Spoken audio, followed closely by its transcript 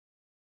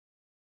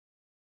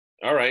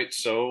All right,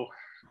 so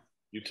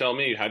you tell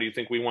me, how do you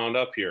think we wound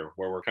up here,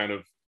 where we're kind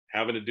of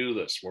having to do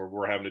this, where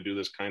we're having to do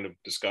this kind of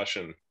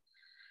discussion,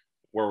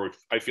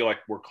 I feel like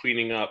we're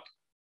cleaning up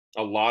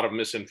a lot of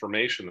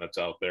misinformation that's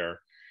out there.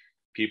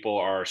 People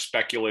are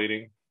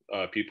speculating.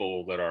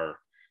 People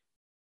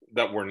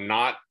that were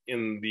not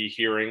in the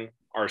hearing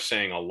are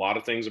saying a lot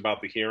of things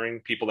about the hearing.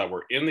 People that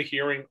were in the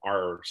hearing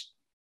are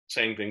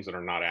saying things that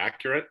are not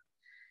accurate.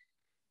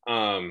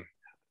 How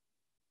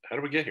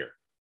do we get here?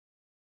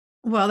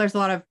 Well, there's a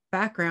lot of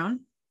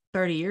background,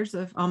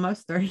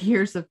 almost 30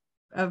 years of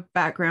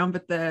background,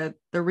 but the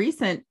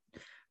recent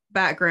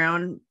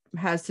background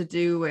has to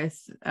do with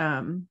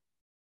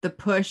the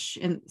push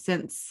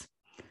since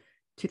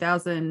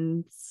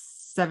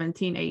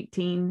 2017,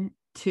 18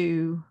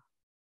 to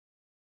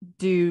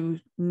do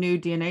new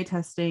DNA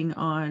testing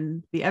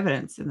on the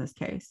evidence in this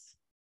case.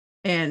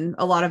 And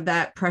a lot of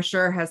that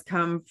pressure has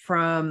come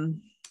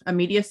from a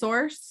media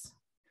source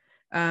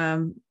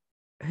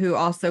who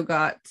also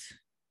got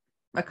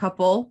a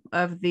couple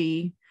of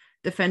the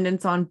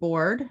defendants on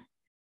board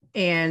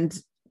and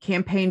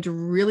campaigned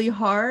really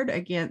hard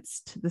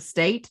against the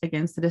state,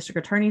 against the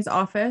district attorney's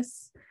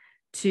office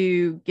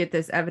to get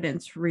this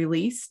evidence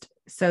released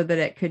so that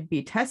it could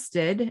be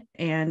tested.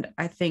 And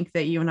I think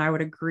that you and I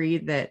would agree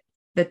that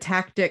the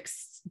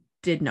tactics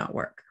did not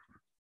work.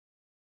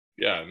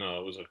 Yeah, no,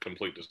 it was a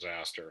complete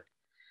disaster.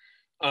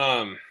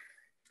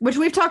 Which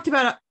we've talked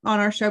about on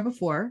our show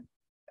before.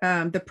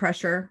 The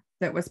pressure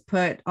that was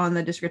put on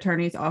the district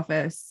attorney's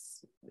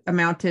office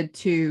amounted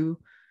to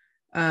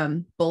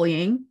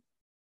bullying,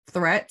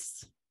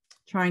 threats,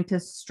 trying to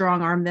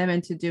strong arm them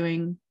into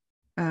doing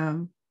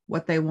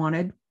what they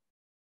wanted.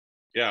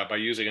 Yeah, by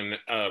using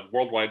a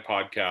worldwide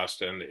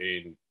podcast and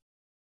a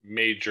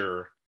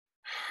major,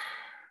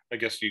 I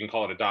guess you can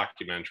call it a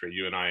documentary.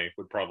 You and I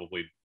would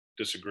probably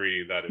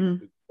disagree that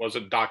it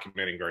wasn't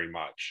documenting very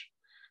much.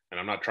 And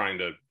I'm not trying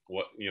to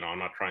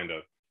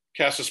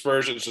cast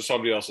aspersions to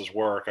somebody else's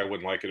work. I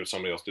wouldn't like it if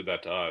somebody else did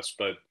that to us,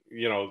 but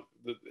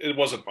it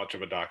wasn't much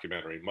of a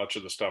documentary. Much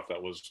of the stuff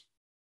that was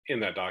in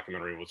that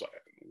documentary was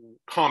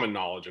common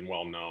knowledge and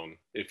well known.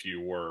 If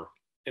you were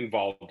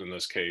involved in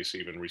this case,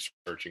 even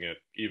researching it,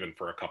 even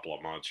for a couple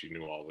of months, you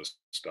knew all this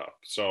stuff.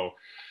 So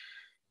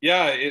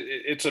yeah,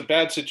 it's a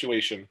bad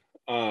situation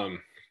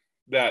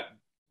that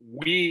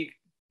we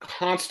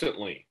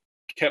constantly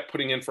kept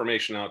putting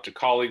information out to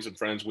colleagues and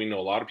friends. We know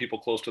a lot of people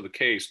close to the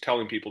case,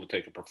 telling people to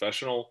take a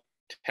professional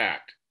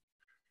tact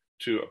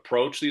to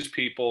approach these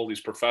people,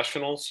 these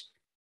professionals,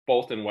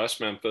 both in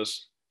West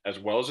Memphis as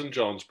well as in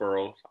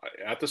Jonesboro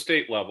at the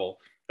state level,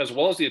 as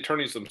well as the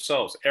attorneys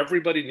themselves.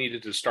 Everybody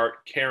needed to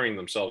start carrying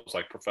themselves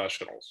like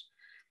professionals.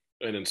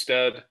 And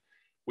instead,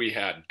 we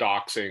had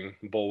doxing,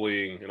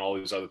 bullying, and all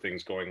these other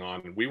things going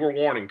on. And we were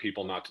warning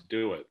people not to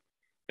do it.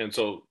 And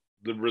so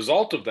the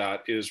result of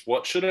that is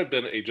what should have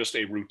been just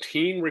a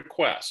routine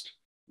request,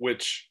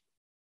 which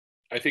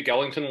I think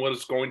Ellington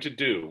was going to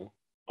do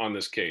on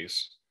this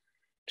case,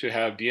 to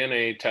have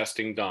DNA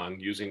testing done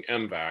using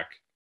MVAC,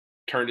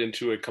 turned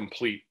into a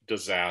complete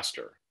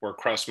disaster, where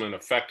Cressman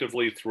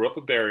effectively threw up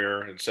a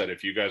barrier and said,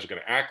 if you guys are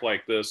going to act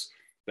like this,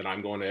 then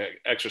I'm going to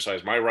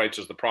exercise my rights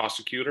as the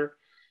prosecutor,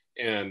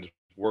 and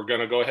we're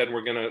going to go ahead and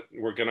we're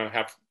going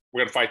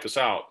to fight this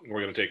out, and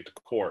we're going to take it to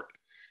court.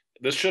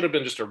 This should have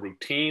been just a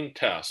routine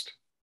test,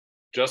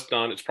 just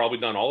done. It's probably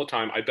done all the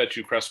time. I bet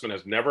you Cressman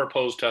has never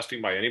opposed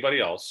testing by anybody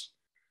else.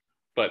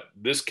 But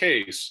this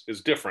case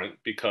is different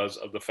because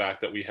of the fact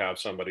that we have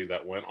somebody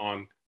that went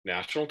on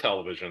national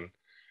television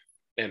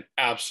and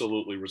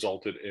absolutely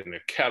resulted in a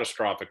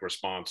catastrophic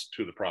response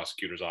to the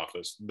prosecutor's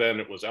office. Then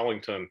it was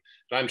Ellington.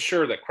 And I'm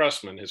sure that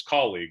Cressman, his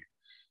colleague,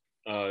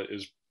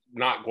 is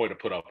not going to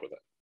put up with it.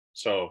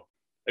 So,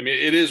 I mean,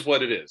 it is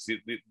what it is.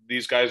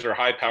 These guys are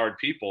high-powered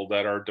people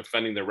that are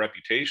defending their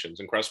reputations,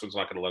 and Cressman's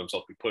not going to let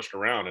himself be pushed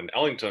around. And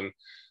Ellington,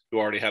 who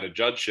already had a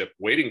judgeship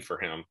waiting for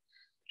him,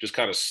 just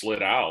kind of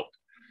slid out.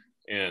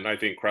 And I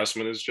think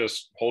Cressman is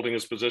just holding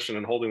his position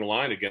and holding the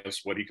line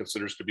against what he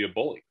considers to be a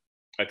bully.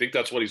 I think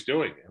that's what he's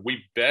doing.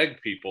 We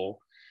beg people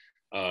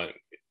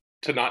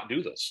to not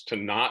do this, to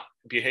not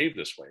behave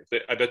this way.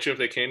 I bet you if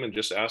they came and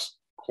just asked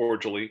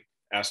cordially,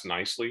 asked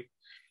nicely,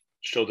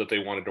 showed that they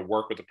wanted to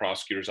work with the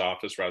prosecutor's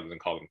office rather than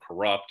call them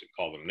corrupt and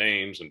call them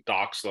names and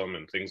dox them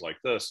and things like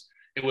this,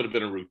 it would have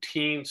been a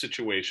routine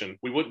situation.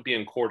 We wouldn't be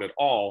in court at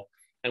all,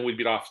 and we'd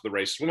be off to the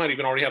races. We might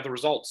even already have the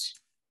results.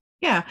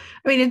 Yeah.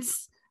 I mean,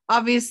 it's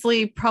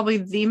obviously probably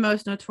the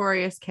most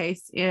notorious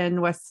case in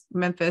West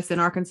Memphis in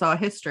Arkansas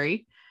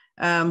history.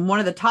 One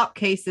of the top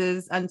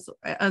cases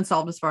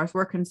unsolved as far as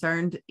we're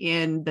concerned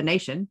in the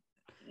nation.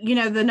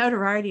 The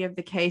notoriety of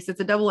the case, it's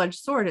a double-edged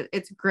sword.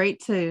 It's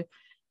great to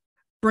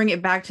bring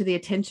it back to the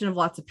attention of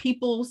lots of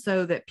people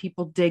so that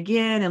people dig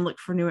in and look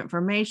for new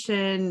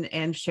information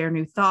and share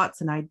new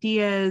thoughts and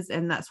ideas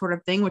and that sort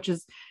of thing, which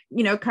is,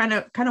 kind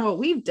of what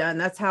we've done.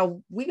 That's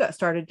how we got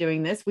started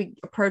doing this. We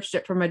approached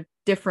it from a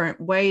different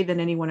way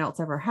than anyone else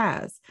ever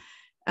has.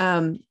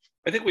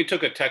 I think we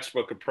took a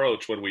textbook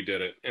approach when we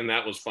did it, and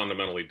that was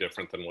fundamentally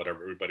different than what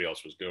everybody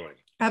else was doing.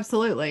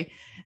 Absolutely.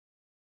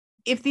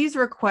 if these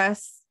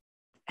requests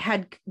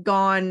had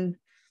gone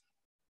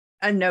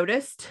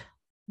unnoticed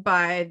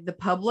by the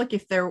public,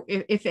 if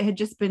it had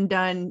just been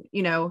done,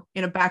 in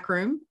a back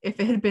room, if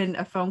it had been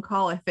a phone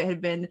call, if it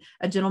had been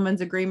a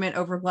gentleman's agreement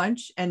over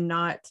lunch and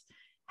not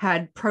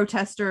had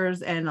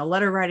protesters and a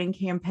letter writing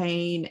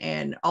campaign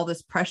and all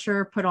this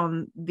pressure put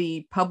on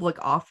the public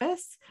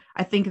office,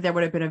 I think there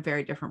would have been a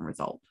very different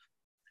result.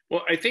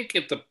 Well, I think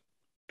if the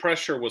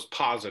pressure was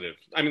positive,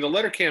 I mean, the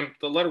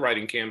letter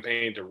writing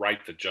campaign to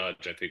write the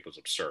judge, I think was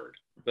absurd.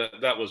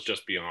 That was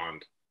just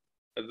beyond.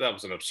 That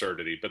was an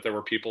absurdity. But there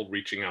were people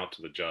reaching out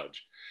to the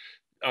judge.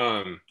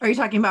 Are you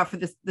talking about for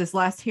this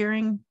last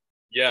hearing?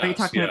 Yes. Are you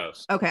talking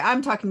yes. Okay,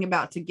 I'm talking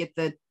about to get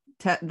the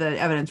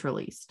evidence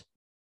released.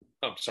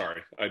 I'm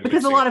sorry.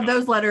 Because a lot of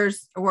those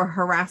letters were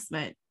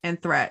harassment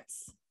and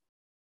threats.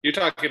 You're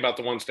talking about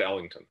the ones to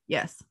Ellington?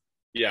 Yes.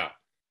 Yeah.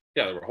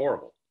 Yeah, they were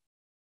horrible.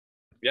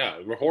 Yeah,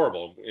 they were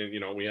horrible.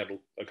 And, we had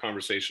a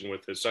conversation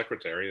with his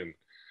secretary, and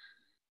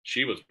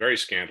she was very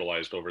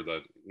scandalized over the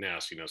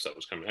nastiness that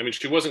was coming. I mean,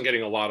 she wasn't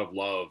getting a lot of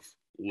love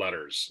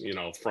letters,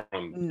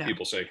 from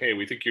people saying, hey,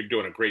 we think you're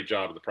doing a great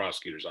job at the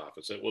prosecutor's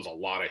office. It was a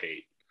lot of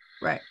hate.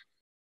 Right.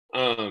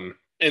 And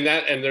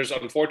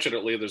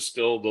unfortunately, there's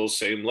still those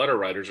same letter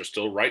writers are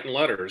still writing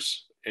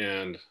letters.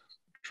 And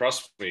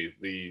trust me,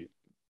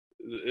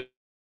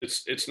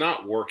 it's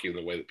not working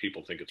the way that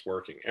people think it's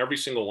working. Every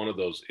single one of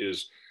those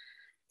is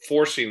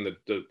forcing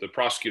the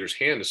prosecutor's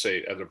hand to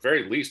say, at the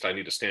very least, I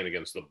need to stand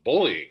against the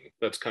bullying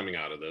that's coming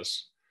out of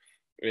this.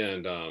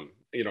 And,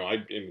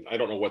 I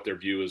don't know what their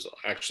view is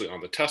actually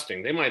on the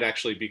testing. They might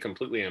actually be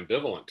completely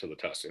ambivalent to the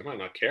testing. They might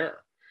not care.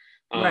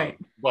 Right.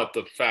 But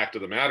the fact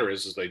of the matter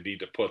is they need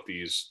to put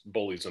these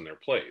bullies in their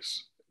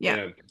place. Yeah.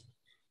 And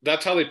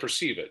that's how they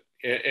perceive it.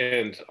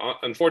 And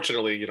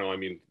unfortunately,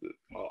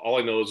 all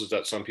I know is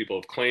that some people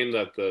have claimed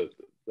that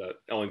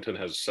Ellington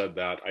has said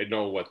that. I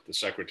know what the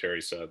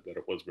secretary said, that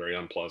it was very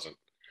unpleasant.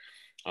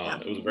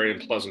 It was a very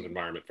unpleasant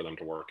environment for them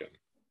to work in.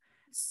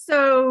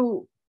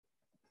 So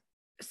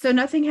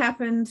nothing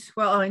happened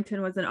while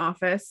Ellington was in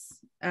office.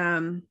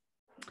 That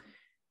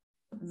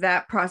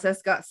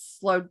process got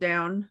slowed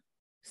down,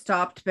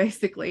 stopped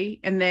basically,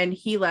 and then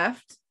he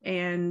left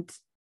and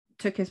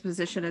took his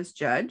position as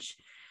judge.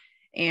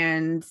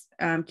 And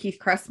Keith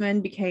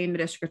Cressman became the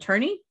district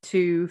attorney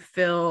to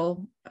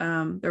fill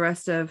the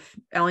rest of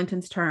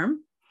Ellington's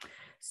term.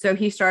 So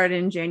he started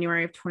in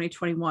January of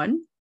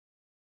 2021.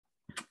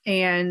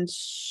 And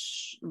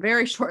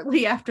very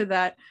shortly after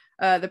that,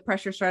 the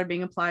pressure started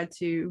being applied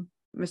to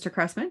Mr.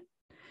 Cressman.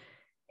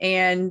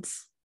 And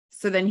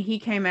so then he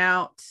came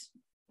out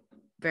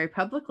very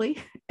publicly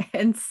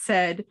and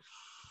said,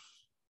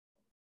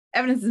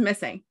 evidence is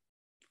missing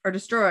or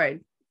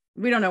destroyed.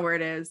 We don't know where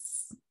it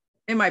is.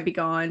 It might be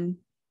gone.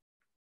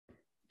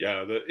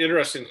 Yeah, the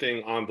interesting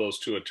thing on those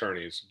two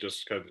attorneys,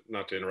 just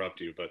not to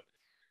interrupt you, but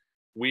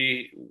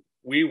we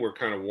were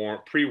kind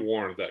of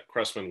pre-warned that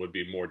Cressman would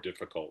be more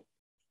difficult.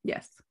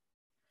 Yes.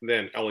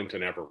 Than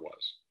Ellington ever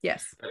was.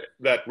 Yes.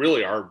 That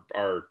really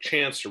our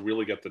chance to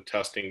really get the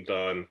testing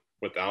done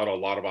without a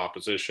lot of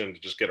opposition, to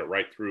just get it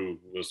right through,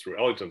 was through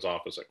Ellington's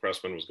office. That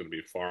Cressman was going to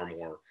be far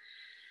more,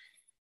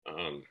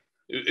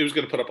 it was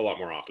going to put up a lot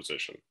more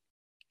opposition.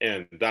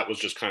 And that was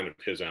just kind of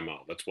his MO.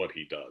 That's what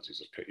he does.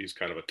 He's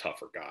kind of a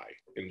tougher guy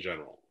in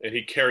general. And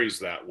he carries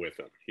that with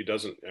him. He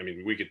doesn't,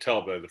 we could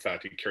tell by the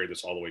fact he carried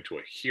this all the way to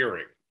a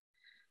hearing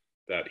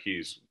that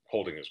he's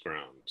holding his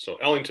ground. So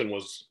Ellington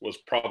was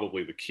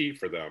probably the key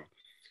for them.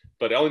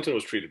 But Ellington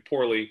was treated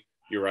poorly.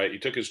 You're right. He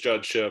took his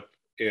judgeship,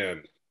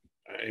 and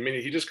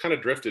he just kind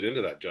of drifted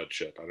into that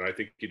judgeship. And I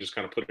think he just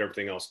kind of put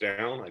everything else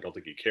down. I don't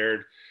think he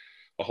cared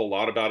a whole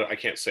lot about it. I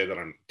can't say that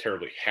I'm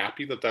terribly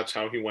happy that that's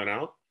how he went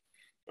out.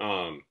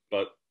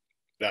 But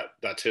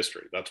that's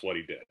history. That's what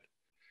he did.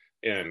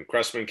 And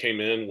Cressman came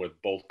in with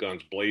both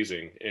guns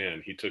blazing,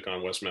 and he took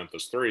on West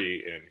Memphis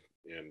 3,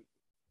 and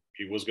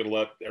he was going to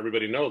let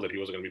everybody know that he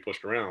wasn't going to be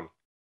pushed around.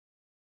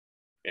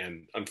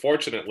 And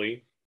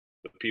unfortunately,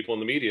 the people in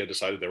the media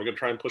decided they were going to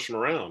try and push him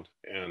around.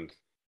 And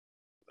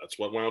that's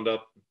what wound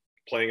up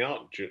playing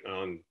out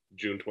on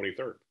June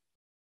 23rd.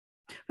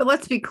 But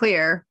let's be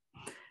clear.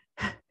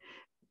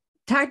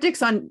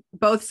 Tactics on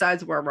both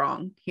sides were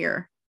wrong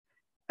here.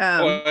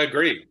 I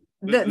agree.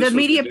 The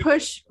media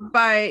push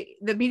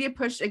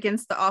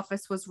against the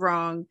office was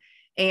wrong.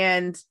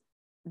 And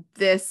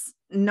this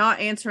not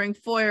answering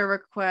FOIA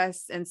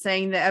requests and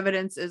saying the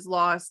evidence is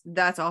lost,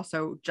 that's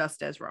also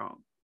just as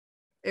wrong.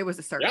 It was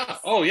a circus. Yeah.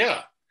 Oh,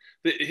 yeah.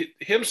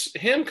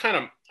 Him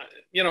kind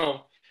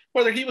of,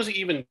 whether he was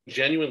even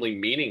genuinely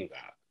meaning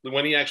that.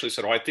 When he actually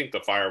said, I think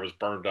the fire was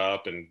burned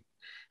up and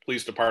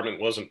police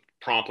department wasn't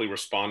promptly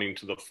responding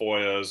to the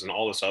FOIAs and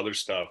all this other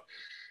stuff.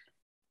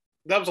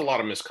 That was a lot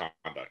of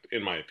misconduct,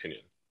 in my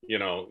opinion.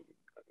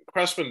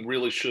 Cressman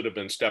really should have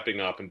been stepping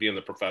up and being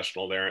the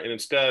professional there. And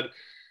instead,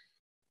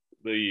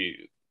 the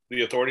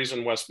authorities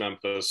in West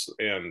Memphis,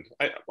 and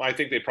I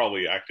think they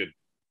probably acted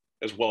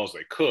as well as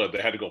they could.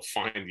 They had to go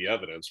find the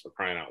evidence, for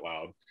crying out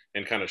loud.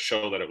 and kind of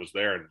show that it was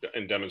there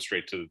and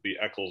demonstrate to the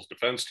Eccles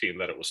defense team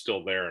that it was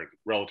still there and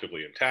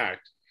relatively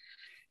intact.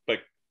 But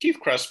Keith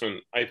Cressman,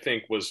 I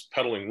think, was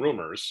peddling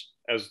rumors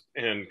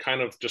and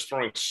kind of just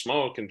throwing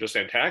smoke and just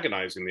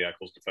antagonizing the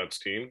Eccles defense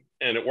team,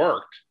 and it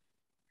worked.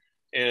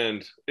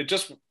 And it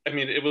just, I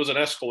mean, it was an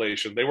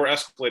escalation. They were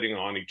escalating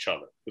on each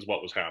other is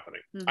what was happening.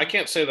 Mm-hmm. I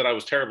can't say that I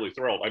was terribly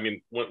thrilled. I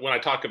mean, when I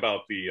talk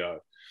about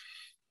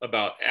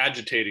about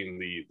agitating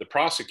the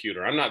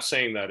prosecutor, I'm not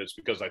saying that it's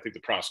because I think the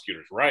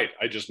prosecutor's right.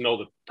 I just know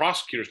that the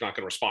prosecutor's not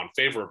going to respond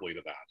favorably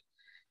to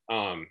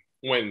that,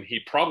 when he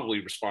probably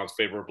responds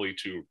favorably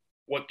to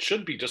what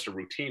should be just a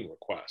routine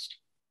request.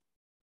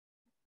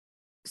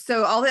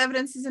 So all the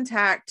evidence is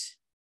intact,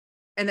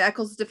 and the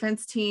Eccles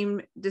defense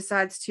team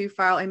decides to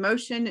file a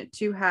motion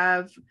to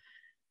have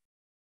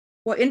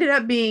what ended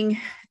up being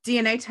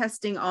DNA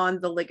testing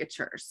on the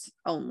ligatures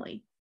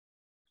only.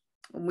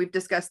 We've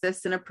discussed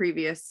this in a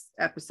previous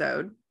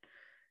episode.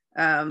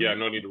 Yeah,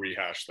 no need to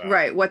rehash that.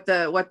 Right. What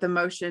the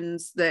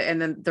motions, and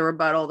then the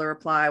rebuttal, the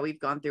reply, we've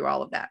gone through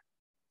all of that.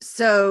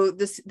 So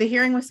the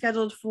hearing was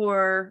scheduled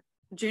for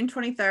June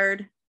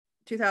 23rd,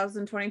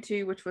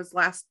 2022, which was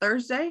last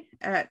Thursday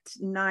at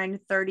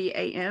 9:30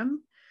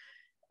 a.m.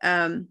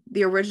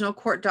 The original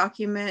court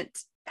document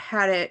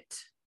had it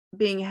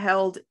being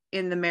held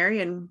in the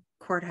Marion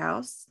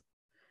courthouse.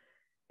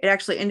 It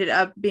actually ended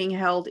up being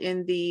held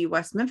in the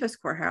West Memphis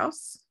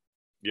courthouse.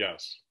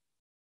 Yes.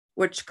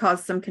 Which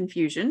caused some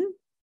confusion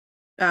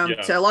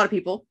to a lot of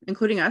people,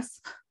 including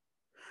us.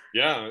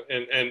 Yeah.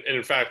 And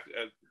in fact,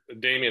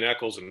 Damian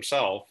Eccles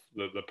himself,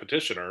 the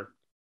petitioner,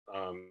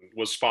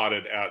 was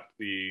spotted at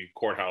the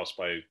courthouse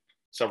by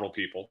several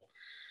people.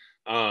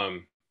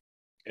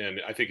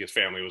 And I think his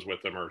family was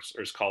with them, or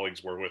his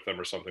colleagues were with them,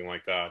 or something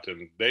like that.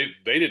 And they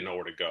didn't know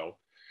where to go.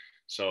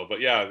 So,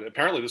 but yeah,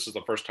 apparently this is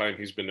the first time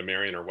he's been to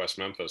Marion or West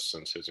Memphis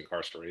since his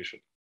incarceration.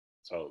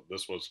 So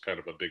this was kind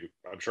of a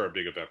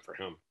big event for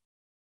him.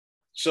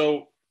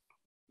 So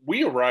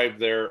we arrived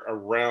there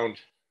around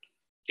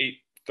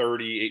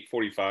 8:30,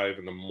 8:45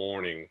 in the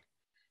morning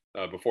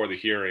before the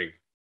hearing.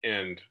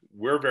 And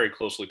we're very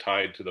closely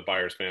tied to the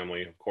Byers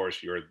family. Of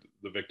course, you're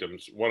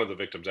one of the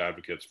victims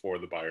advocates for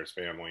the Byers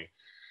family.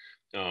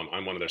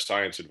 I'm one of their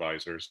science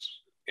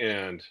advisors.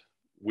 And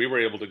we were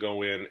able to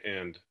go in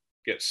and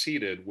get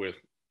seated with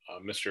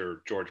Mr.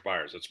 George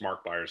Byers. It's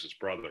Mark Byers'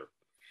 brother.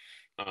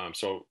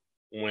 So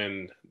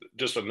when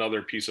just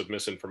another piece of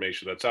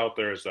misinformation that's out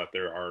there is that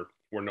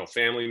were no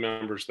family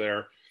members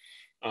there.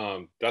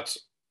 That's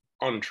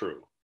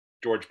untrue.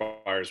 George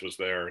Byers was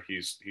there.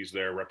 He's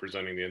there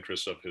representing the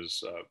interests of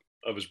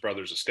his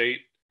brother's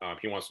estate.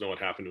 He wants to know what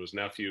happened to his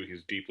nephew.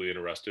 He's deeply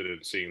interested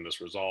in seeing this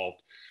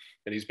resolved.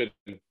 And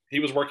he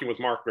was working with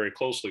Mark very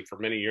closely for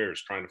many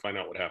years, trying to find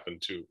out what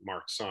happened to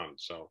Mark's son.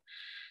 So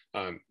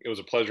it was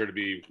a pleasure to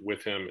be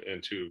with him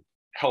and to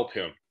help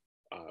him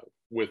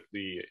with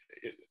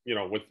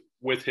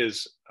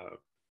his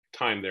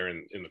time there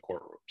in the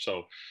courtroom.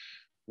 So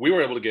we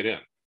were able to get in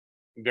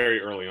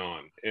very early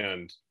on.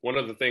 And one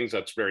of the things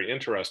that's very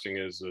interesting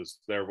is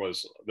there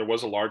was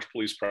a large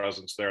police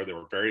presence there. They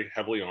were very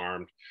heavily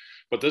armed,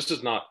 but this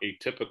is not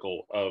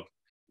atypical of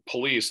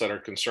police that are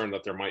concerned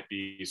that there might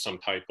be some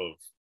type of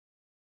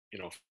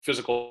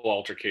physical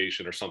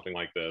altercation or something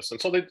like this. And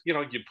so they,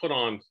 you put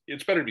on,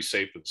 it's better to be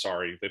safe than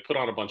sorry. They put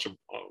on a bunch of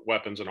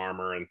weapons and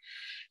armor, and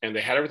they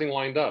had everything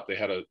lined up. They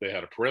had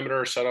a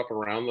perimeter set up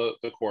around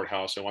the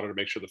courthouse. They wanted to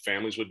make sure the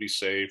families would be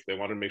safe. They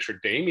wanted to make sure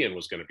Damian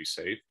was going to be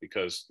safe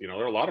because, there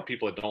are a lot of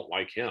people that don't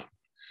like him.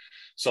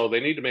 So they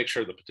need to make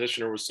sure the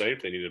petitioner was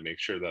safe. They need to make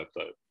sure that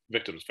the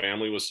victim's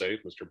family was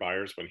safe. Mr.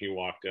 Byers, when he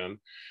walked in,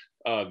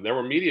 there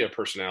were media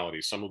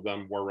personalities. Some of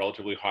them were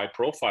relatively high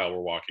profile,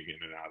 were walking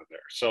in and out of there.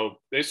 So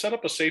they set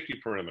up a safety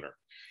perimeter.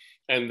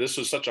 And this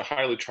was such a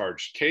highly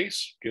charged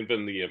case,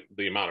 given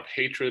the amount of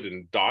hatred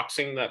and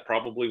doxing that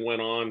probably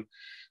went on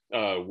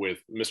with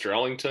Mr.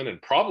 Ellington,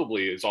 and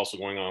probably is also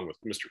going on with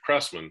Mr.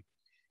 Cressman.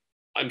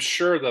 I'm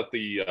sure that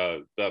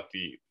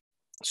the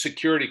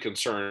security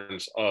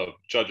concerns of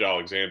Judge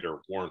Alexander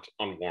weren't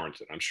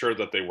unwarranted. I'm sure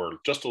that they were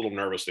just a little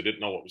nervous. They didn't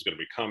know what was going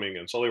to be coming,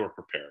 and so they were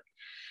prepared.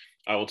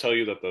 I will tell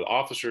you that the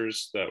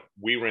officers that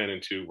we ran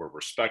into were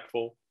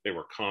respectful. They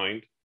were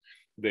kind.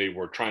 They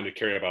were trying to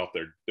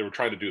they were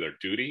trying to do their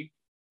duty.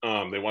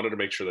 They wanted to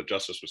make sure that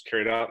justice was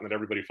carried out and that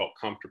everybody felt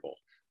comfortable.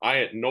 I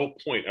at no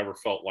point ever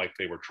felt like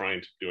they were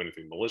trying to do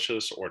anything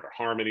malicious or to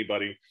harm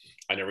anybody.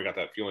 I never got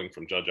that feeling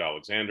from Judge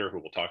Alexander, who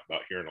we'll talk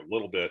about here in a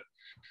little bit.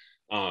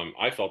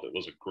 I felt it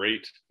was a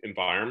great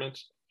environment.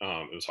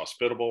 It was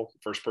hospitable.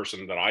 The first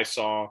person that I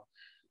saw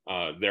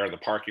there in the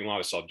parking lot,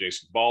 I saw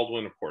Jason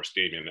Baldwin. Of course,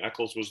 Damian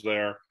Eccles was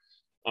there.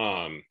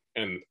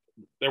 And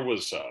there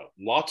was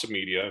lots of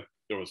media.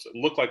 It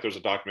looked like there was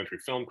a documentary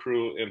film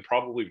crew and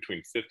probably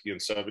between 50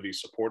 and 70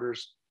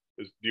 supporters.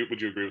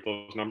 Would you agree with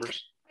those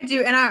numbers? I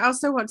do. And I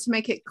also want to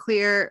make it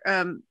clear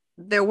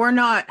there were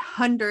not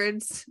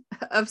hundreds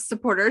of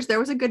supporters. There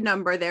was a good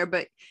number there,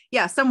 but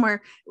yeah,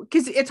 somewhere,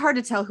 because it's hard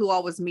to tell who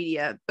all was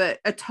media, but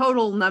a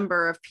total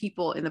number of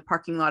people in the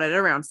parking lot at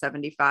around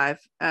 75,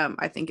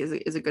 I think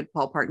is a good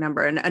ballpark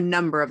number. And a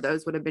number of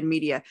those would have been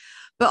media.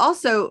 But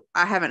also,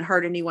 I haven't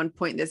heard anyone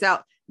point this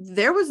out.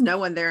 There was no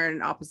one there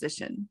in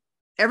opposition.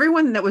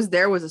 Everyone that was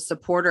there was a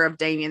supporter of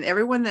Damien.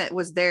 Everyone that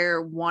was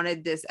there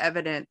wanted this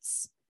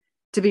evidence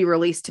to be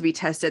released, to be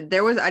tested.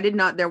 There were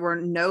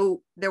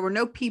no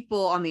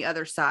people on the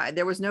other side.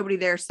 There was nobody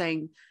there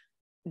saying,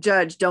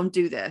 Judge, don't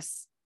do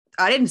this.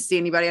 I didn't see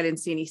anybody. I didn't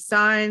see any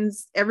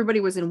signs. Everybody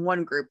was in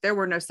one group. There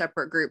were no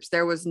separate groups.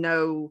 There was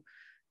no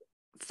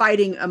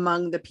fighting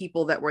among the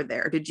people that were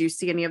there. Did you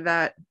see any of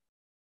that?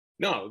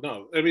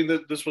 No. I mean,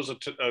 this was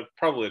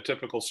probably a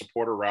typical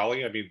supporter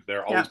rally. I mean,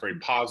 they're always very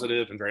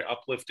positive and very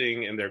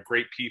uplifting, and they're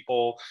great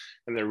people,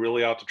 and they're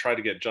really out to try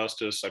to get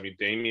justice. I mean,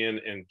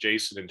 Damien and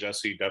Jason and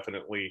Jesse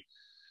definitely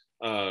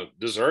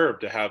deserve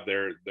to have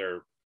their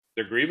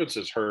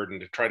grievances heard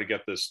and to try to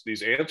get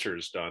these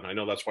answers done. I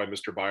know that's why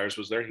Mr. Byers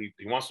was there. He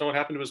wants to know what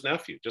happened to his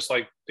nephew, just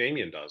like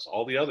Damien does,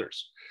 all the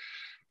others.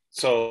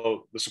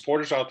 So the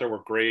supporters out there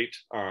were great.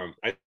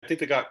 I think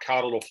they got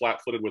caught a little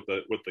flat-footed with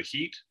the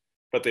heat,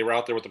 but they were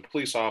out there with the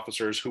police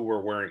officers who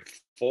were wearing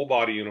full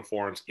body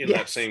uniforms in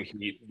that same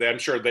heat. I'm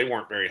sure they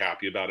weren't very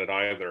happy about it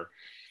either.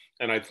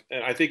 And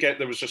I think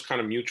there was just kind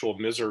of mutual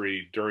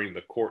misery during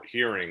the court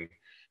hearing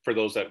for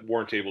those that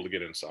weren't able to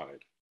get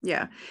inside.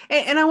 Yeah.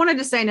 And I wanted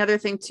to say another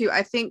thing too.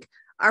 I think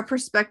our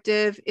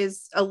perspective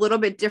is a little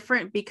bit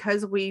different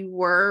because we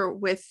were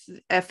with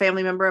a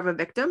family member of a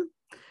victim.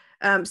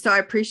 So I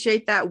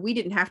appreciate that. We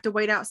didn't have to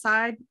wait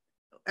outside.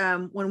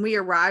 When we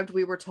arrived,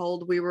 we were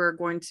told we were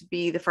going to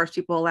be the first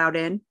people allowed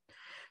in.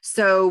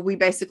 So we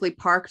basically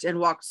parked and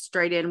walked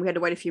straight in. We had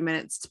to wait a few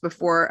minutes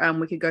before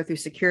we could go through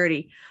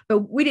security, but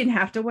we didn't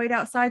have to wait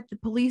outside. The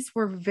police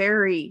were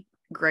very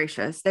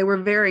gracious. They were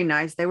very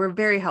nice. They were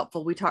very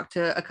helpful. We talked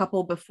to a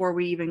couple before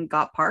we even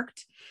got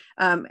parked,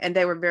 and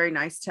they were very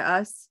nice to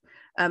us.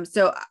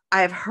 So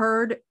I've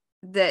heard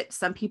that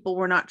some people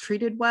were not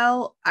treated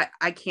well.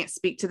 I can't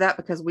speak to that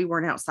because we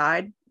weren't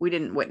outside. We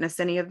didn't witness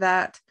any of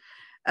that.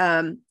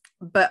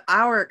 But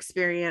our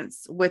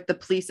experience with the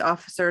police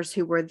officers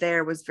who were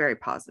there was very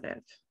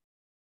positive.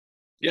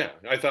 Yeah,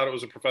 I thought it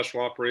was a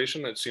professional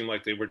operation. It seemed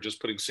like they were just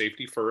putting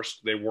safety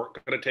first. They weren't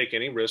going to take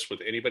any risk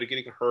with anybody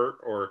getting hurt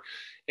or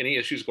any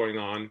issues going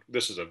on.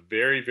 This is a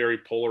very, very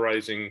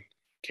polarizing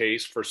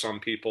case for some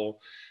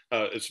people.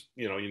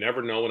 You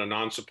never know when a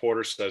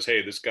non-supporter says,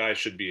 "Hey, this guy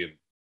should be,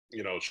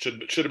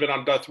 should have been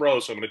on death row,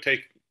 so I'm going to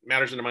take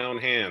matters into my own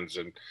hands."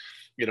 And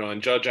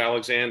Judge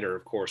Alexander,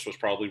 of course, was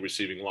probably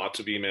receiving lots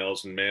of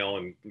emails and mail,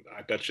 and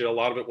I bet you a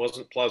lot of it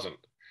wasn't pleasant.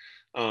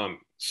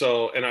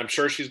 And I'm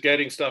sure she's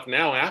getting stuff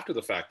now after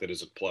the fact that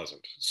isn't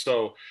pleasant.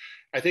 So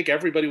I think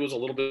everybody was a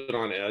little bit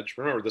on edge.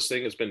 Remember, this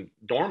thing has been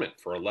dormant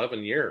for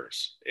 11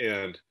 years.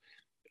 And,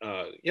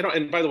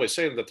 and by the way,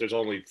 saying that there's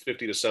only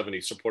 50 to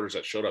 70 supporters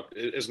that showed up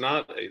is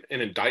not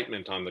an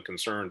indictment on the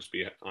concerns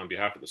on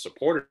behalf of the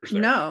supporters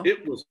there. No.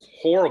 It was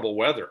horrible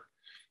weather.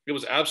 It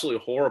was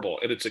absolutely horrible,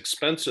 and it's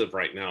expensive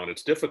right now, and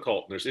it's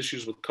difficult, and there's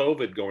issues with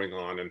COVID going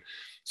on. And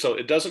so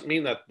it doesn't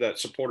mean that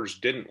supporters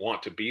didn't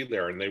want to be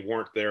there and they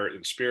weren't there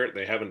in spirit.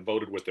 They haven't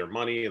voted with their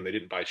money and they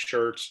didn't buy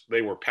shirts.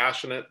 They were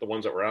passionate, the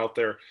ones that were out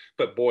there.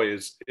 But boy,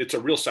 it's a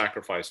real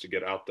sacrifice to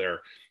get out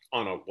there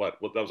on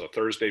that was a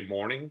Thursday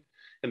morning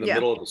in the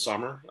middle of the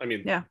summer. I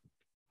mean,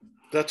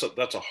 that's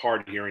a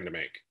hard hearing to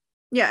make.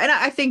 Yeah. And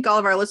I think all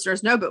of our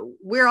listeners know, but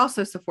we're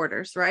also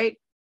supporters, right?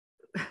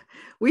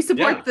 We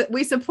support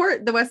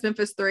the West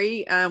Memphis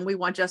Three. We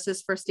want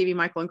justice for Stevie,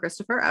 Michael, and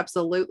Christopher.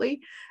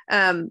 Absolutely.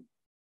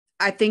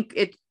 I think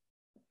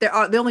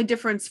the only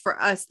difference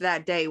for us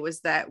that day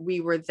was that we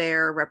were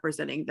there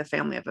representing the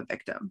family of a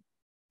victim,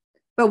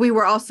 but we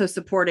were also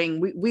supporting.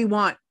 We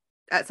want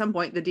at some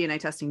point the DNA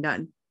testing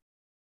done.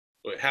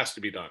 It has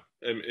to be done.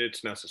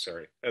 It's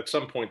necessary. At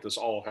some point,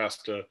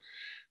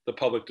 the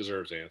public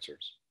deserves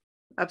answers.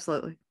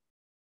 Absolutely.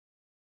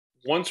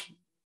 Once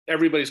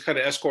everybody's kind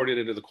of escorted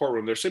into the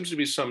courtroom, there seems to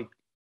be some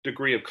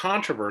degree of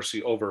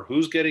controversy over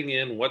who's getting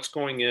in, what's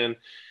going in.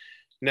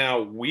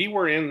 Now, we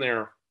were in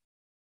there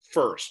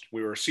first.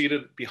 We were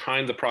seated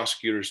behind the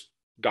prosecutor's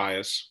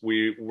dais.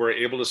 We were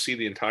able to see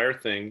the entire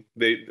thing.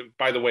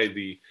 By the way,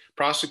 the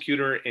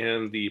prosecutor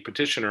and the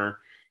petitioner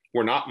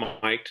were not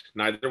mic'd.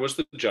 Neither was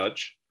the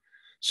judge.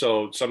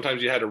 So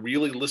sometimes you had to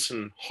really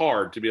listen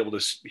hard to be able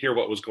to hear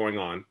what was going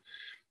on.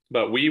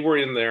 But we were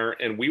in there,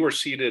 and we were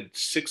seated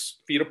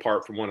 6 feet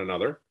apart from one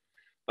another.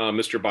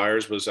 Mr.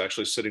 Byers was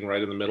actually sitting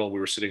right in the middle. We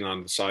were sitting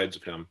on the sides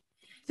of him.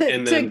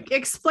 To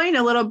explain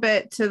a little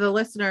bit to the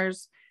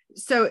listeners,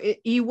 so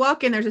you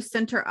walk in, there's a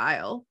center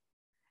aisle,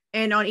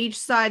 and on each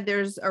side,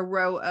 there's a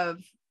row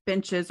of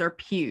benches or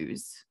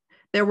pews.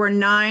 There were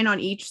 9 on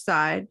each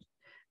side.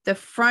 The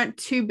front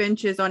 2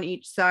 benches on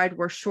each side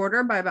were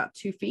shorter by about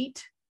 2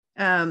 feet.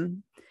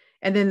 And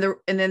then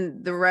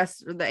the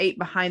rest, the 8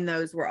 behind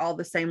those, were all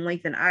the same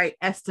length. And I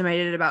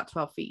estimated about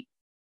 12 feet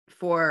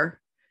for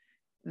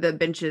the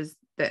benches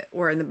that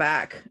were in the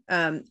back.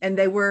 And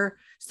they were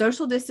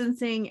social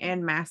distancing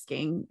and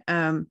masking.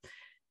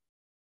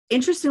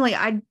 Interestingly,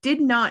 I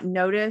did not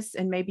notice,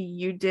 and maybe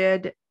you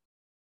did,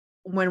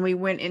 when we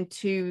went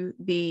into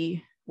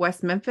the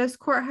West Memphis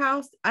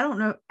courthouse. I don't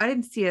know. I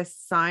didn't see a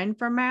sign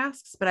for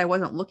masks, but I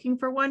wasn't looking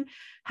for one.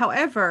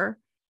 However,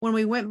 when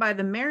we went by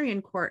the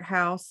Marion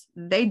courthouse,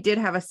 they did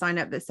have a sign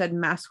up that said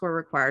masks were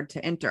required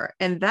to enter.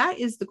 And that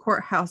is the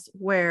courthouse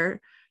where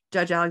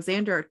Judge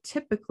Alexander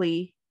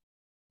typically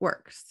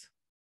works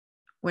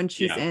when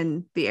she's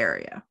in the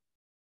area.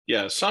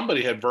 Yeah,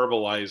 somebody had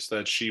verbalized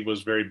that she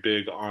was very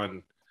big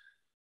on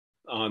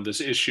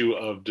this issue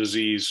of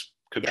disease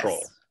control.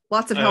 Yes.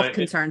 Lots of health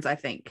concerns, I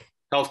think.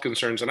 Health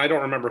concerns. And I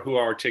don't remember who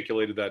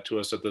articulated that to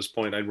us at this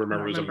point. I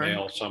remember it was a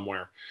mail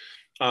somewhere.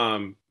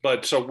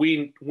 But so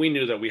we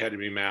knew that we had to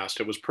be masked.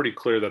 It was pretty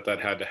clear that that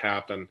had to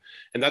happen.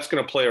 And that's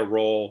going to play a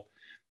role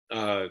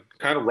kind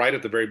of right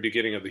at the very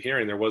beginning of the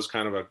hearing. There was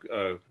kind of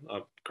a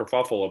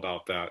kerfuffle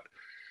about that.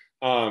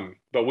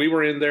 But we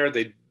were in there.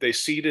 They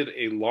seated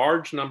a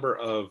large number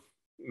of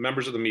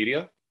members of the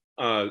media.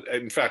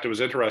 In fact, it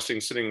was interesting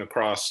sitting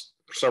across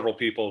several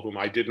people whom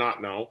I did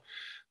not know,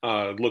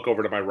 look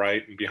over to my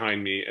right and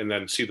behind me, and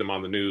then see them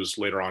on the news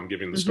later on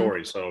giving the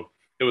story. So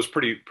it was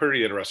pretty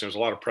interesting. There's a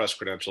lot of press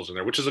credentials in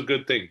there, which is a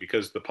good thing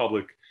because the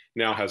public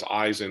now has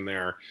eyes in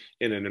there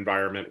in an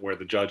environment where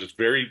the judge is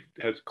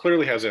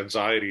clearly has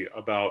anxiety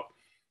about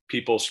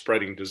people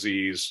spreading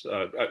disease.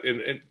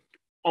 And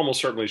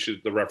almost certainly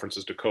the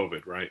references to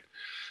COVID, right?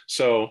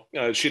 So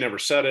she never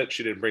said it.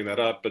 She didn't bring that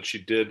up, but she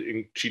did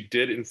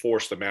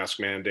enforce the mask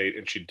mandate,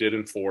 and she did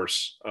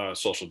enforce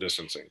social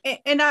distancing.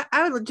 And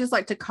I would just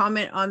like to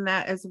comment on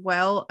that as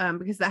well,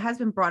 because that has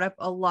been brought up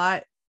a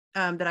lot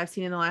that I've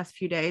seen in the last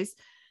few days,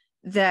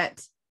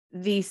 that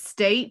the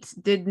state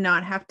did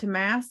not have to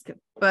mask,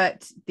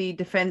 but the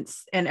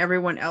defense and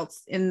everyone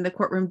else in the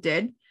courtroom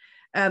did.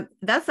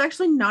 That's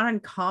actually not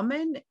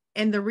uncommon.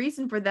 And the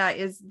reason for that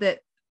is that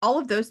all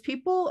of those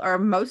people, or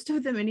most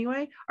of them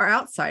anyway, are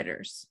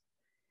outsiders.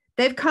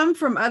 They've come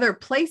from other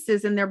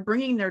places and they're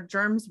bringing their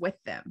germs with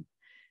them.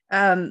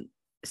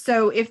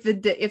 So if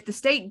the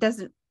state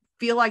doesn't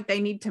feel like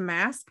they need to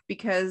mask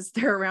because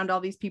they're around all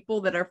these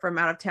people that are from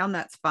out of town,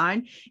 that's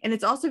fine. And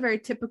it's also very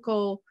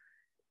typical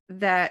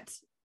that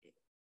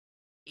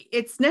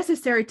it's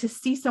necessary to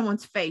see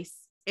someone's face,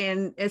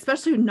 and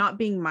especially not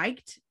being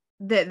mic'd,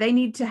 that they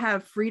need to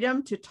have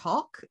freedom to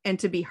talk and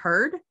to be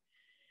heard.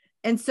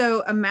 And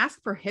so a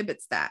mask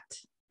prohibits that.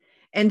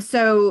 And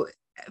so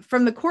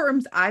from the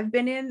courtrooms I've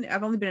been in,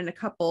 I've only been in a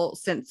couple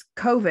since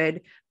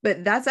COVID,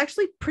 but that's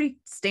actually pretty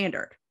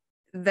standard,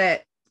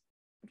 that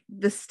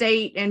the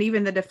state and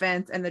even the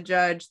defense and the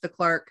judge, the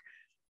clerk,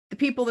 the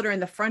people that are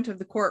in the front of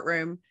the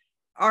courtroom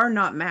are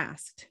not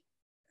masked.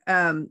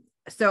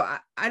 So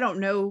I don't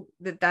know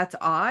that that's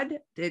odd.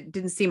 It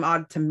didn't seem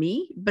odd to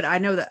me, but I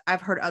know that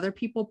I've heard other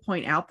people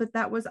point out that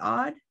that was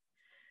odd.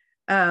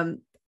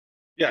 And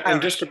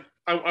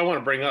I want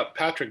to bring up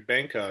Patrick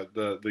Benka,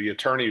 the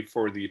attorney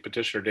for the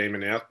petitioner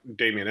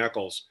Damien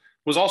Eccles,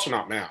 was also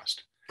not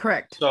masked.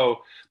 Correct.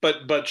 So,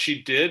 but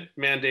she did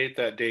mandate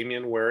that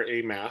Damien wear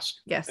a mask.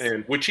 Yes.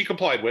 And which he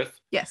complied with.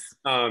 Yes.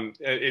 And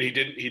he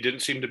didn't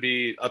seem to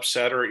be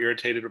upset or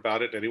irritated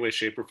about it in any way,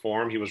 shape, or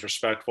form. He was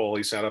respectful.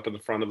 He sat up in the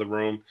front of the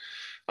room,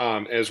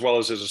 as well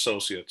as his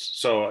associates.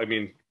 So, I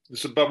mean,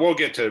 but we'll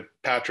get to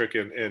Patrick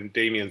and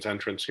Damien's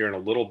entrance here in a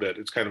little bit.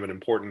 It's kind of an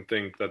important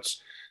thing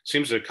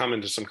seems to come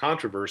into some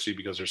controversy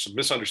because there's some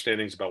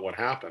misunderstandings about what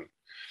happened.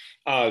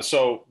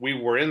 So we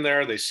were in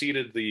there. They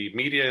seated the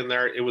media in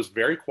there. It was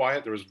very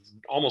quiet. There was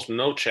almost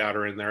no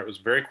chatter in there. It was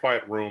a very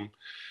quiet room.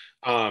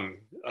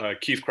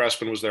 Keith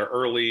Crespin was there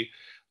early,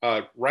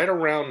 right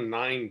around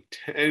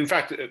 9:10. In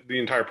fact, the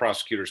entire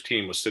prosecutor's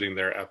team was sitting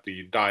there at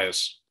the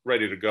dais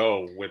ready to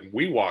go when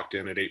we walked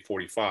in at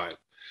 8:45.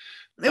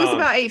 It was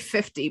about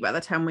 8:50 by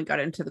the time we got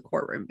into the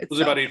courtroom itself. It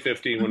was about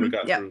 8:50 when we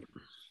got through.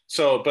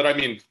 So, but I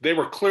mean, they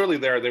were clearly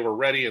there. They were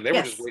ready, and they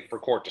were just waiting for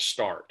court to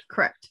start.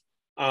 Correct.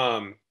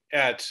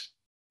 At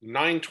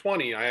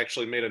 9:20, I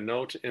actually made a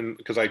note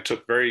because I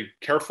took very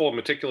careful,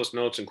 meticulous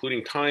notes,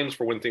 including times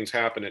for when things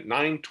happen. At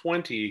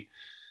 9:20,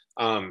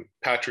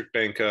 Patrick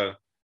Benka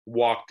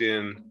walked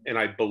in, and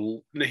I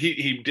believe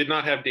he did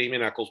not have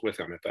Damien Eccles with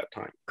him at that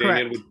time. Correct.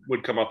 Damien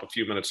would come up a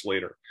few minutes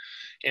later,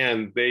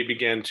 and he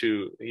began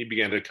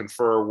to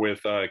confer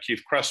with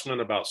Keith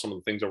Crespin about some of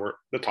the things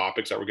the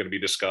topics that were going to be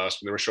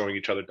discussed, and they were showing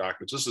each other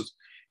documents.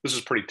 This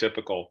is pretty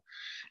typical.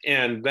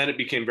 And then it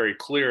became very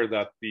clear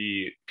that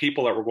the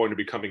people that were going to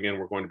be coming in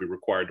were going to be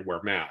required to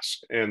wear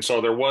masks. And so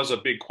there was a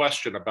big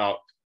question about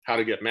how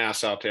to get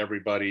masks out to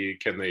everybody.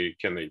 Can they,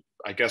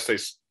 I guess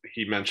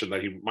he mentioned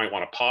that he might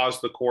want to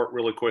pause the court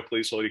really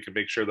quickly so that he could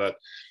make sure that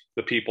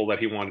the people that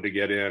he wanted to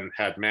get in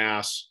had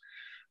masks.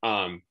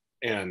 And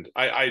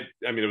I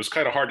mean, it was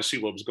kind of hard to see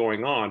what was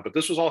going on, but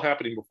this was all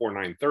happening before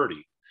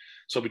 9:30.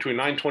 So between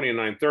 9:20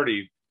 and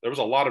 9:30, there was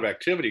a lot of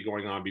activity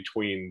going on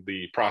between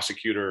the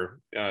prosecutor,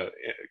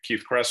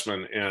 Keith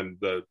Crespin, and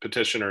the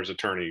petitioner's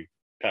attorney,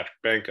 Patrick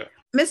Benka.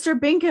 Mr.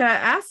 Benka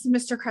asked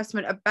Mr.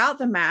 Cressman about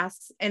the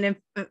masks. And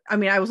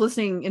I was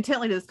listening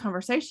intently to this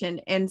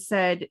conversation and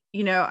said,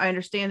 I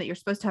understand that you're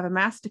supposed to have a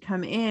mask to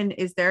come in.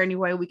 Is there any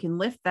way we can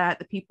lift that?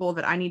 The people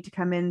that I need to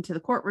come into the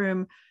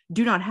courtroom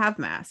do not have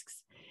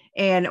masks.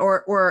 And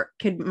or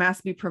could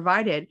masks be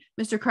provided?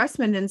 Mr.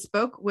 Cressman then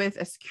spoke with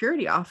a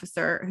security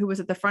officer who was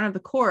at the front of the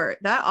court.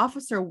 That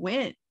officer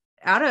went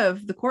out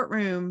of the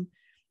courtroom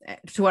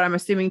to what I'm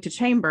assuming to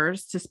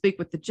chambers to speak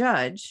with the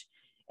judge,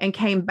 and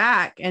came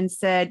back and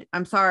said,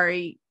 I'm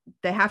sorry,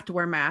 they have to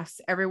wear masks.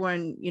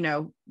 Everyone,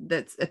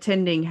 that's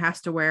attending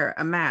has to wear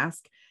a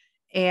mask.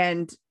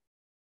 And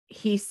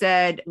he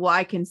said, well,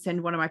 I can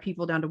send one of my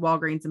people down to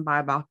Walgreens and buy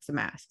a box of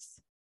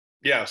masks.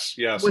 Yes.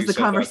 Was the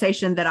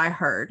conversation that I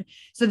heard.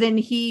 So then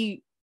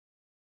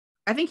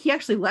I think he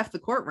actually left the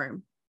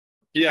courtroom.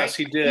 Yes,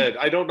 right? He did.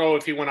 I don't know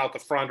if he went out the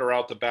front or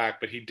out the back,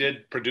 but he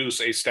did produce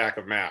a stack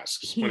of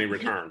masks when he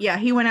returned.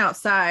 He went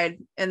outside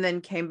and then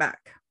came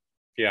back.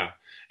 Yeah.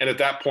 And at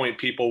that point,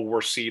 people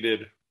were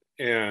seated,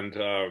 and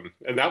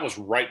that was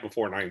right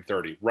before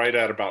 9:30, right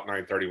at about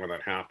 9:30 when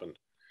that happened.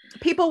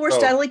 People were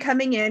steadily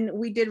coming in.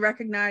 We did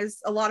recognize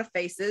a lot of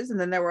faces, and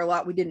then there were a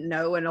lot we didn't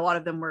know, and a lot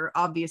of them were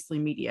obviously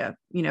media,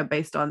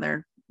 based on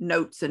their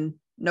notes and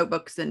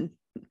notebooks. And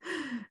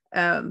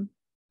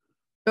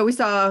but we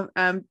saw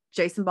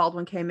Jason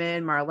Baldwin came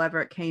in, Mara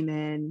Leverett came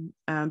in,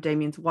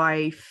 Damien's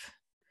wife,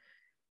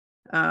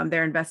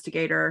 their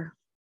investigator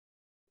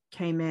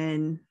came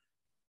in.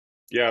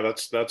 Yeah,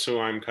 that's who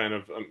I'm kind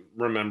of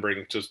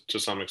remembering to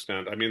some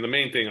extent. I mean, the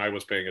main thing I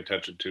was paying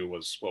attention to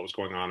was what was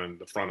going on in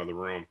the front of the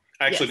room.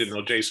 I actually didn't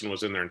know Jason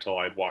was in there until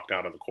I'd walked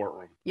out of the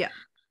courtroom. Yeah.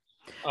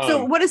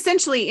 So what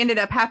essentially ended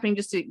up happening,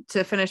 just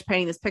to finish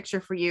painting this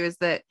picture for you, is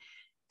that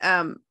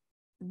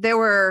there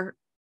were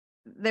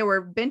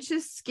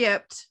benches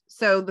skipped.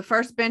 So the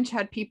first bench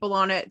had people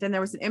on it. Then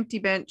there was an empty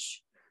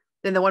bench.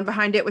 Then the one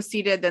behind it was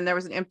seated. Then there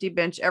was an empty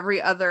bench.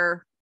 Every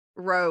other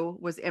row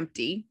was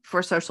empty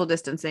for social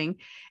distancing.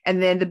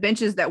 And then the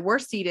benches that were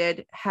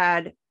seated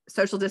had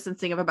social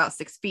distancing of about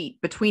 6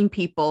 feet between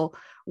people,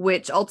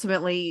 which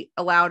ultimately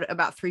allowed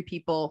about 3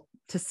 people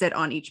to sit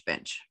on each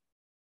bench.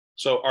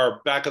 So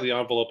our back of the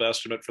envelope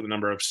estimate for the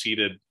number of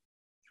seated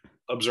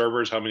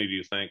observers, how many do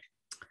you think?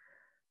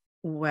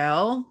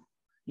 Well,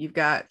 you've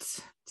got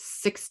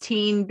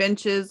 16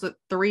 benches at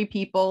 3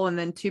 people and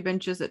then 2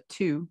 benches at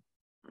 2.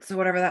 So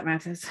whatever that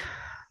math is.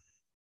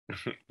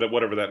 That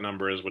whatever that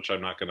number is, which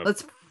I'm not going to.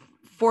 Let's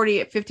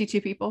 40 at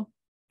 52 people.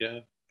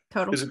 Yeah.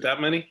 Total. Is it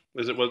that many?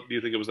 Do you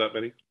think it was that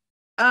many?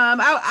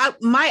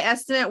 My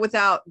estimate,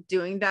 without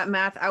doing that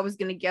math, I was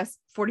going to guess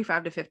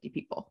 45 to 50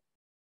 people.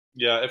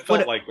 Yeah, it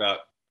felt like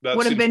that. That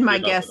would have been my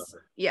guess.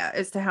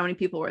 As to how many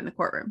people were in the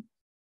courtroom.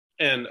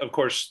 And of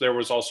course, there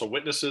was also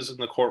witnesses in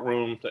the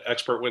courtroom, the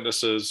expert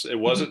witnesses. It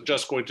wasn't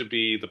just going to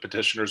be the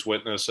petitioner's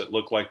witness. It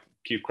looked like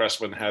Keith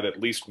Cressman had at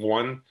least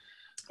one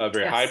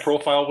very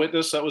high-profile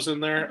witness that was in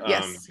there.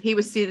 Yes, he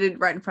was seated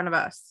right in front of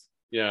us.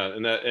 Yeah,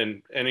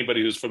 and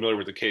anybody who's familiar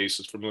with the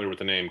case is familiar with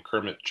the name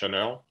Kermit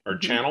Channel, or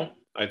Channel,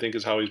 I think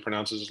is how he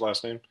pronounces his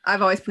last name.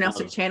 I've always pronounced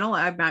it Channel.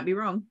 I might be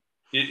wrong.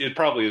 It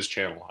probably is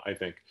Channel, I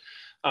think.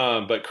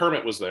 But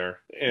Kermit was there,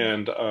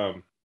 and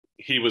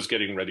he was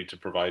getting ready to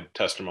provide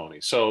testimony.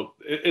 So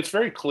it's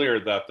very clear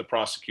that the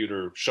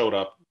prosecutor showed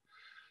up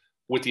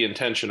with the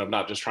intention of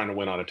not just trying to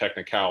win on a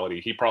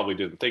technicality. He probably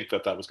didn't think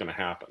that was going to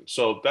happen.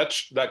 So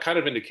that kind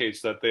of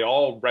indicates that they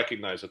all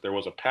recognized that there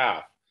was a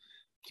path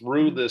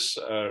through this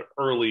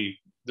early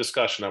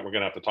discussion that we're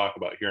going to have to talk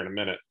about here in a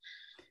minute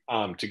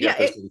to get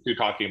this into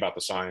talking about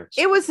the science.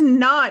 It was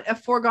not a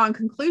foregone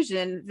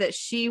conclusion that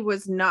she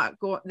was going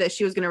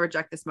to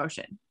reject this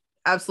motion.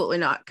 Absolutely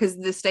not, because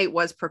the state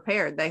was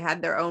prepared. They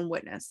had their own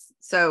witness.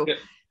 So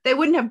they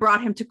wouldn't have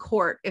brought him to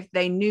court if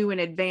they knew in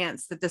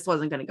advance that this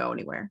wasn't going to go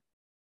anywhere.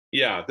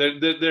 Yeah,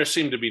 there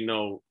seemed to be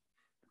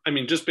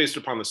just based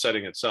upon the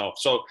setting itself.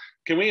 So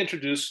can we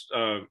introduce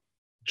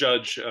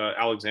Judge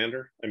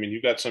Alexander? I mean, you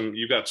got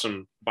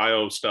some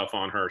bio stuff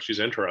on her. She's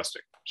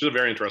interesting. She's a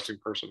very interesting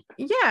person.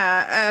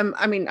 Yeah.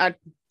 I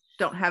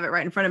don't have it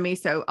right in front of me,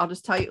 so I'll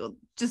just tell you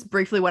just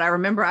briefly what I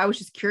remember. I was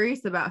just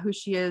curious about who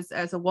she is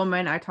as a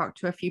woman. I talked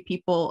to a few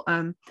people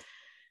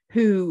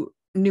who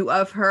knew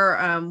of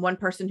her. One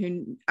person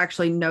who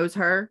actually knows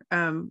her,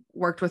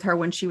 worked with her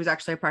when she was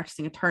actually a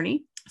practicing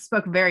attorney,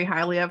 spoke very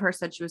highly of her,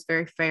 said she was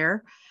very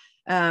fair,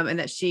 and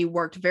that she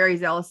worked very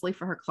zealously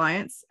for her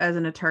clients as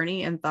an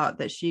attorney, and thought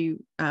that she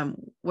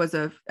was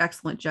an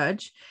excellent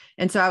judge.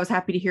 And so I was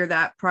happy to hear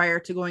that prior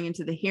to going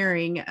into the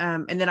hearing.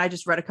 And then I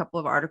just read a couple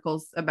of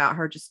articles about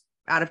her just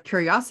out of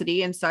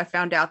curiosity. And so I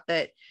found out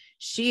that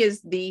she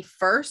is the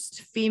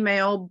first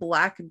female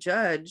Black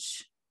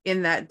judge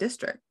in that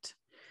district,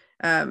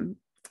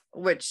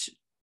 which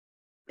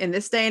in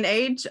this day and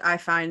age, I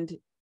find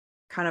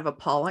kind of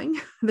appalling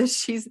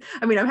that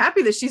I'm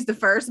happy that she's the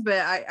first, but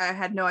I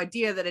had no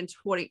idea that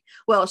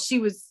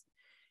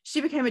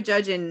she became a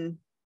judge in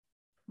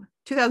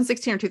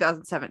 2016 or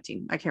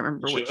 2017. I can't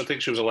remember which. I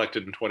think she was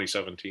elected in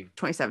 2017.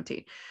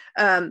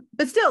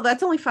 But still,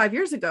 that's only 5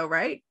 years ago,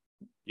 right?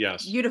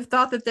 Yes. You'd have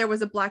thought that there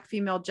was a Black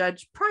female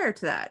judge prior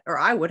to that, or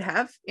I would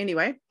have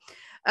anyway.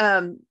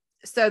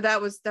 So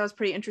that was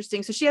pretty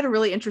interesting. So she had a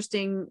really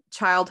interesting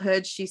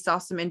childhood. She saw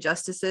some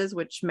injustices,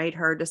 which made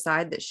her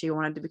decide that she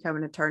wanted to become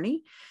an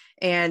attorney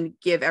and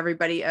give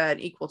everybody an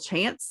equal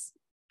chance,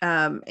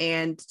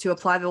 and to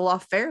apply the law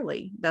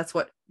fairly. That's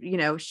what,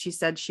 she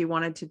said she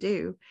wanted to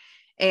do.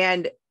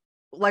 And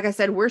like I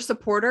said, we're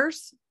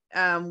supporters.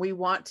 We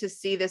want to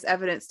see this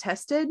evidence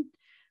tested.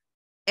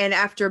 And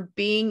after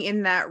being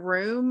in that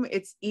room,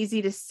 it's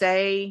easy to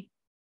say,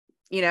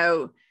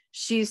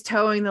 she's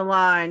towing the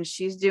line.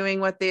 She's doing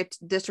what the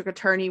district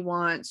attorney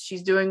wants.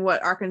 She's doing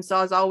what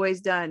Arkansas has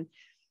always done.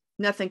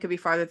 Nothing could be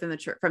farther than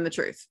from the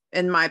truth,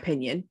 in my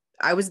opinion.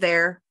 I was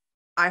there.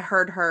 I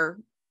heard her.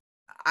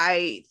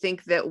 I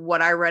think that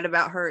what I read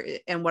about her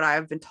and what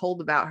I've been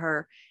told about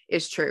her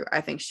is true.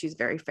 I think she's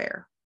very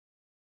fair.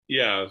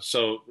 Yeah.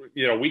 So,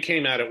 we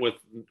came at it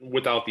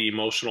without the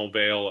emotional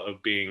veil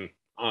of being,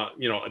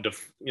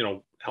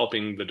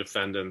 helping the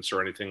defendants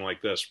or anything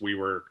like this. We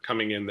were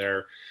coming in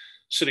there,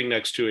 sitting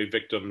next to a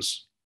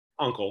victim's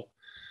uncle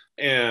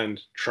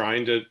and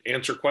trying to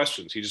answer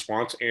questions. He just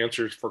wants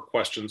answers for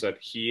questions that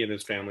he and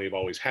his family have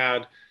always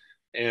had.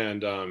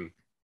 And,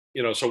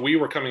 so we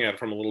were coming at it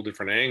from a little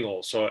different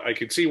angle. So I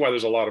could see why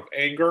there's a lot of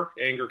anger.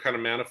 Anger kind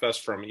of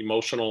manifests from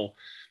emotional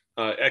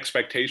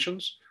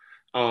expectations.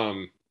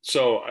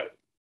 So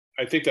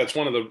I think that's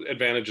one of the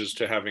advantages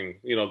to having,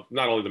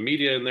 not only the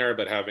media in there,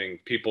 but having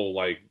people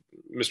like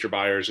Mr.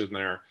 Byers in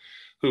there,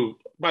 who,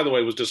 by the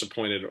way, was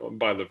disappointed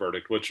by the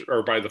verdict,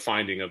 or by the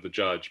finding of the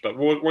judge. But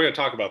we're going to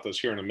talk about this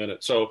here in a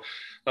minute. So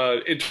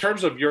in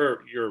terms of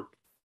your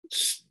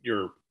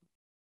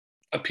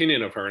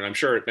opinion of her, and I'm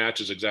sure it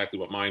matches exactly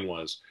what mine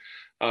was,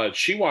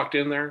 she walked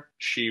in there.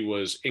 She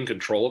was in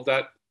control of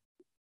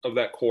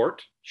that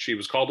court. She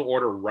was called to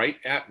order right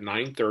at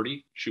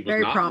 9:30. She was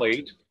very not prompt.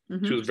 Late.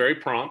 Mm-hmm. She was very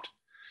prompt.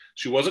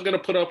 She wasn't going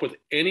to put up with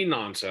any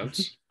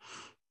nonsense.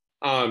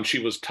 She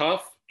was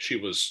tough. She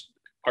was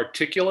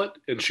articulate,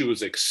 and she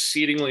was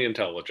exceedingly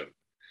intelligent.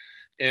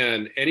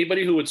 And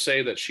anybody who would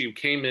say that she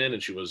came in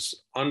and she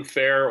was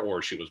unfair,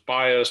 or she was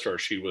biased, or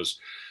she was,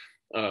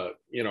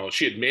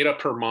 she had made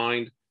up her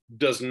mind,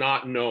 does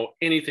not know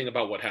anything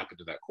about what happened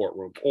to that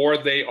courtroom, or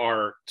they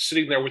are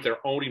sitting there with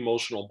their own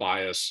emotional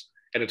bias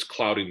and it's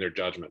clouding their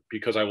judgment.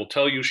 Because I will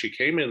tell you, she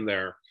came in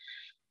there,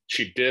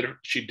 she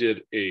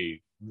did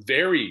a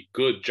very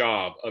good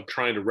job of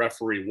trying to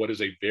referee what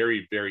is a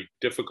very, very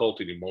difficult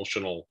and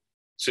emotional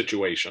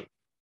situation.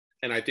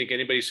 And I think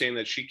anybody saying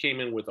that she came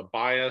in with a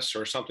bias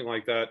or something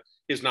like that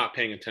is not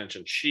paying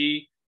attention.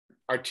 She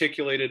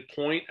articulated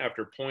point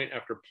after point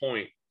after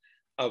point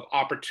of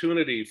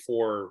opportunity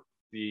for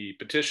the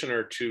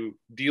petitioner to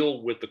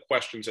deal with the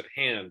questions at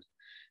hand.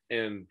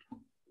 And,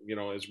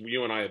 as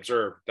you and I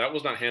observed, that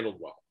was not handled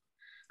well.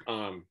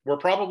 We're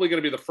probably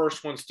going to be the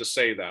first ones to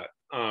say that.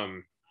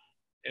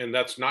 And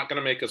that's not going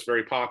to make us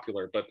very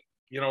popular. But,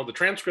 the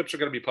transcripts are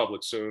going to be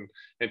public soon,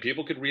 and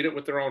people could read it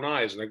with their own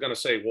eyes. And they're going to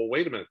say, well,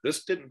 wait a minute,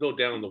 this didn't go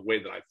down the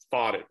way that I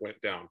thought it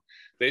went down.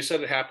 They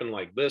said it happened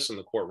like this in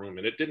the courtroom,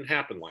 and it didn't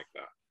happen like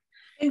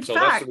that. In fact,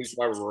 that's the reason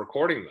why we're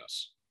recording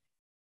this.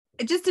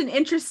 Just an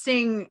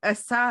interesting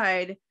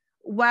aside,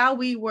 while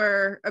we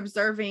were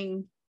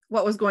observing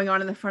what was going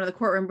on in the front of the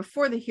courtroom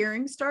before the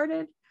hearing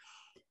started,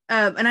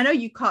 and I know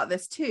you caught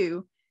this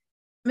too,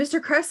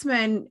 Mr.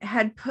 Cressman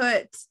had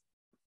put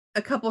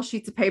a couple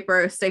sheets of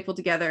paper stapled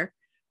together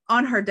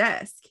on her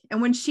desk.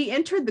 And when she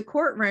entered the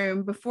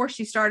courtroom before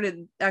she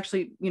started,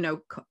 actually, the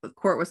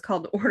court was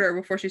called to order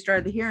before she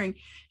started the hearing,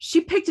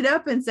 she picked it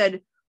up and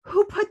said,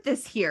 "Who put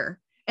this here?"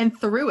 and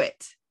threw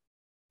it.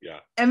 Yeah.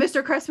 And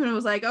Mr. Cressman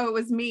was like, "Oh, it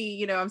was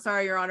me, I'm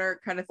sorry, Your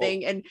Honor," kind of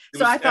thing. And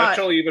so I thought,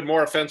 actually even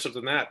more offensive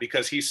than that,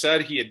 because he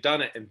said he had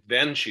done it and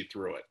then she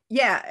threw it.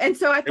 Yeah. And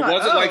so I thought, it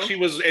wasn't like she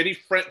was any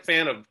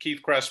fan of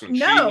Keith Cressman.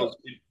 No.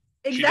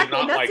 Exactly.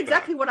 And that's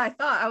exactly what I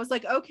thought. I was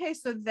like, okay,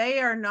 so they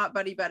are not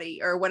buddy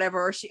or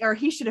whatever, or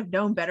he should have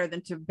known better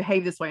than to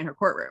behave this way in her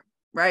courtroom,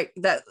 right?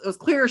 That it was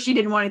clear she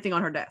didn't want anything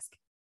on her desk.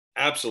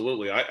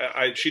 Absolutely.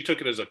 She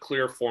took it as a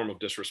clear form of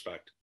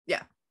disrespect.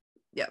 Yeah.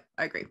 Yeah,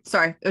 I agree.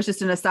 Sorry. It was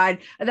just an aside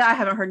that I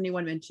haven't heard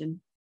anyone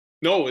mention.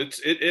 No,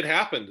 it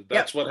happened.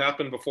 That's what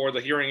happened before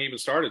the hearing even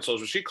started. So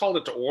she called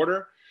it to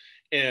order,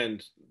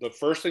 and the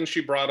first thing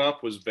she brought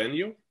up was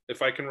venue,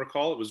 if I can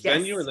recall. It was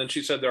venue, and then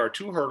she said there are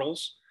two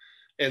hurdles.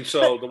 And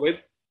so go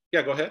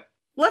ahead.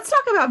 Let's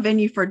talk about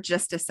venue for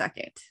just a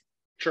second.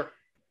 Sure.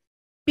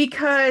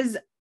 Because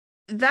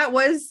that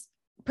was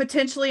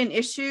potentially an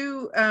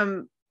issue.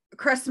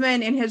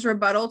 Cressman, in his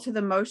rebuttal to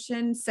the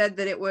motion, said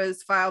that it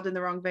was filed in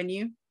the wrong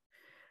venue,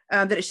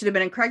 that it should have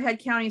been in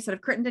Craighead County instead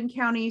of Crittenden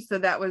County. So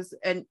that was,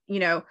 and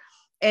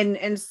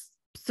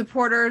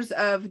supporters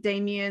of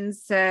Damien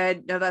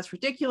said, no, that's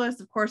ridiculous.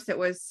 Of course, it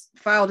was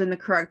filed in the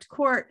correct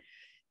court.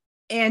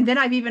 And then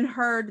I've even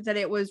heard that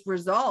it was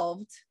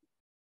resolved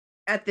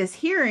at this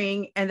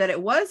hearing and that it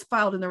was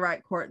filed in the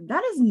right court.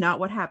 That is not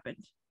what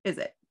happened, is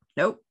it?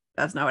 Nope,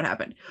 that's not what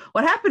happened.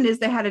 What happened is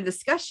they had a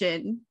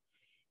discussion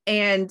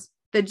and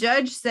the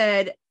judge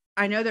said,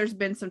 I know there's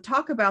been some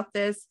talk about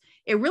this.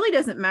 It really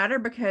doesn't matter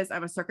because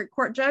I'm a circuit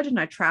court judge and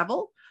I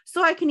travel.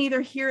 So I can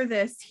either hear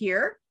this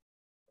here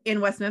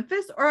in West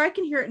Memphis, or I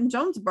can hear it in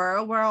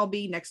Jonesboro, where I'll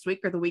be next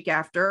week or the week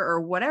after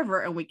or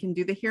whatever, and we can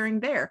do the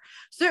hearing there.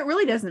 So it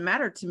really doesn't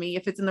matter to me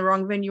if it's in the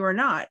wrong venue or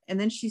not. And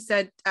then she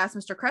said, asked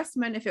Mr.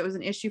 Cressman if it was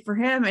an issue for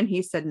him, and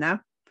he said no.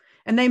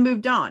 And they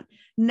moved on.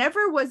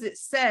 Never was it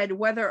said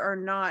whether or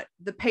not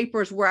the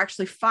papers were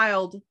actually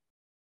filed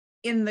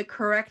in the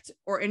correct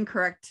or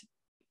incorrect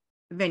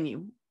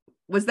venue.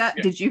 Was that,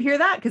 did you hear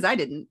that? Because I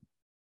didn't.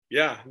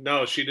 Yeah,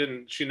 no, she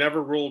didn't. She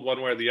never ruled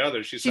one way or the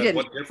other. She said,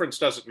 what difference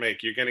does it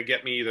make? You're going to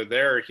get me either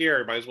there or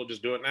here. Might as well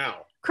just do it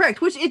now.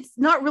 Correct. Which it's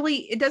not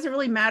really, it doesn't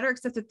really matter,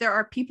 except that there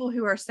are people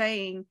who are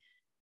saying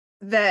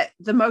that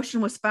the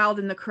motion was filed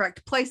in the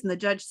correct place and the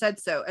judge said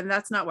so. And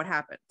that's not what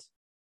happened.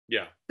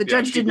 Yeah. The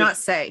judge did not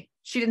say.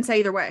 She didn't say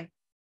either way.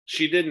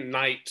 She didn't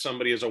knight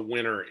somebody as a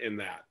winner in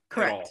that.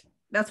 Correct. At all.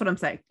 That's what I'm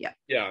saying. Yeah.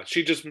 Yeah.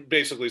 She just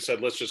basically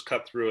said, let's just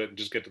cut through it and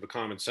just get to the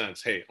common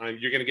sense. Hey,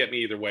 you're going to get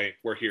me either way.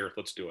 We're here.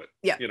 Let's do it.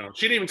 Yeah. You know,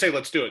 she didn't even say,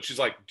 let's do it. She's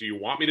like, do you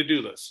want me to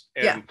do this?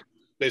 And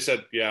they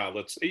said, yeah,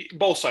 let's,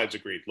 both sides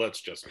agreed. Let's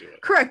just do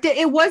it. Correct.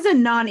 It was a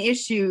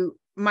non-issue.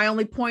 My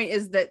only point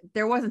is that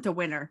there wasn't a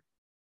winner.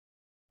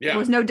 Yeah. There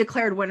was no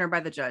declared winner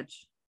by the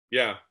judge.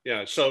 Yeah.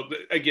 Yeah. So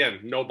again,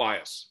 no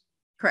bias.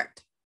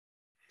 Correct.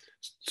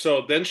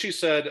 So then she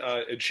said,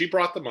 and she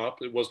brought them up.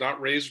 It was not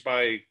raised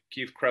by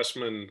Keith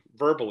Cressman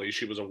verbally.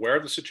 She was aware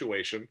of the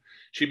situation.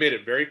 She made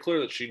it very clear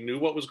that she knew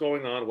what was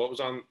going on, what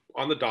was on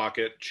the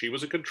docket. She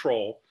was in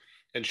control,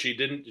 and she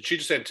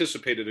just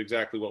anticipated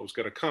exactly what was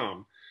going to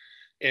come.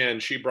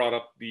 And she brought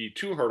up the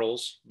two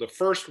hurdles. The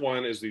first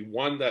one is the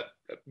one that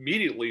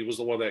immediately was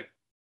the one that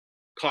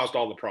caused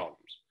all the problems.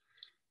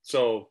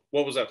 So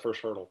what was that first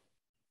hurdle?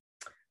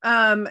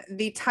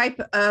 The type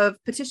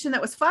of petition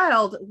that was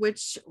filed,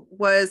 which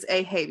was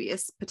a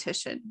habeas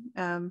petition.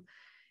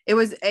 It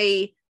was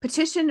a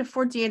petition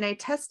for DNA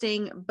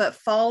testing, but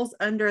falls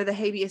under the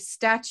habeas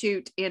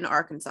statute in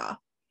Arkansas.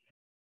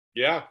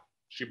 Yeah,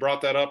 she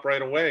brought that up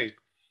right away.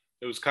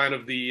 It was kind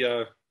of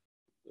the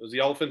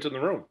elephant in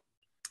the room.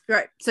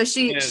 Right. So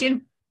she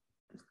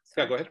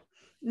yeah, go ahead.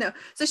 No.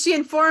 So she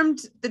informed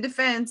the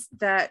defense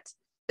that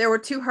there were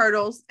two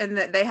hurdles and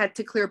that they had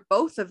to clear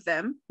both of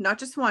them, not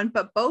just one,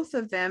 but both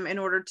of them in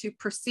order to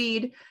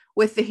proceed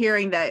with the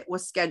hearing that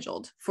was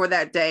scheduled for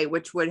that day,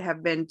 which would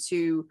have been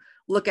to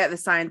look at the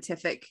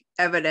scientific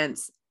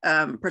evidence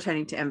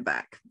pertaining to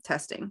MVAC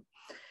testing.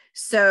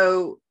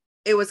 So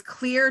it was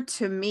clear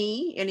to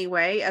me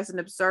anyway, as an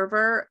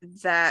observer,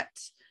 that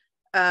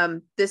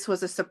this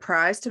was a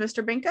surprise to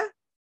Mr. Binka.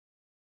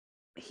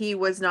 He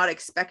was not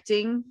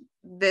expecting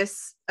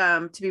this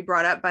to be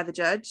brought up by the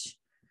judge.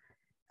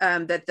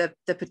 That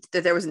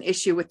there was an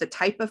issue with the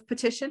type of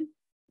petition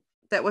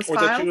that was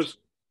filed,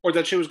 or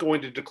that she was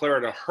going to declare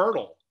it a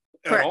hurdle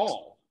at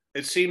all.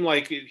 It seemed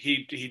like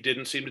he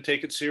didn't seem to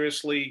take it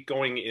seriously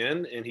going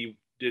in, and he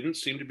didn't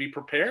seem to be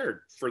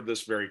prepared for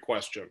this very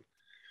question.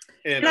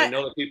 And I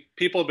know that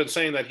people have been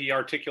saying that he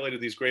articulated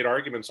these great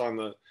arguments on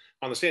the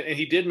stand, and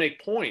he did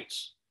make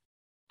points,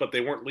 but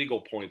they weren't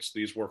legal points.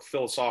 These were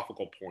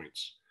philosophical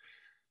points,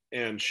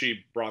 and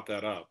she brought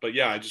that up. But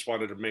yeah, I just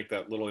wanted to make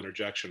that little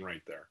interjection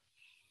right there.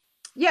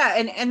 Yeah,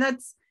 and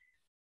that's,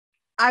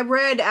 I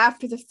read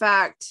after the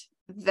fact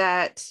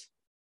that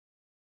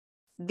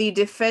the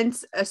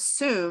defense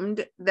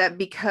assumed that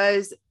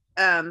because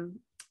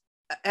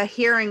a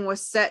hearing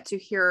was set to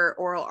hear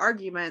oral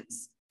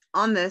arguments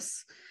on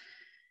this,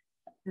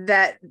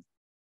 that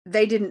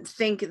they didn't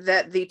think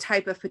that the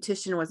type of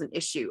petition was an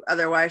issue.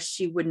 Otherwise,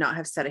 she would not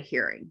have set a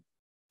hearing.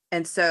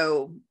 And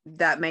so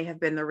that may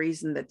have been the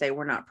reason that they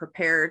were not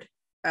prepared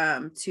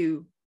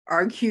to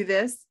argue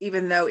this,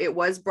 even though it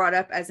was brought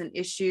up as an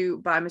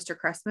issue by Mr.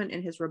 Cressman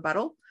in his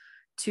rebuttal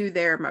to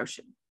their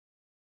motion.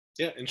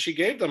 Yeah, and she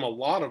gave them a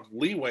lot of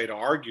leeway to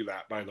argue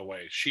that, by the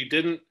way. She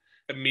didn't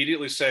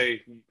immediately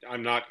say,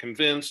 I'm not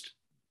convinced,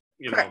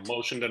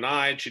 motion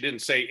denied. She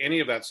didn't say any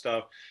of that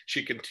stuff.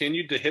 She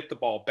continued to hit the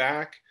ball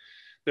back.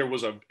 There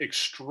was an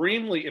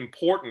extremely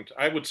important,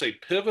 I would say,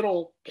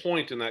 pivotal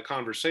point in that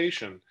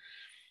conversation.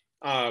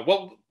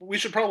 Well, we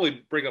should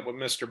probably bring up what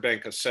Mr.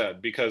 Benka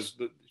said, because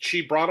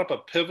she brought up a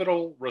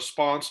pivotal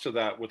response to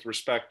that with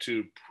respect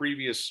to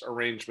previous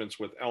arrangements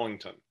with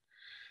Ellington.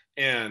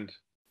 And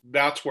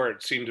that's where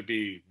it seemed to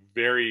be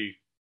very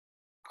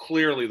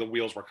clearly the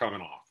wheels were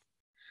coming off.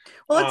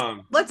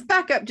 Well, let's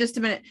back up just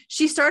a minute.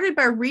 She started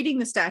by reading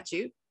the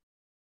statute,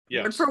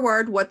 word for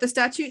word, what the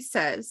statute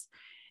says.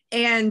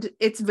 And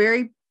it's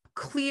very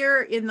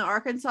clear in the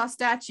Arkansas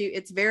statute.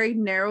 It's very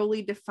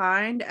narrowly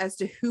defined as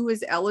to who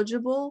is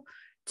eligible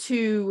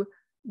to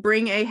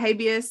bring a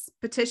habeas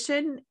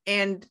petition.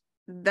 And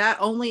that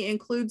only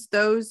includes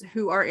those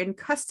who are in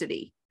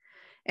custody.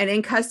 And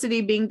in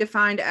custody being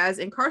defined as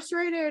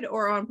incarcerated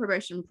or on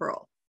probation and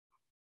parole.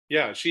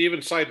 Yeah, she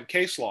even cited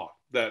case law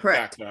that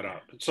backed that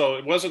up. So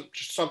it wasn't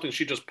just something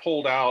she just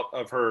pulled out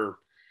of her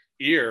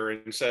ear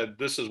and said,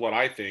 this is what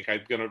I think.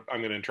 I'm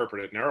gonna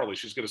interpret it narrowly.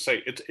 She's going to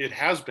say it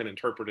has been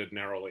interpreted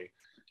narrowly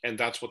And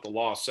that's what the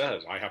law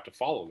says. I have to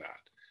follow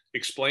that.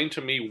 Explain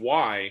to me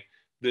why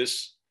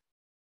this,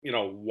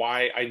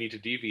 why I need to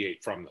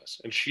deviate from this.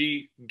 And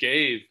she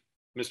gave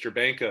Mr.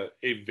 Banka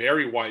a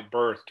very wide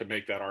berth to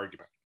make that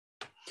argument.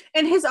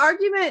 And his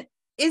argument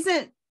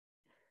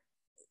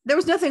there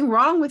was nothing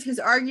wrong with his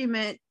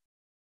argument.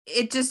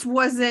 It just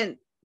wasn't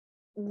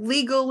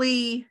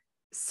legally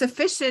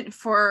sufficient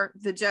for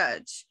the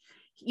judge.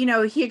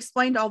 He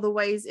explained all the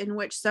ways in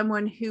which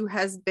someone who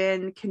has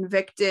been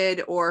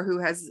convicted or who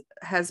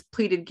has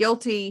pleaded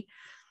guilty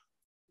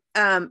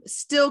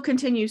still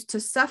continues to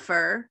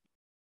suffer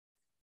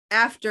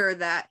after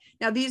that.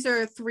 Now, these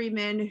are three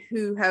men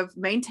who have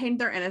maintained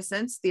their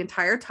innocence the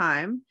entire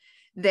time.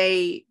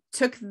 They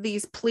took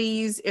these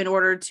pleas in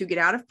order to get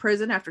out of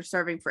prison after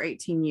serving for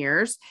 18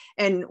 years.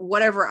 And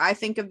whatever I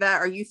think of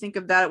that or you think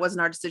of that, it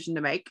wasn't our decision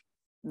to make.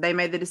 They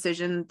made the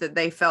decision that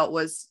they felt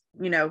was,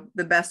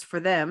 the best for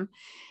them.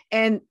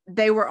 And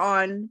they were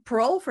on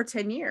parole for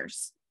 10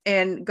 years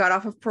and got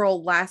off of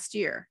parole last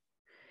year.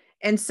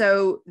 And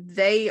so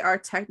they are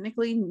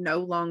technically no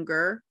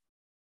longer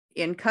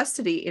in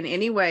custody in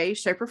any way,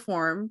 shape, or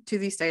form to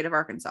the state of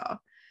Arkansas.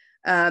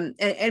 And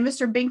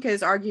Mr.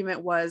 Banka's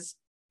argument was,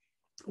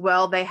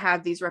 well, they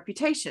have these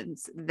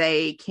reputations.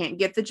 They can't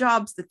get the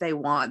jobs that they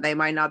want. They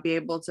might not be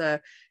able to,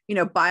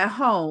 buy a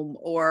home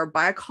or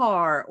buy a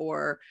car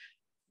or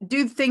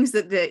do things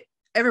that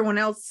everyone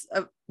else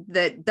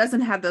that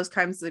doesn't have those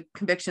kinds of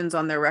convictions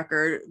on their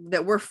record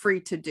that we're free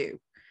to do.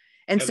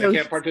 And so they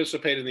can't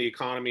participate in the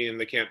economy and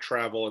they can't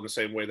travel in the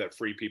same way that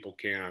free people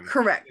can.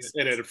 Correct.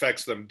 And it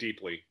affects them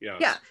deeply. Yes.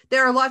 Yeah.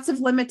 There are lots of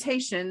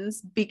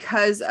limitations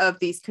because of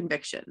these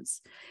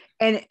convictions.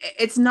 And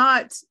it's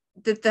not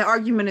that the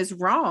argument is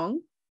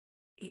wrong.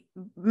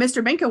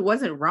 Mr. Banka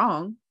wasn't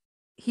wrong.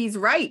 He's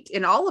right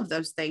in all of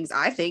those things.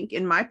 I think,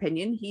 in my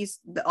opinion,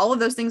 all of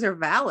those things are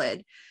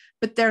valid,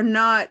 but they're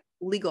not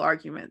legal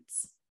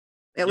arguments,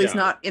 at least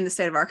not in the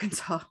state of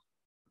Arkansas.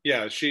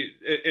 Yeah,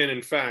 and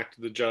in fact,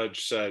 the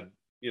judge said,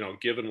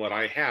 given what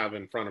I have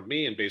in front of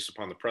me and based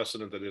upon the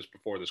precedent that is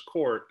before this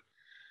court,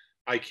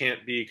 I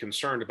can't be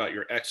concerned about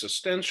your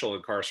existential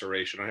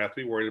incarceration. I have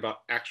to be worried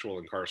about actual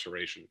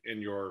incarceration.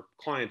 And your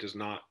client is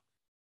not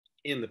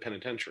in the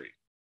penitentiary.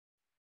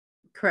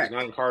 Correct. He's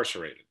not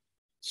incarcerated.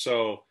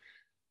 So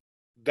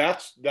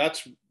that's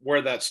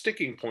where that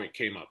sticking point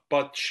came up.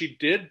 But he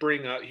did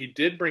bring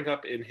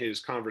up in his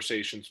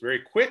conversations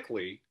very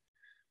quickly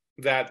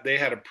that they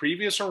had a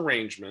previous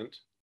arrangement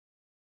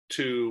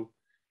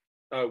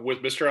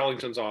with Mr.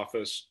 Ellington's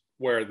office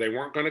where they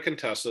weren't going to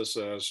contest this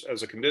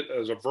as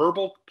a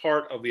verbal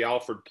part of the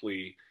Alford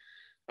plea,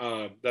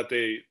 that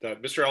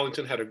Mr.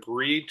 Ellington had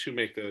agreed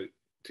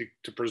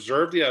to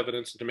preserve the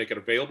evidence and to make it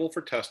available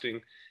for testing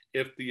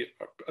if the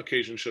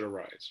occasion should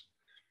arise.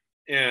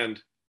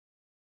 And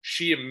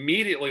she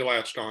immediately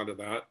latched onto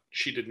that.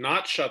 She did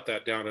not shut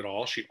that down at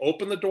all. She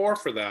opened the door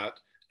for that.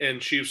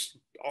 And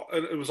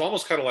it was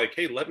almost kind of like,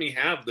 hey, let me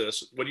have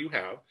this. What do you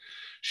have?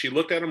 She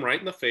looked at him right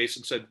in the face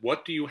and said,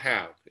 what do you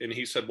have? And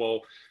he said,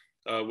 well,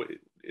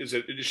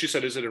 she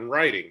said, is it in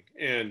writing?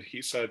 And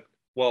he said,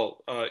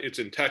 well, it's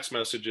in text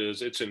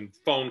messages. It's in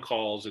phone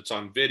calls. It's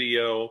on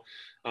video.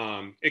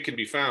 It can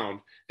be found.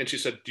 And she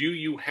said, do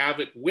you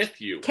have it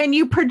with you? Can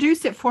you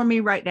produce it for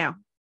me right now?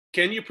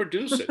 Can you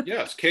produce it?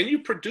 Yes. Can you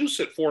produce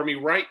it for me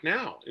right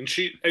now?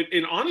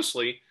 And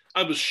honestly,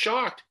 I was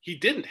shocked he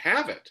didn't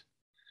have it.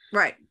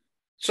 Right.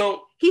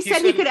 So he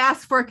said he could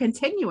ask for a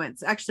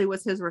continuance, actually,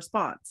 was his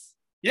response.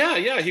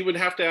 Yeah. He would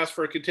have to ask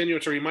for a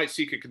continuance, or he might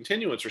seek a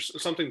continuance or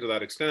something to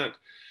that extent.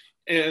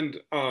 And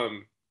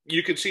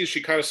you could see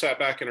she kind of sat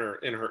back in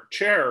her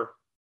chair.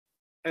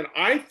 And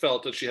I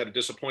felt that she had a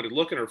disappointed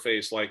look in her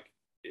face. Like,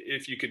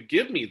 if you could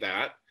give me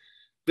that,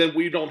 then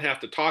we don't have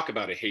to talk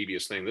about a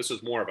habeas thing. This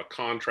is more of a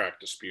contract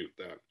dispute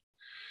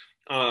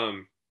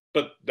then.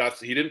 But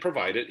he didn't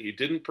provide it. He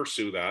didn't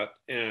pursue that.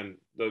 And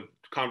the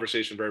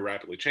conversation very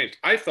rapidly changed.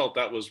 I felt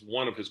that was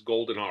one of his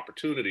golden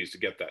opportunities to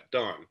get that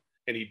done.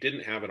 And he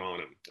didn't have it on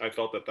him. I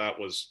felt that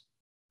was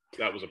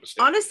a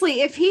mistake.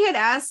 Honestly, if he had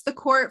asked the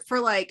court for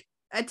like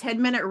a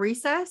 10-minute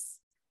recess,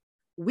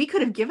 we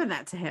could have given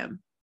that to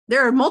him.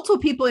 There are multiple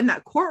people in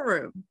that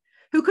courtroom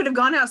who could have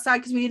gone outside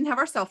because we didn't have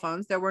our cell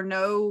phones. There were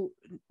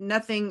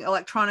nothing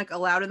electronic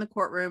allowed in the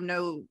courtroom,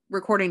 no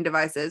recording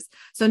devices.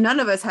 So none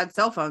of us had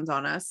cell phones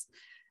on us.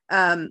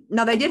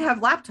 Now they did have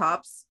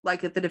laptops,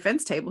 like at the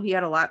defense table, he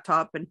had a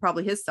laptop and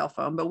probably his cell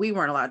phone, but we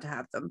weren't allowed to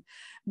have them.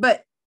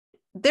 But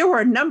there were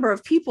a number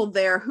of people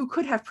there who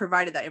could have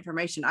provided that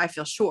information. I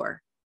feel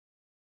sure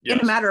in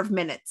a matter of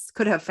minutes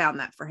could have found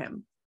that for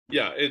him.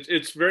 Yeah,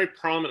 it's very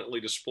prominently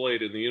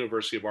displayed in the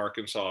University of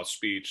Arkansas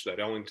speech that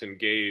Ellington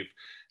gave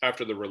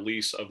after the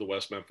release of the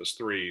West Memphis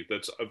 3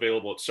 that's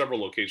available at several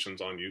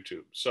locations on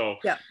YouTube. So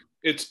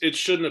it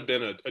shouldn't have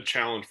been a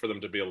challenge for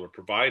them to be able to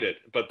provide it,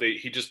 but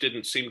he just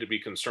didn't seem to be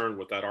concerned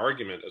with that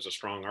argument as a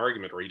strong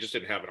argument, or he just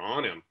didn't have it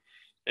on him.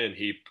 And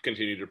he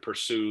continued to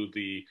pursue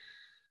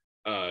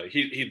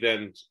he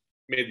then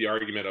made the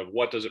argument of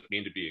what does it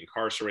mean to be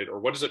incarcerated, or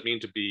what does it mean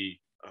to be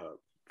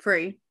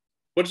free?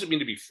 What does it mean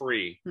to be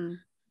free?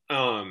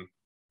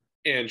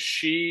 And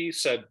she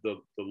said the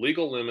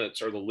legal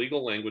limits or the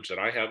legal language that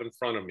I have in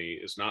front of me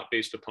is not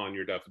based upon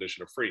your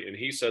definition of free. And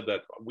he said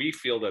that we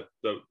feel that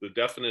the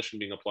definition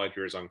being applied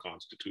here is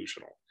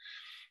unconstitutional.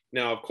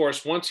 Now, of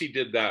course, once he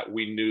did that,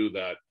 we knew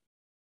that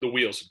the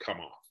wheels had come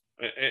off.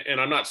 And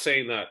I'm not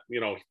saying that,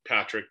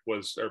 Patrick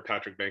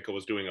Benka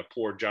was doing a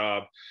poor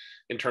job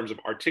in terms of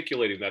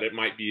articulating that. It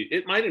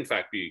might in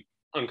fact be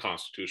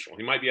unconstitutional.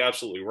 He might be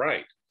absolutely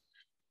right.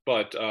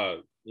 But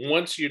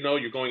once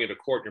you're going into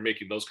court, you're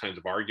making those kinds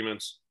of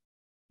arguments,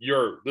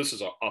 this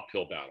is an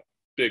uphill battle,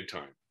 big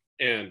time.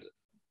 And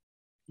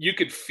you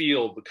could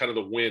feel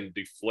the wind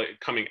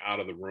coming out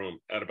of the room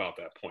at about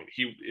that point.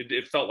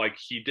 It felt like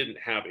he didn't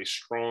have a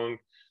strong,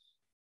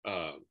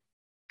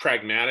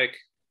 pragmatic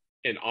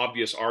and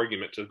obvious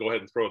argument to go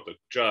ahead and throw at the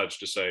judge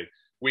to say,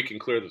 we can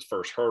clear this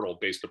first hurdle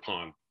based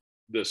upon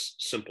this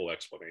simple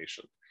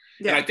explanation.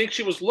 Yeah. And I think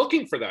she was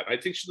looking for that. I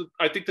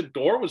think the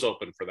door was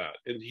open for that,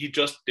 and he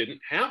just didn't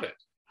have it.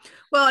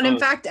 Well, and in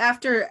fact,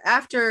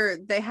 after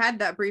they had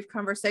that brief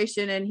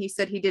conversation and he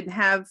said he didn't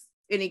have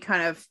any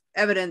kind of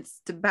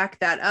evidence to back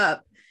that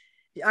up,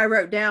 I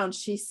wrote down,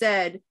 she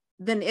said,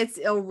 then it's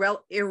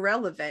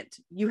irrelevant.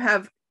 You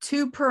have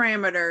two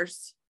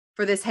parameters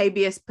for this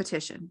habeas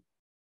petition.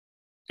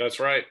 That's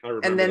right. I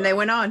remember. And then they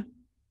went on.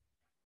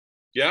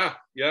 Yeah.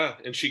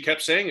 And she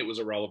kept saying it was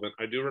irrelevant.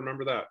 I do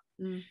remember that.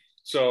 Mm.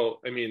 So,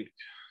 I mean,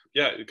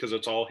 yeah, because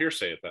it's all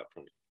hearsay at that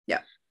point.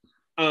 Yeah.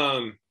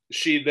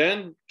 She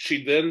then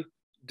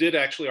did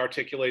actually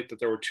articulate that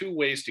there were two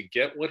ways to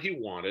get what he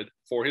wanted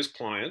for his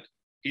client.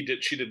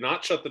 She did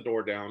not shut the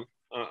door down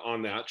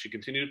on that. She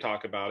continued to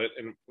talk about it.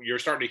 And you're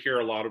starting to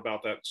hear a lot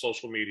about that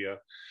social media.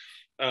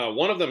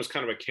 One of them is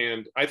kind of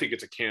I think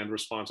it's a canned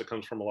response. It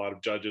comes from a lot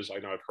of judges. I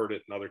know I've heard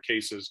it in other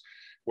cases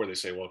where they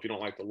say, well, if you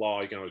don't like the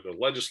law, you can always go to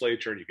the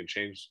legislature and you can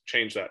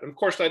change that. And of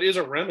course, that is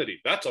a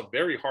remedy. That's a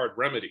very hard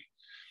remedy.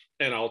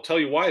 And I'll tell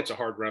you why it's a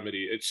hard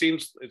remedy. It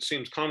seems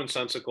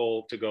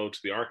commonsensical to go to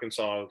the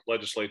Arkansas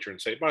legislature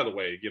and say, by the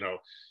way,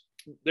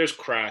 there's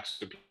cracks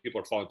and people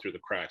are falling through the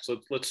cracks.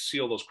 Let's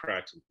seal those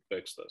cracks and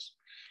fix this.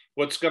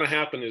 What's going to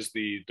happen is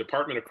the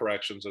Department of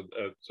Corrections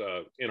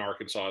in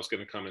Arkansas is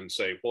going to come and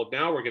say, well,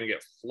 now we're going to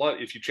get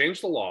flooded. If you change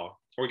the law,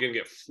 we're going to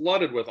get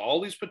flooded with all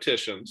these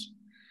petitions.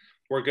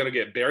 We're going to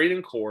get buried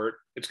in court.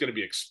 It's going to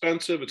be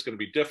expensive. It's going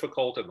to be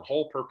difficult. And the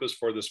whole purpose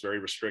for this very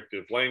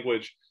restrictive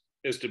language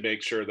is to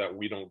make sure that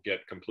we don't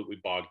get completely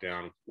bogged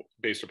down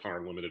based upon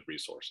our limited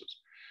resources.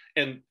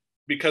 And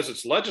because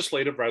it's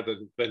legislative rather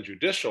than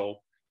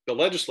judicial, the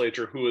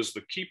legislature, who is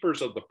the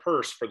keepers of the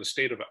purse for the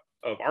state of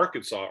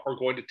Arkansas, are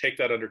going to take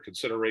that under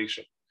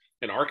consideration.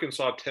 And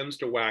Arkansas tends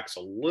to wax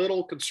a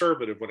little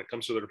conservative when it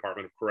comes to the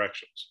Department of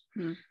Corrections.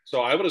 Hmm.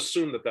 So I would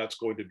assume that that's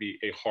going to be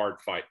a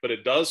hard fight. But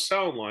it does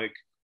sound like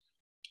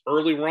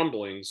early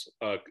rumblings,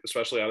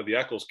 especially out of the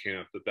Eccles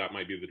camp, that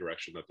might be the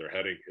direction that they're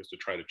heading, is to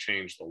try to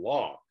change the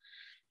law.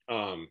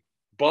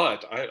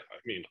 But I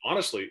mean,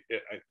 honestly,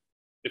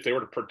 if they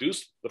were to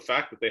produce the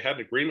fact that they had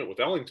an agreement with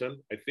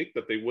Ellington, I think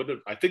they would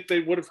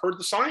have heard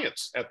the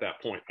science at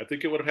that point. I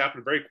think it would have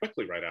happened very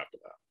quickly right after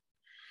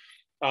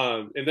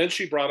that. And then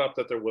she brought up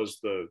that there was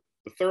the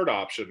third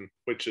option,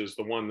 which is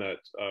the one that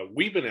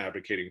we've been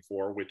advocating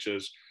for, which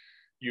is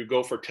you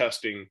go for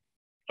testing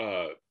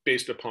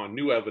based upon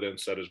new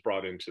evidence that is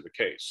brought into the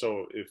case.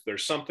 So if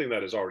there's something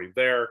that is already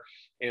there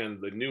and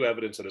the new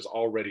evidence that is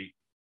already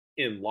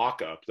in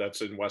lockup,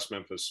 that's in West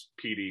Memphis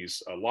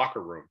PD's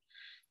locker room,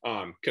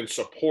 can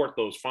support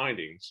those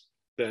findings,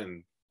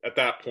 then at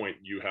that point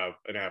you have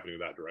an avenue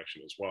that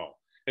direction as well.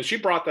 And she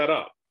brought that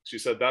up. She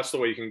said that's the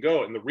way you can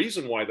go. And the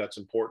reason why that's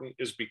important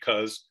is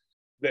because,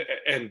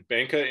 and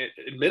Benka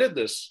admitted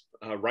this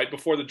right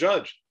before the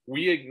judge,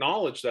 we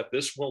acknowledge that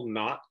this will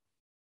not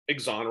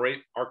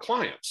exonerate our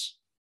clients.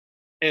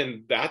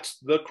 And that's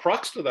the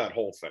crux to that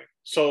whole thing.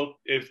 So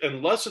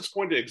unless it's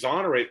going to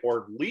exonerate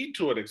or lead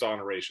to an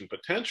exoneration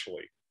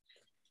potentially,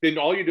 then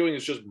all you're doing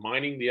is just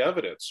mining the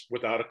evidence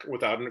without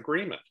an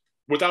agreement,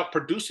 without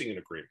producing an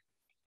agreement.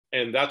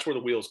 And that's where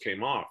the wheels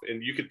came off.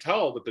 And you could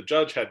tell that the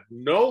judge had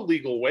no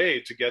legal way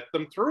to get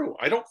them through.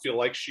 I don't feel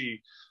like she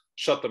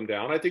shut them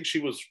down. I think she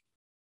was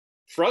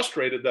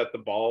frustrated that the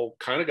ball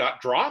kind of got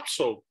dropped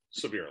so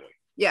severely.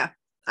 Yeah,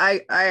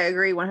 I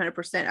agree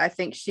 100%. I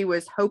think she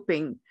was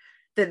hoping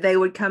that they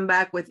would come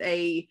back with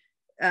a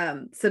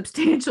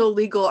substantial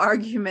legal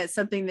argument,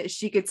 something that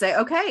she could say,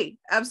 okay,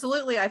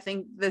 absolutely, I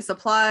think this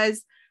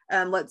applies.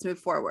 Let's move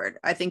forward.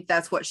 I think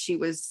that's what she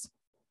was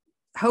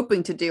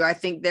hoping to do. I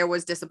think there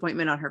was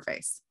disappointment on her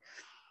face.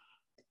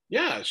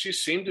 Yeah, she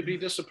seemed to be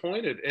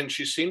disappointed, and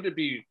she seemed to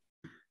be,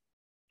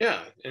 and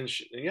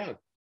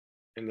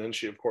then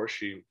she, of course,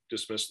 she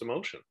dismissed the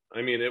motion.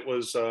 I mean, it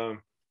was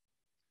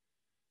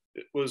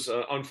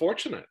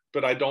unfortunate,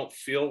 but I don't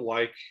feel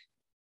like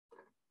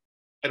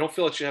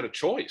she had a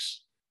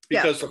choice,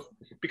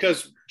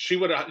 because she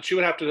would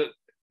have to,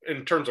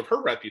 in terms of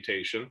her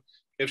reputation,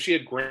 if she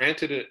had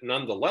granted it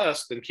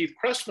nonetheless, then Keith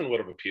Cressman would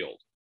have appealed.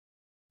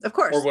 of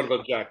course, or would have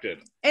objected.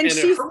 And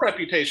her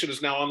reputation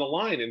is now on the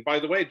line. And by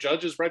the way,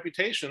 judges'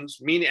 reputations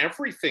mean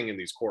everything in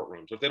these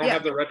courtrooms. If they don't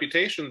have their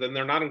reputation, then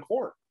they're not in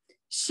court.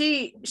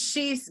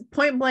 She's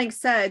point blank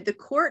said the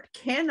court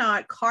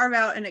cannot carve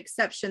out an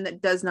exception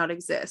that does not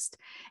exist.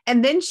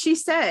 And then she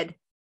said,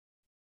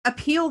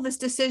 appeal this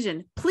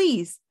decision.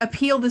 Please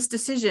appeal this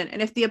decision. And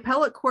if the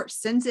appellate court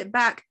sends it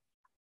back,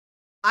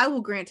 I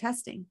will grant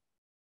testing.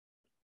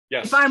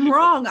 Yes. If I'm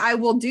wrong, I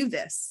will do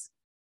this.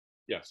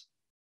 Yes.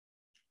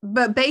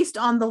 But based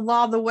on the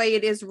law, the way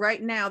it is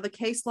right now, the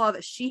case law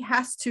that she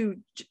has to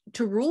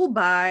rule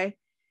by,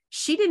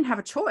 she didn't have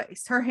a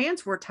choice. Her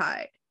hands were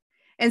tied.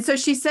 And so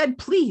she said,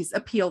 please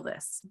appeal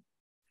this.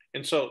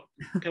 And so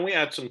can we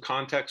add some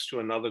context to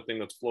another thing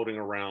that's floating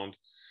around?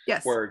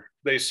 Yes. Where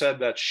they said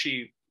that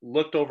she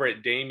looked over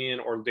at Damien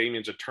or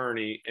Damien's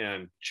attorney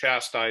and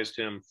chastised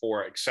him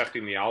for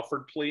accepting the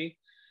Alford plea.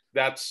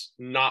 That's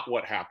not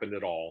what happened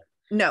at all.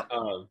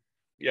 No.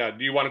 Yeah.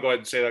 Do you want to go ahead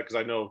and say that? Because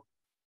I know.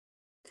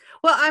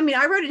 Well, I mean,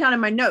 I wrote it down in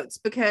my notes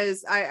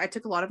because I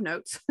took a lot of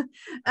notes.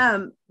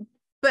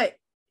 But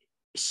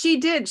she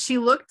did. She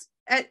looked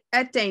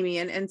at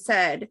Damien and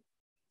said,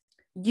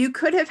 you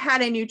could have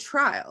had a new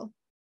trial,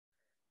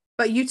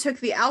 but you took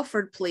the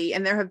Alford plea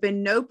and there have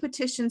been no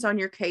petitions on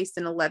your case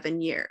in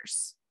 11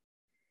 years.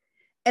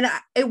 And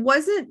it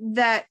wasn't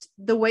that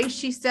the way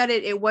she said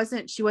it,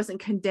 she wasn't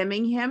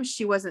condemning him.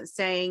 She wasn't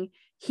saying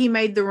he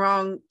made the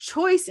wrong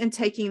choice in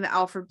taking the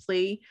Alford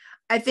plea.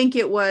 I think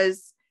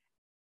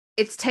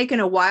it's taken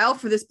a while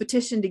for this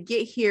petition to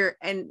get here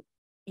and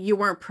you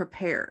weren't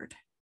prepared.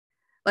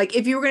 Like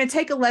if you were going to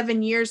take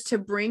 11 years to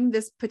bring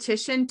this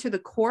petition to the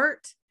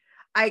court,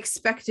 I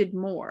expected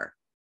more.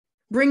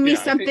 Bring me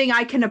something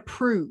I can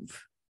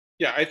approve.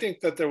 Yeah, I think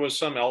that there was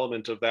some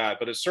element of that,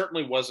 but it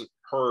certainly wasn't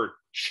her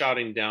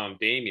shouting down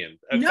Damien.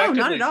 No,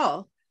 not at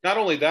all. Not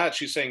only that,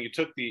 she's saying you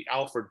took the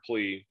Alford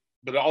plea,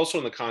 but also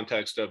in the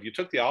context of you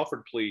took the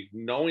Alford plea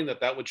knowing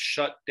that would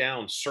shut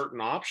down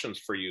certain options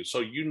for you. So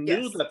you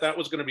knew that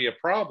was going to be a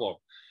problem.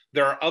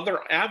 There are other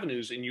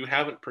avenues and you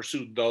haven't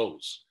pursued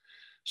those.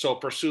 So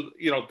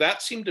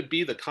that seemed to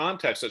be the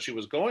context that she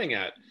was going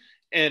at.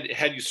 And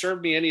had you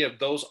served me any of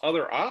those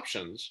other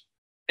options,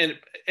 and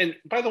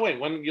by the way,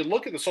 when you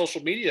look at the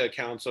social media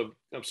accounts of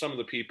some of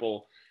the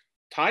people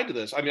tied to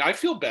this, I mean, I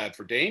feel bad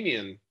for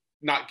Damien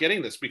not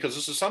getting this because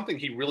this is something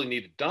he really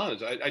needed done.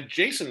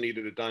 Jason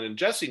needed it done and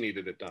Jesse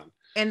needed it done.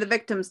 And the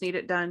victims need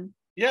it done.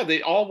 Yeah,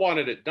 they all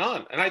wanted it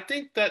done. And I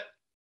think that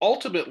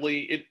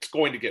ultimately it's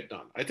going to get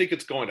done. I think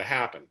it's going to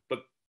happen.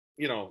 But,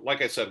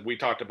 like I said, we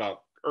talked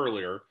about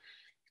earlier,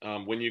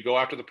 when you go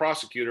after the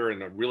prosecutor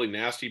in a really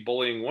nasty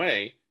bullying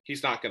way,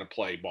 he's not going to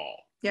play ball.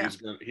 Yeah.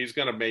 He's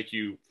going to make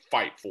you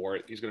fight for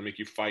it. He's going to make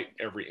you fight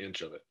every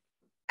inch of it.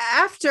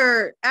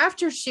 After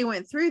she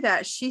went through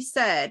that, she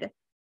said,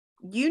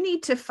 you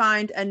need to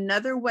find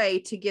another way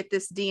to get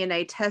this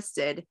DNA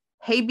tested.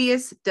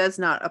 Habeas does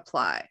not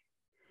apply.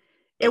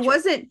 It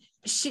wasn't,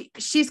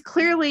 she's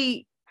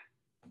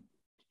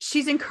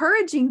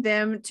encouraging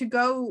them to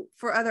go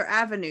for other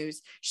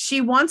avenues.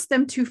 She wants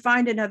them to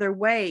find another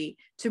way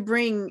to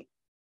bring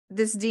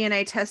this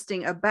DNA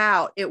testing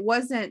about. It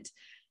wasn't,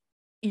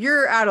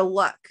 you're out of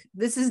luck.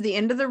 This is the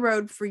end of the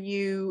road for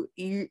you.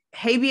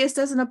 Habeas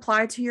doesn't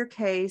apply to your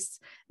case.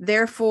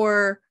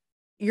 Therefore,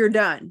 you're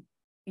done.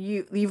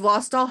 You've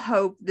lost all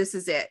hope. This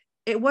is it.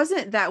 It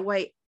wasn't that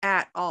way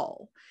at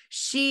all.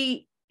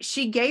 She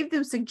gave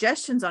them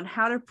suggestions on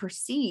how to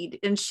proceed.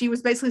 And she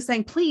was basically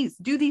saying, please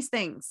do these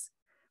things.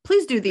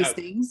 Please do these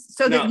things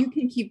so that you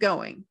can keep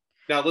going.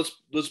 Now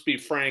let's be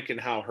frank in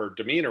how her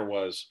demeanor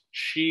was.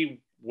 She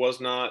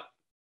was not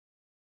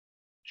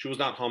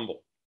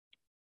humble.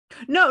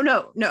 No.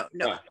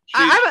 Yeah,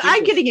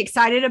 I'm getting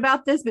excited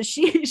about this, but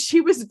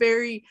she was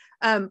very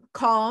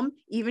calm,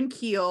 even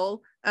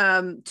keel,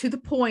 to the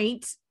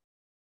point.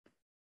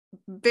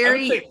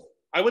 Very.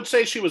 I would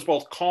say she was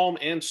both calm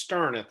and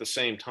stern at the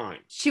same time.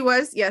 She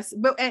was, yes,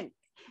 but and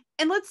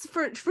let's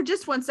for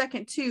just 1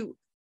 second too,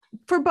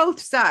 for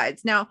both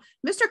sides. Now,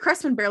 Mr.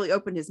 Cressman barely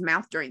opened his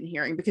mouth during the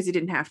hearing because he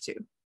didn't have to.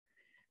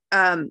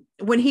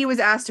 When he was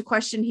asked a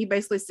question, he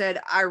basically said,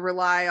 "I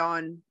rely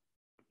on,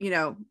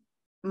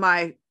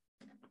 my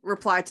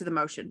reply to the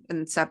motion,"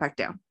 and sat back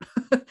down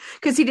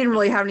because he didn't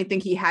really have anything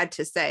he had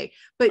to say.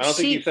 But I don't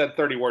think he said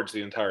 30 words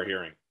the entire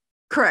hearing.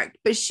 Correct,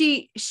 but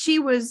she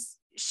was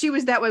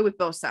that way with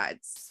both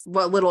sides.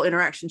 What little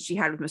interaction she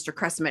had with Mr.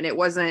 Cressman, it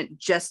wasn't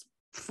just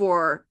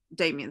for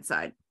Damien's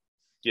side.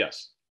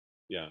 Yes,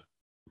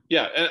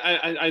 yeah,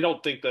 and I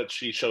don't think that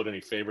she showed any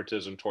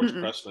favoritism towards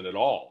Cressman at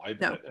all. I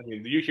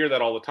mean, you hear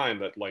that all the time,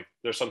 that like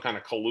there's some kind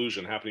of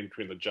collusion happening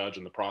between the judge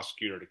and the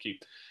prosecutor to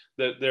keep.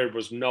 There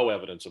was no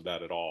evidence of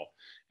that at all.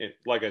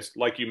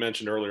 Like you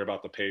mentioned earlier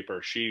about the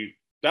paper,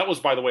 that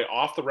was, by the way,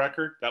 off the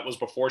record. That was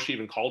before she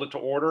even called it to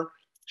order.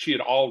 She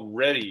had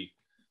already,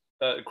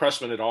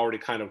 Cressman had already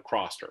kind of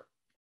crossed her.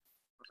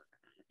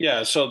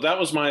 Yeah, so that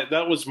was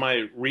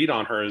my read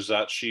on her, is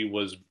that she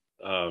was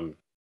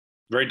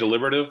very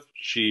deliberative.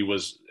 She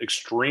was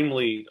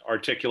extremely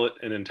articulate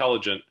and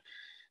intelligent,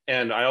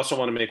 And I also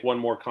want to make one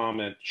more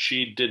comment.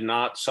 She did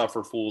not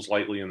suffer fools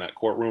lightly in that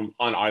courtroom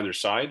on either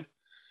side.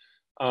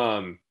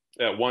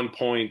 At one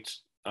point,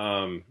 we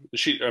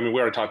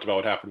already talked about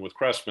what happened with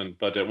Cressman,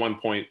 but at one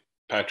point,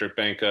 Patrick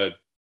Banka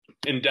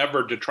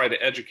endeavored to try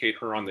to educate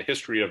her on the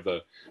history of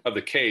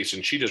the case,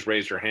 and she just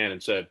raised her hand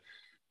and said,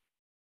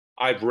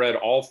 "I've read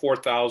all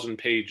 4,000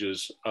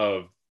 pages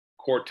of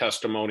court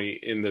testimony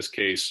in this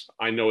case.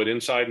 I know it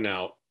inside and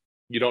out.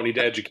 You don't need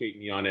to educate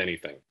me on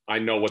anything. I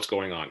know what's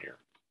going on here."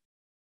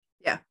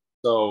 Yeah.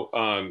 So,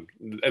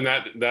 and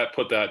that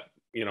put that,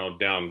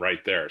 down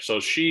right there. So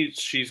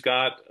she's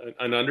got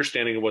an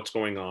understanding of what's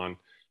going on.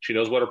 She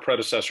knows what her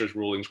predecessors'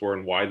 rulings were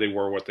and why they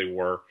were what they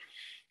were.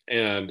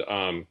 And,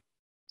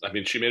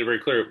 she made it very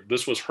clear,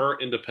 this was her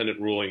independent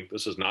ruling.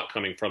 This is not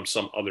coming from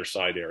some other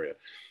side area.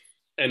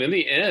 And in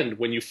the end,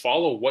 when you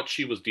follow what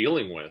she was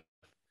dealing with,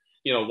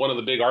 one of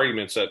the big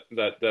arguments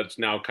that's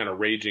now kind of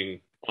raging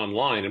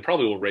online and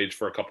probably will rage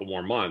for a couple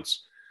more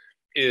months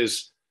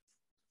is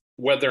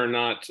whether or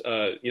not,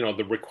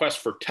 the request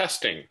for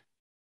testing,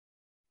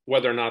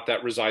 whether or not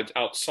that resides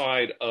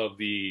outside of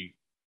the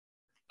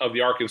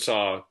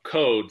Arkansas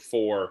code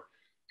for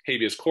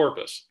habeas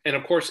corpus. And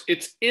of course,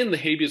 it's in the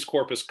habeas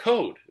corpus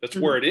code. That's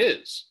where it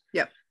is.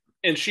 Yep.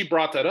 And she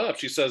brought that up.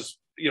 She says,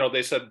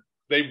 they said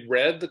they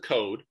read the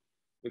code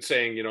and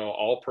saying,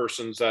 all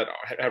persons that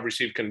have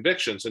received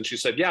convictions. And she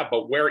said, yeah,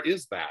 but where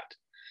is that?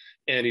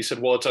 And he said,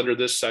 well, it's under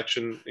this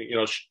section.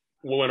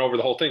 We went over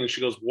the whole thing. And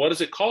she goes, what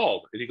is it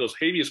called? And he goes,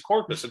 habeas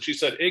corpus. And she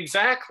said,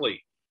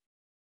 exactly.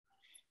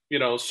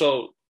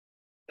 So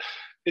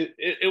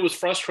it was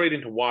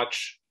frustrating to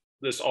watch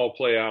this all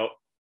play out,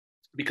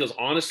 because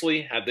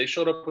honestly, had they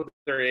showed up with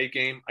their A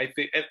game, I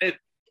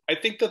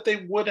think that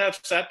they would have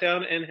sat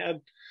down and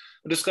had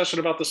a discussion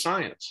about the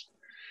science.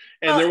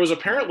 And there was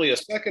apparently a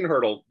second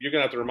hurdle. You're going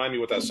to have to remind me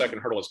what that second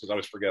hurdle is, because I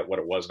always forget what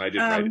it was, and I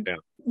didn't write it down.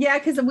 Yeah,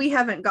 because we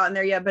haven't gotten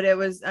there yet, but it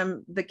was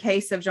the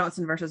case of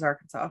Johnson versus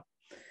Arkansas.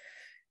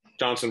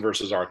 Johnson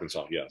versus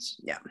Arkansas,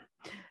 yes. Yeah.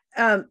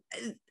 A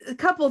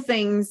couple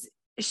things.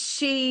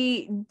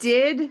 She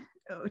did,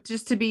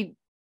 just to be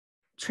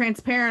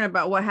transparent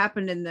about what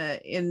happened in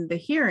the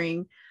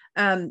hearing,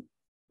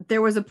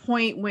 there was a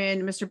point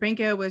when Mr.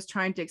 Benko was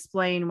trying to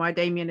explain why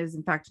Damien is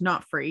in fact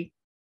not free,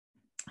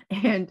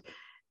 and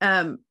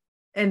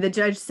the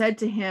judge said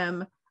to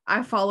him,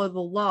 I follow the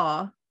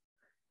law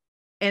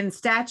and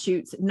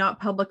statutes, not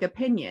public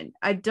opinion.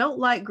 I don't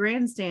like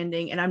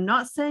grandstanding, and I'm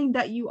not saying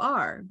that you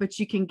are, but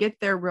you can get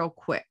there real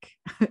quick.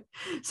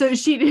 So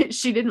she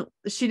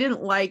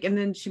didn't like, and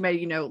then she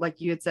made, like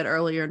you had said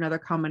earlier, another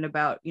comment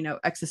about,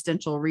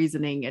 existential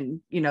reasoning,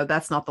 and,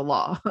 that's not the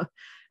law.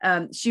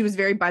 She was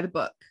very by the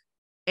book.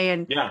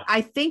 And yeah.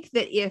 I think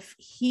that if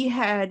he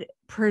had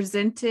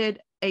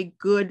presented a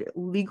good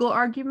legal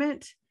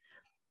argument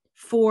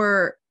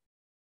for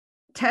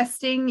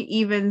testing,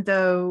 even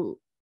though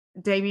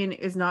Damien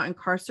is not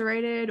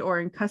incarcerated or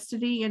in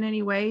custody in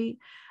any way,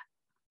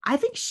 I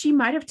think she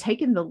might have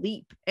taken the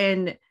leap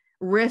and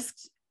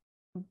risked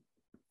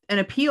an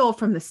appeal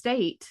from the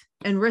state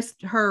and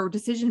risked her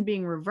decision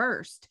being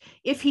reversed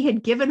if he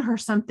had given her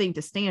something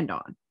to stand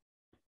on.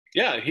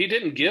 Yeah, he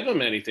didn't give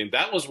him anything.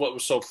 That was what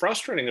was so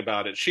frustrating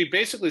about it. She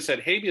basically said,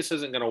 habeas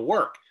isn't going to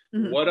work.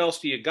 Mm-hmm. What else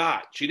do you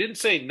got? She didn't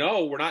say,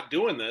 no, we're not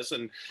doing this.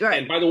 And, right.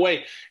 And by the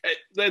way,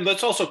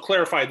 let's also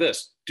clarify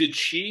this. Did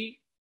she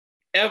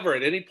ever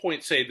at any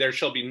point say there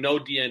shall be no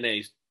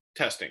DNA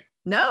testing?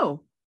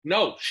 No,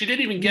 she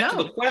didn't even get to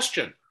the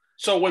question.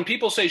 So when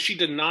people say she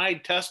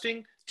denied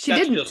testing,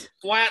 that's didn't. Just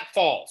flat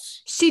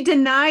false. She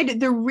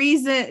denied the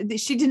reason that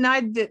she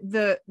denied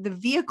the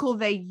vehicle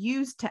they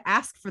used to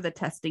ask for the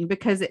testing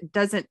because it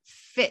doesn't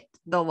fit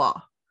the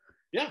law.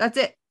 Yeah. That's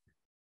it.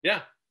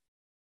 Yeah.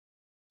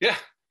 Yeah.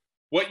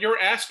 What you're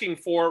asking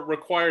for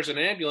requires an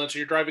ambulance, or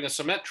you're driving a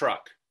cement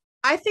truck.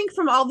 I think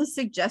from all the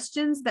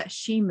suggestions that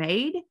she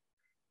made,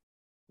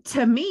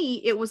 to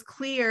me, it was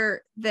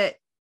clear that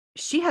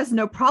she has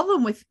no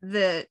problem with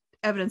the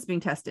evidence being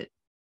tested.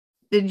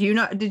 Did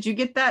you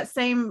get that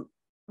same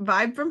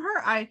vibe from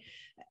her?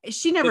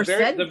 She never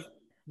said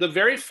the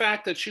very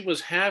fact that she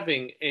was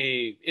having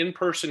a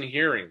in-person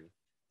hearing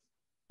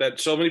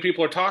that so many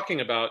people are talking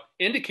about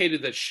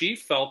indicated that she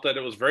felt that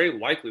it was very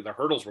likely the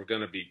hurdles were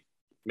going to be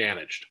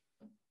managed.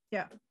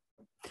 Yeah.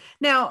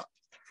 Now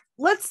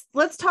let's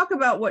talk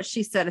about what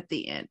she said at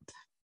the end.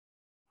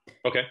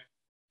 Okay.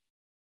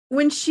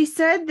 When she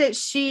said that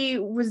she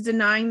was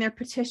denying their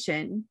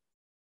petition,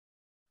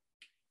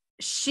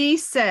 she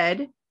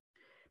said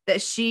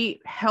that she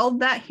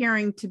held that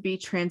hearing to be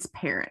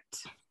transparent.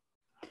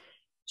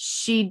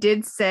 She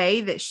did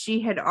say that she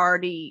had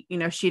already,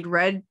 she'd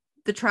read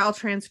the trial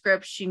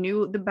transcript. She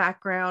knew the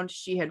background.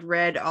 She had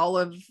read all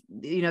of,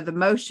 the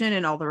motion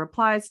and all the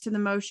replies to the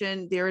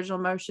motion, the original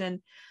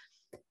motion.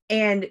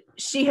 And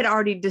she had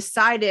already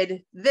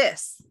decided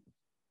this.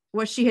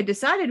 What she had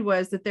decided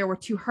was that there were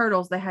two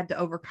hurdles they had to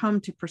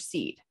overcome to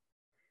proceed.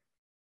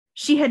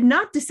 She had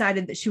not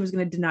decided that she was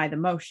going to deny the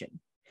motion.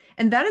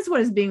 And that is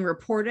what is being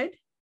reported.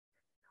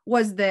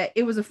 was that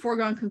it was a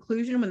foregone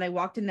conclusion when they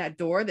walked in that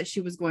door that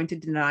she was going to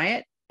deny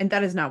it. And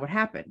that is not what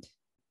happened.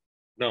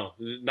 No,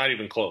 not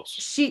even close.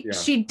 She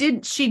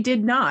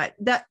did not.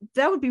 That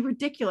would be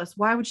ridiculous.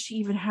 Why would she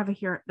even have a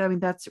hearing? I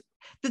mean, that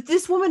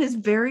this woman is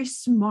very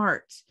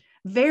smart,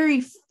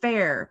 very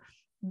fair,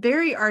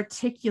 very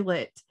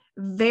articulate,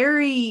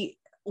 very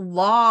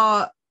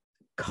law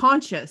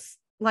conscious,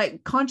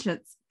 like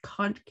can't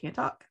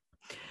talk.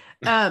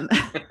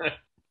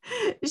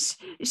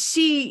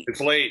 She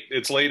It's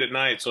late at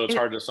night, so it's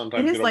hard to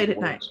sometimes. It is late at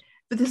night,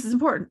 but this is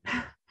important.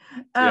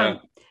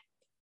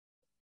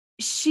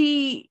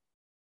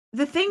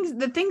 The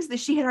things that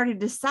she had already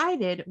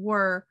decided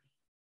were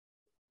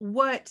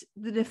what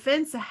the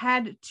defense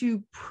had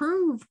to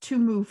prove to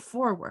move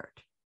forward.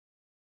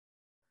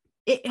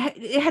 It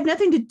had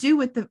nothing to do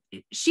with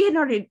she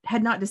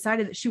had not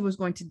decided that she was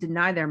going to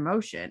deny their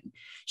motion.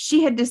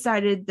 She had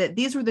decided that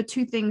these were the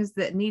two things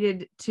that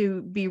needed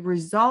to be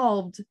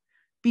resolved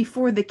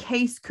before the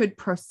case could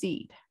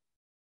proceed.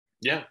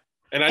 Yeah.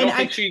 And I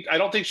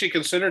don't think she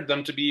considered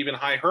them to be even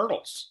high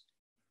hurdles.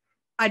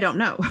 I don't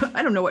know.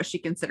 I don't know what she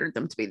considered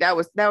them to be. That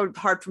was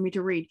hard for me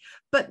to read,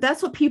 but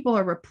that's what people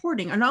are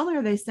reporting. And not only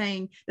are they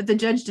saying that the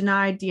judge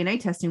denied DNA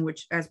testing,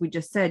 which, as we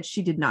just said,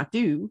 she did not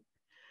do,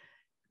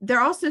 they're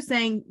also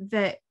saying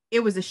that it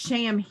was a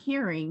sham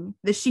hearing,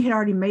 that she had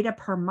already made up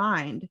her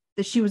mind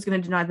that she was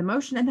going to deny the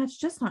motion. And that's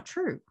just not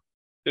true.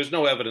 There's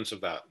no evidence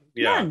of that.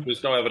 Yeah, none.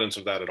 There's no evidence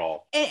of that at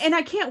all. And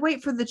I can't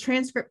wait for the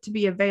transcript to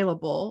be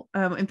available.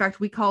 In fact,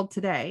 we called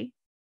today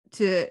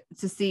to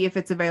see if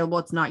it's available.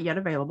 It's not yet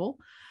available.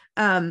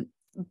 But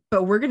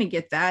we're going to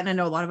get that. And I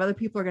know a lot of other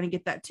people are going to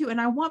get that too. And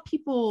I want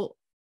people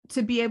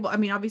to be able, I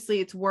mean,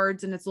 obviously it's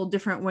words and it's a little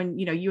different when,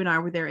 you and I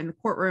were there in the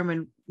courtroom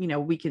and,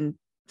 we can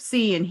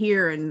see and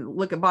hear and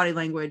look at body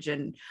language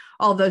and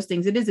all those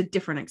things. It is a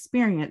different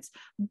experience,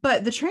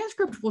 but the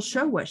transcript will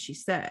show what she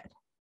said.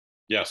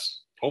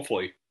 Yes,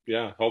 hopefully.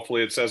 Yeah,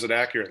 hopefully it says it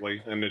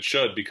accurately, and it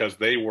should, because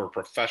they were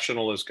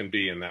professional as can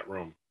be in that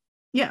room.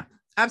 Yeah,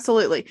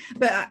 absolutely.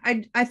 But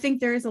I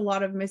think there is a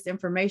lot of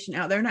misinformation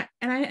out there, and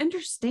I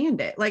understand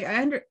it. Like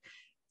I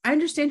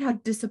understand how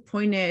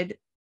disappointed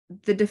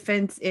the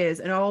defense is,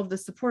 and all of the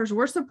supporters.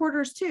 We're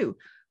supporters too.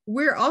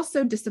 We're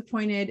also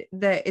disappointed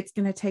that it's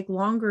going to take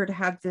longer to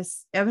have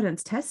this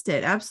evidence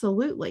tested.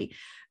 Absolutely.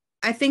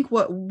 I think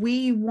what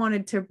we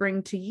wanted to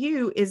bring to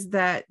you is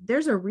that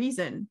there's a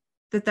reason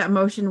that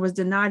motion was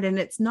denied. And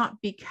it's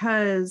not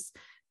because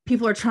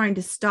people are trying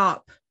to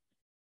stop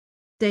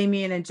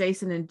Damien and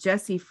Jason and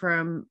Jesse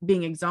from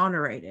being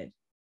exonerated,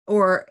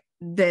 or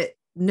that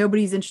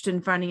nobody's interested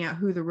in finding out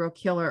who the real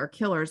killer or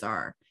killers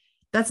are.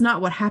 That's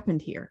not what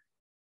happened here.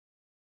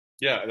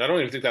 Yeah. I don't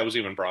even think that was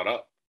even brought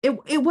up.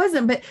 It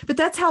wasn't, but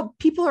that's how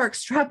people are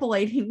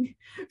extrapolating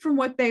from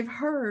what they've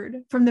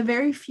heard from the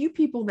very few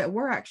people that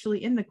were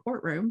actually in the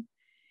courtroom.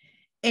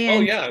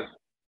 And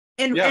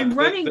and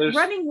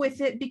running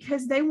with it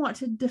because they want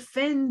to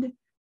defend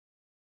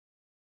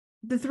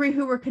the three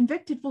who were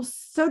convicted. Well,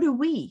 so do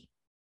we.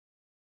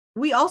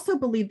 We also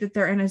believe that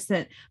they're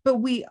innocent, but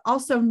we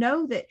also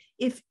know that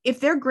if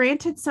they're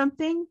granted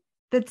something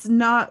that's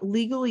not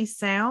legally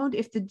sound,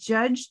 if the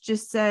judge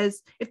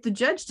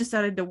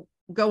decided to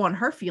go on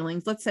her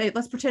feelings, let's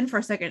pretend for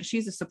a second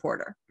she's a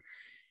supporter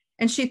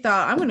and she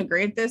thought, I'm going to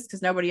grant this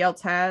because nobody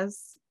else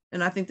has,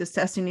 and I think this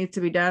testing needs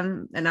to be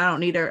done, and I don't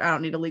need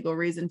a legal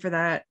reason for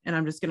that, and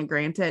I'm just going to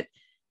grant it.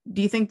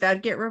 Do you think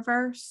that'd get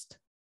reversed?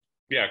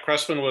 Yeah,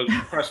 Cressman would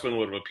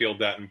have appealed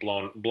that and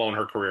blown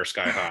her career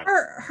sky high.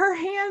 Her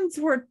hands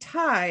were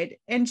tied,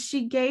 and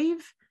she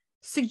gave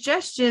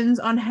suggestions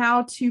on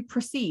how to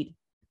proceed.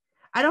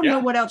 I don't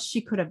know what else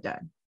she could have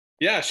done.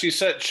 Yeah, she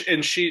said,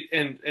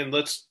 and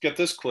let's get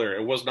this clear.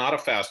 It was not a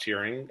fast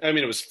hearing. I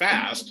mean, it was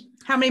fast.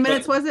 How many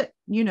minutes was it?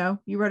 You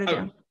wrote it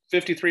down.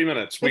 53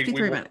 minutes.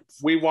 53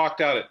 minutes. We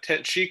walked out at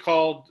 10. She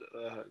called,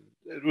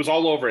 it was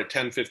all over at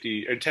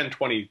 10:50 or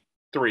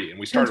 10:23, and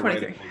we started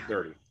right at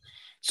 10:30.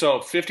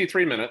 So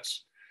 53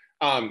 minutes.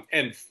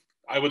 And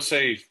I would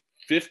say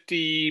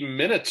 50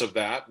 minutes of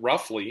that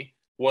roughly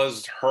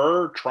was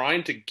her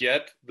trying to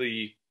get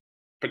the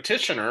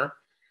petitioner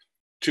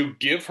to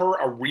give her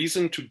a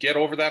reason to get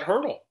over that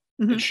hurdle.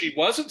 Mm-hmm. And she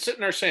wasn't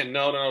sitting there saying,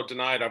 no,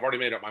 denied. I've already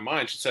made up my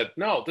mind. She said,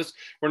 no,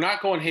 we're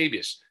not going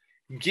habeas.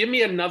 Give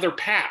me another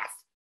path.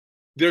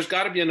 There's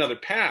got to be another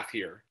path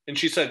here. And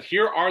she said,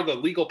 here are the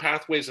legal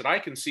pathways that I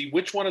can see.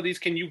 Which one of these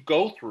can you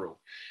go through?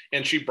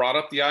 And she brought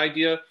up the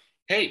idea,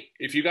 hey,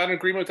 if you got an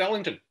agreement with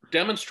Ellington,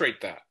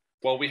 demonstrate that.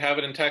 Well, we have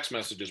it in text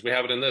messages. We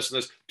have it in this and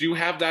this. Do you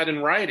have that in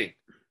writing?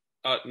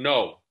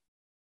 No.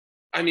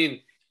 I mean,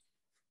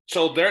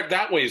 so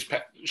that way is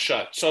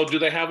shut. So do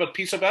they have a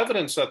piece of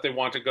evidence that they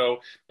want to go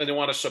and they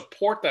want to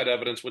support that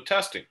evidence with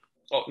testing?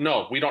 Oh,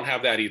 no, we don't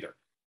have that either.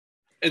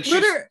 And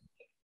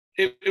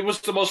it was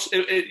the most,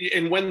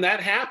 and when that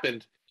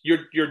happened,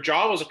 your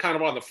jaw was kind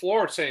of on the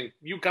floor saying,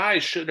 you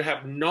guys should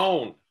have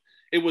known.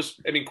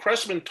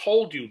 Cressman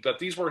told you that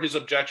these were his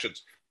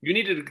objections. You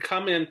needed to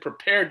come in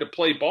prepared to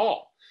play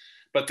ball.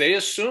 But they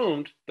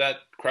assumed that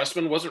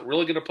Cressman wasn't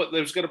really going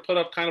to put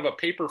up kind of a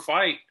paper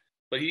fight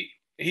but he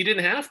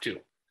didn't have to,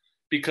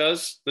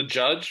 because the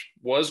judge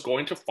was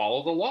going to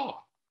follow the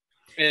law.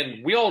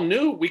 And we all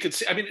knew, we could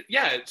see, I mean,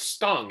 yeah, it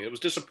stung. It was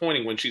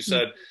disappointing when she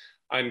said,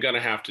 I'm going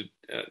to have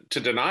to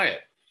deny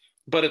it.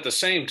 But at the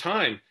same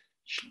time,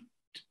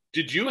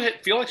 did you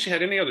feel like she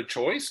had any other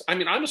choice? I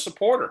mean, I'm a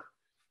supporter.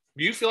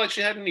 Do you feel like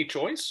she had any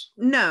choice?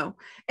 No.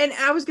 And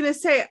I was going to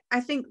say,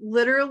 I think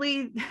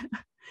literally,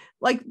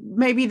 like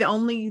maybe the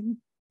only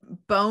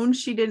bone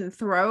she didn't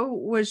throw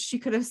was she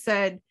could have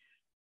said,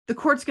 the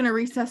court's going to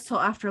recess till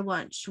after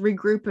lunch,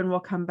 regroup, and we'll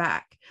come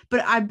back.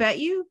 But I bet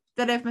you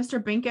that if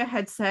Mr. Binka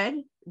had said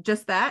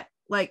just that,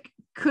 like,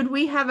 could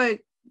we have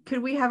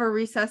a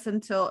recess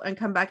until and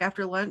come back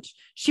after lunch?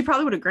 She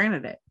probably would have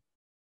granted it.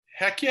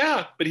 Heck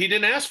yeah, but he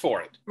didn't ask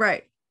for it.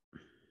 Right.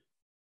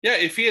 Yeah,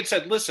 if he had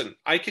said, listen,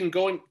 I can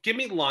go and give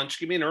me lunch,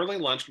 give me an early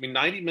lunch, give me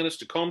 90 minutes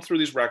to comb through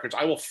these records.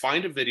 I will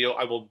find a video,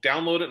 I will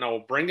download it, and I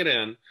will bring it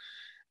in.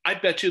 I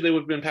bet you they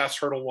would have been past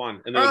hurdle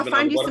one. And or I'll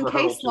find you some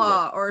case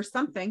law or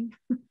something.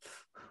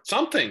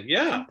 Something,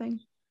 yeah. Something.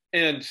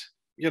 And,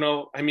 you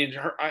know, I mean,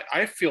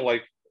 I feel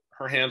like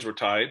her hands were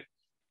tied.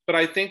 But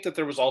I think that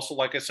there was also,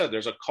 like I said,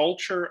 there's a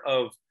culture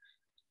of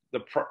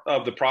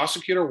the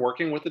prosecutor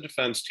working with the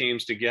defense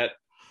teams to get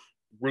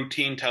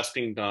routine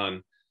testing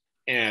done.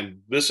 And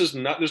this is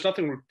not,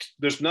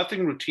 there's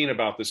nothing routine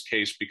about this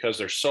case because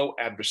they're so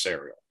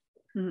adversarial.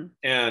 Mm-hmm.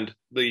 And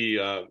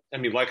I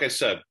mean, like I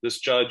said, this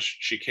judge,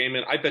 she came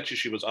in, I bet you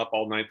she was up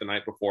all night the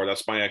night before.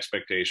 That's my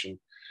expectation.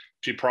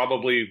 She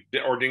probably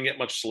didn't get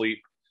much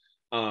sleep.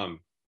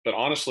 But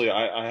honestly,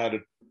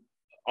 I'll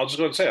just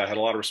go and say I had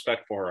a lot of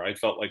respect for her. I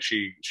felt like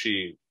she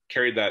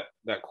carried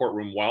that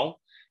courtroom well,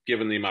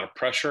 given the amount of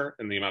pressure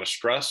and the amount of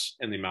stress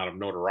and the amount of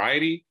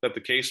notoriety that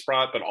the case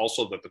brought, but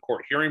also that the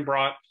court hearing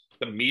brought.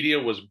 The media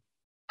was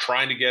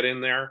trying to get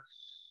in there.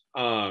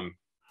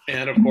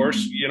 And of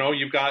course, you know,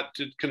 you've got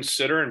to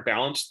consider and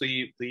balance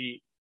the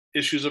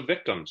issues of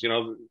victims.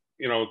 You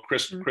know,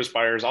 Chris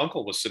Byers'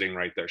 uncle was sitting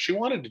right there. She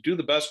wanted to do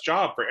the best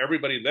job for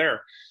everybody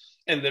there.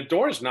 And the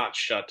door is not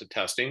shut to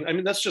testing. I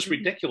mean, that's just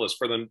ridiculous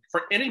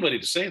for anybody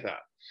to say that.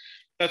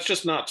 That's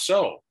just not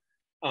so.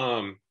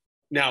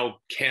 Now,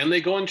 can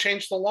they go and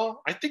change the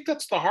law? I think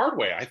that's the hard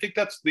way. I think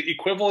that's the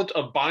equivalent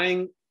of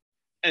buying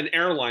an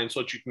airline so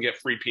that you can get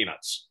free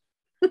peanuts.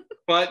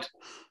 But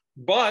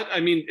I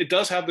mean, it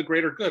does have the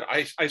greater good.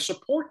 I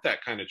support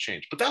that kind of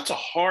change, but that's a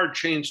hard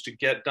change to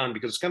get done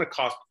because it's going to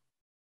cost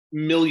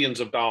millions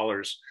of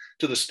dollars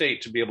to the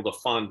state to be able to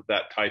fund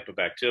that type of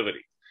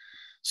activity.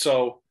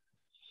 So,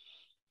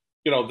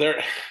 you know,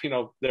 there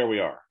we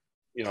are.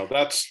 You know,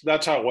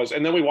 that's how it was.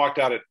 And then we walked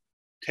out at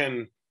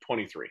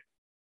 10:23.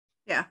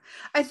 Yeah.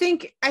 I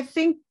think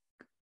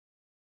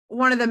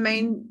one of the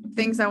main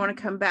things I want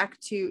to come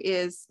back to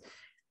is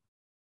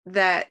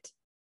that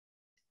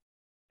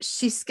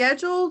she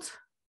scheduled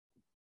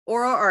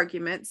oral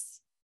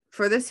arguments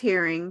for this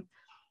hearing.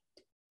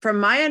 From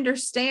my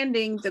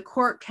understanding, the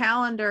court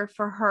calendar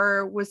for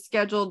her was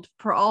scheduled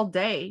for all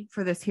day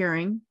for this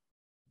hearing,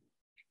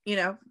 you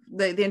know,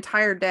 the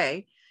entire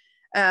day.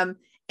 And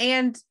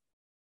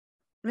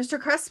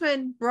Mr.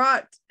 Cressman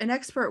brought an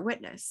expert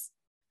witness.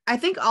 I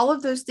think all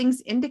of those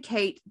things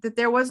indicate that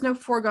there was no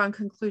foregone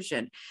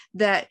conclusion,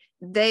 that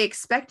they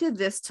expected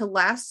this to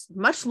last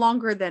much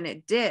longer than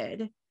it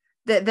did,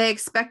 that they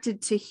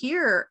expected to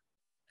hear,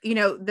 you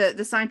know,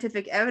 the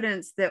scientific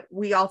evidence that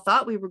we all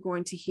thought we were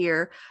going to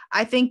hear.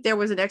 I think there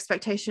was an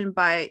expectation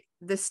by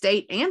the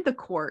state and the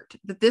court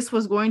that this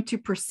was going to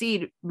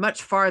proceed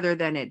much farther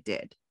than it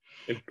did.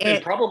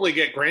 And probably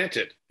get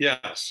granted.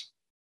 Yes.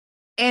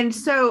 And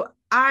so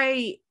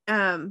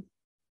the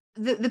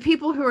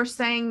people who are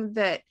saying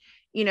that,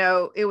 you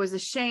know, it was a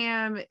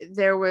sham,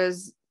 there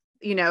was,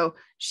 you know,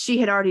 she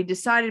had already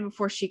decided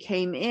before she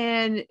came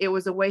in, it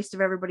was a waste of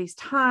everybody's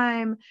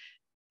time.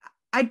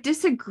 I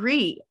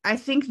disagree. I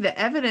think the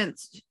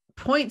evidence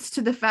points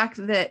to the fact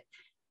that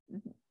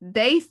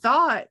they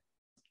thought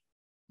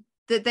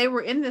that they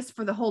were in this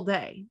for the whole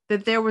day,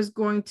 that there was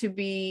going to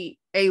be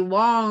a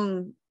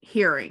long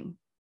hearing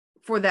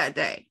for that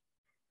day.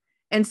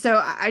 And so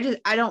I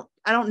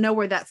don't know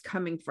where that's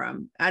coming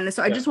from. And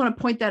so I just want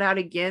to point that out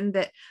again,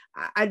 that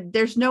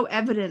there's no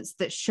evidence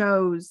that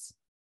shows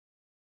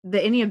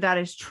that any of that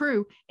is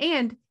true.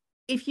 And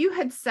if you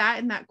had sat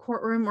in that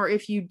courtroom, or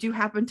if you do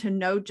happen to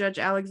know Judge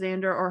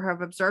Alexander or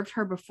have observed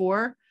her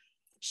before,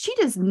 she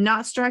does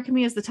not strike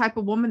me as the type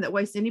of woman that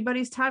wastes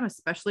anybody's time,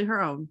 especially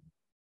her own.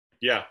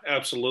 Yeah,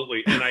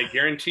 absolutely. And I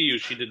guarantee you,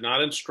 she did not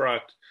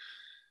put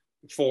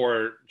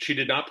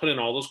in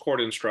all those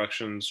court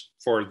instructions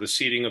for the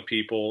seating of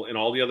people and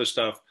all the other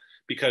stuff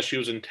because she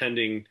was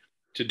intending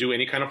to do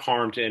any kind of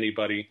harm to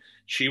anybody.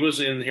 She was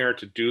in here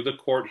to do the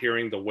court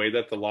hearing the way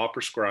that the law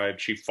prescribed.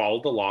 She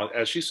followed the law.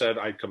 As she said,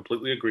 I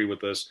completely agree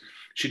with this.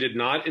 She did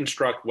not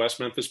instruct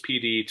West Memphis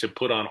PD to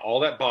put on all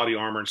that body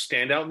armor and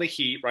stand out in the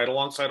heat right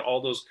alongside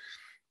all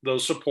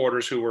those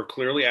supporters who were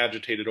clearly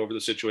agitated over the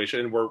situation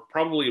and were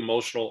probably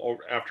emotional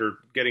after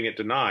getting it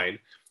denied,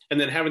 and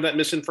then having that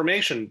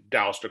misinformation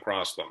doused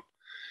across them.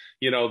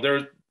 You know,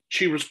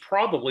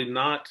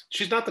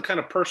 she's not the kind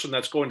of person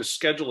that's going to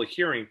schedule a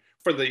hearing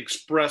for the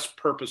express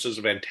purposes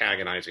of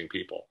antagonizing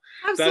people.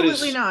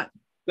 Absolutely not.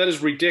 That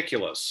is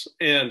ridiculous.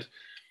 And,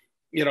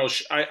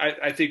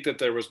 I think that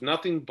there was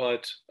nothing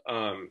but,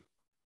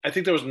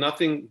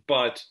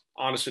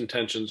 honest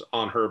intentions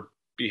on her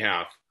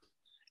behalf.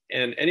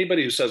 And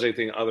anybody who says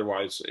anything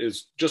otherwise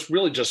is just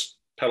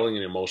peddling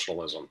an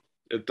emotionalism.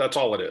 That's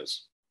all it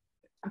is.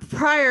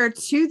 Prior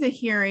to the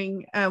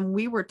hearing,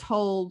 we were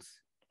told,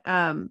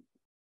 with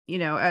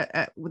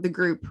the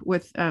group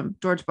with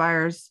George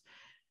Byers,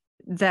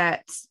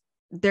 that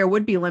there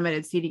would be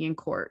limited seating in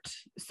court.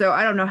 So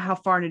I don't know how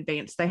far in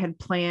advance they had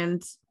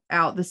planned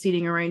out the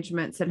seating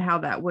arrangements and how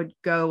that would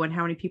go and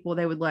how many people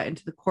they would let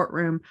into the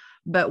courtroom.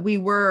 But we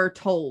were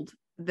told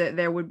that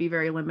there would be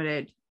very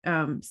limited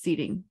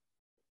seating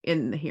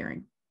in the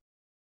hearing.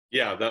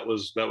 Yeah, that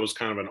was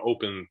kind of an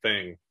open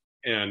thing.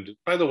 And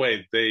by the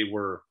way, they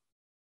were,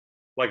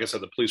 like I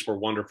said, the police were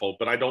wonderful,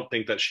 but I don't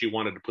think that she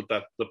wanted to put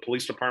the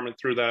police department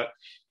through that,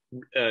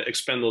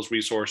 expend those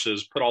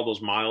resources, put all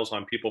those miles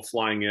on people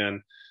flying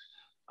in.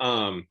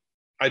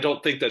 I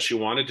don't think that she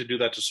wanted to do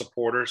that to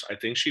supporters. I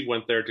think she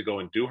went there to go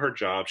and do her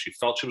job. She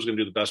felt she was going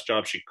to do the best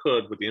job she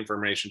could with the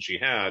information she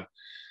had.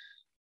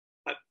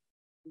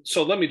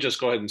 So let me just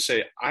go ahead and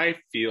say, I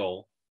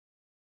feel,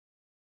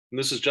 and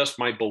this is just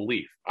my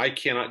belief, I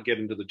cannot get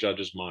into the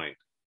judge's mind,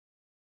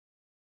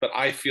 but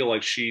I feel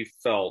like she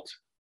felt,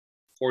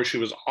 or she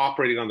was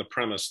operating on the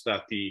premise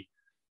that the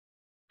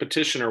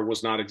petitioner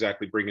was not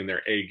exactly bringing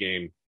their A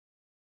game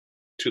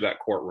to that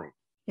courtroom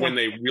when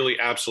they really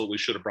absolutely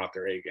should have brought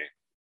their A game.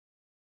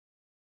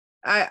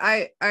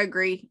 I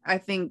agree. I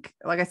think,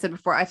 like I said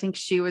before, I think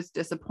she was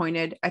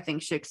disappointed. I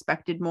think she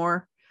expected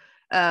more.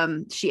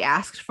 She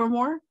asked for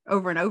more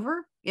over and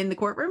over in the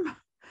courtroom,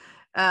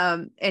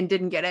 and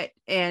didn't get it.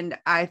 And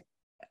I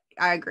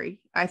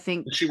agree. I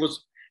think she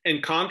was,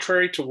 and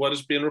contrary to what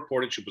has been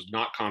reported, she was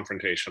not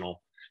confrontational.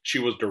 She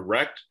was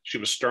direct. She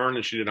was stern,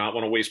 and she did not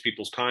want to waste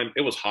people's time.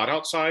 It was hot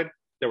outside.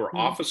 There were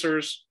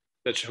officers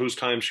whose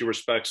time she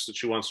respects, that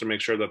she wants to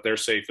make sure that they're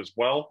safe as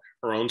well.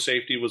 Her own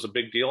safety was a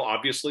big deal.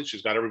 Obviously,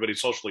 she's got everybody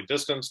socially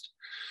distanced.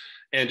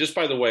 And just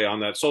by the way, on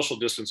that social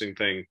distancing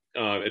thing,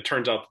 it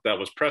turns out that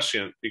was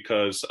prescient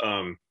because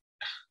a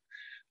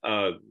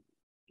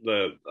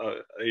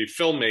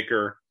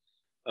filmmaker,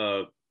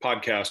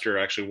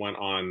 podcaster, actually went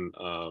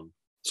on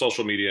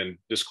social media and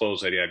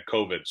disclosed that he had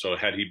COVID. So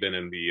had he been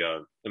in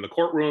the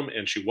courtroom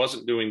and she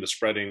wasn't doing the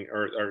spreading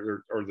or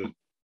the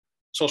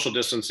social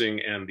distancing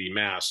and the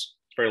mask,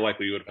 it's very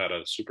likely you would have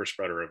had a super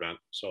spreader event.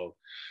 So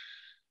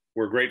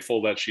we're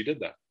grateful that she did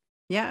that.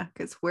 Yeah,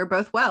 because we're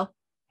both well.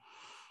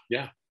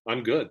 Yeah,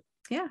 I'm good.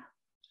 Yeah,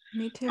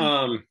 me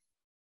too.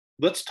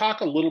 Let's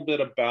talk a little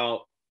bit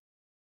about,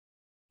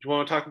 do you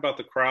want to talk about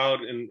the crowd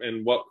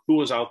and who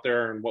was out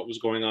there and what was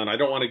going on? I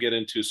don't want to get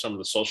into some of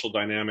the social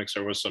dynamics.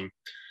 There was some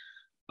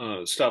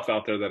stuff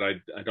out there that I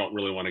don't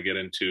really want to get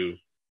into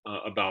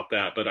about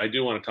that, but I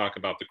do want to talk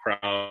about the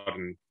crowd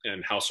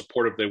and how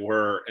supportive they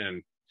were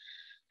and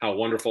how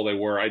wonderful they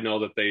were. I know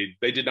that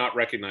they did not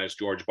recognize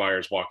George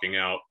Byers walking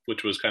out,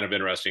 which was kind of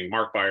interesting.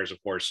 Mark Byers,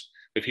 of course,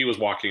 if he was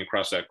walking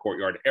across that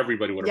courtyard,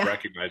 everybody would have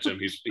recognized him.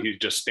 He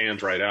just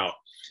stands right out.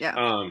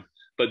 Yeah.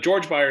 But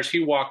George Byers,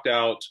 he walked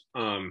out,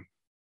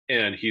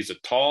 and he's a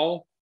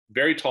tall,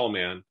 very tall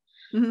man,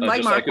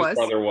 like just Mark like his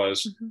brother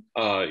was.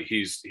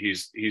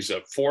 He's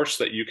a force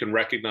that you can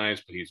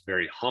recognize, but he's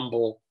very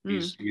humble.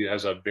 He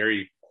has a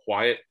very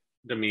quiet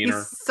demeanor.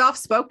 He's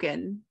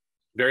soft-spoken.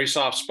 Very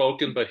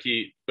soft-spoken, but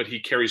he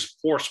carries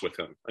force with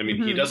him. I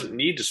mean, he doesn't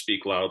need to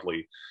speak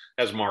loudly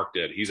as Mark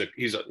did. He's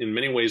in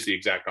many ways the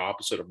exact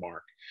opposite of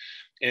Mark.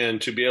 And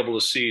to be able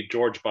to see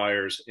George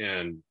Byers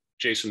and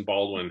Jason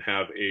Baldwin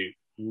have a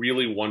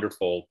really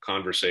wonderful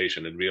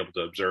conversation and be able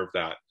to observe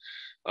that,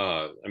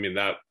 I mean,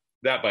 that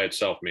by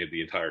itself made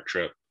the entire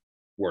trip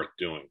worth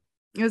doing.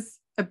 It was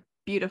a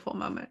beautiful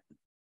moment.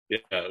 Yeah,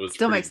 it was.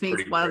 Still makes me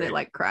smile and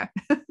like cry.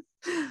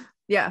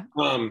 Yeah.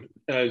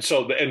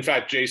 So in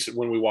fact, Jason,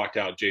 when we walked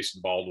out, Jason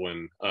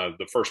Baldwin,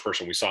 the first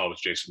person we saw was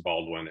Jason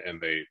Baldwin,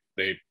 and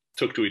they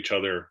took to each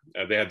other.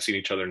 They hadn't seen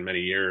each other in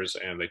many years,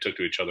 and they took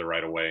to each other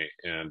right away.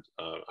 And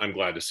I'm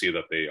glad to see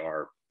that they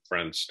are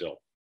friends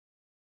still.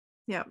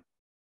 Yeah.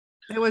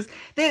 It was,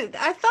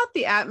 I thought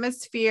the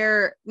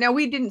atmosphere, now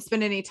we didn't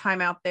spend any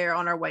time out there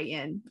on our way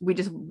in. We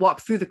just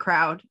walked through the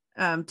crowd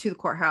to the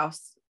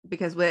courthouse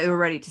because they were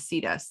ready to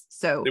seat us.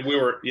 So we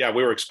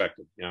were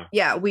expected. Yeah.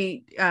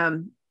 Yeah.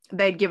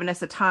 They'd given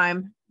us a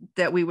time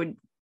that we would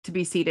to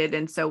be seated.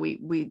 And so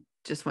we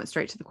just went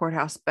straight to the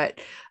courthouse. But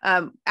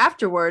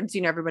afterwards,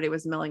 everybody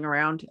was milling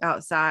around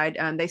outside.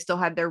 They still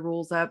had their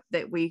rules up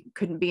that we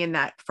couldn't be in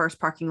that first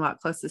parking lot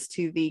closest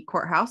to the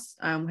courthouse.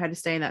 We had to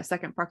stay in that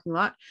second parking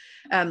lot,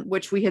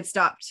 which we had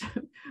stopped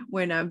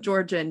when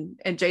George and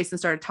Jason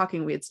started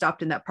talking. We had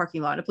stopped in that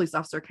parking lot. A police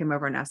officer came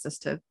over and asked us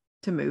to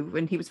move,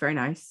 and he was very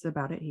nice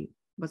about it. He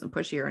wasn't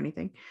pushy or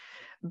anything.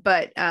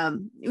 But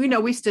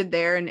we stood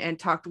there and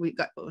talked. We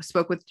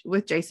spoke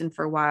with Jason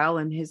for a while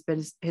and his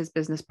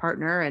business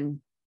partner, and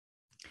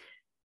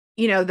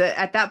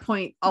at that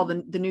point, all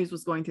the news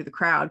was going through the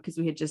crowd because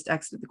we had just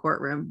exited the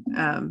courtroom.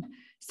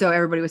 So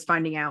everybody was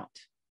finding out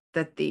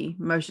that the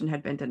motion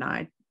had been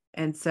denied.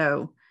 And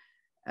so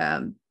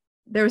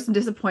there was some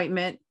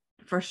disappointment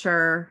for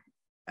sure.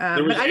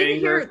 But I didn't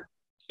hear.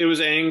 It was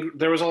anger.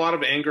 There was a lot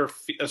of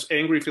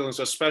angry feelings,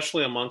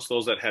 especially amongst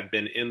those that had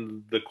been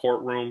in the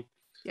courtroom.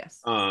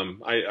 Yes.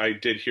 I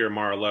did hear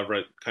Mara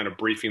Leverett kind of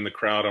briefing the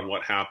crowd on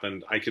what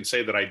happened. I could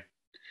say that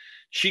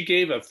she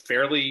gave a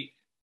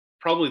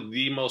probably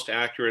the most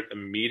accurate,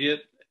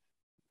 immediate,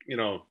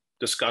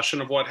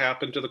 discussion of what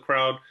happened to the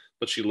crowd,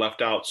 but she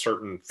left out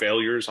certain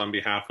failures on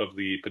behalf of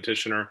the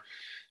petitioner.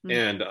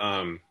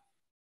 Mm-hmm.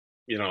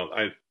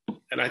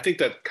 And I think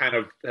that kind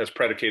of has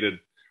predicated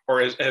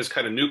or has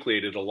kind of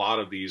nucleated a lot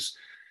of these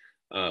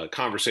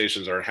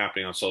conversations that are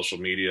happening on social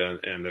media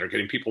and that are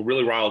getting people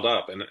really riled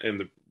up.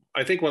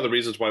 I think one of the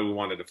reasons why we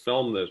wanted to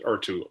film this or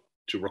to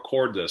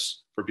record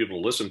this for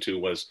people to listen to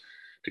was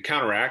to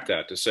counteract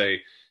that, to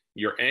say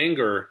your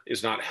anger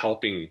is not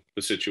helping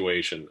the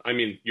situation. I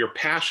mean, your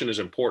passion is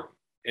important,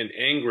 and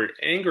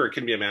anger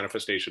can be a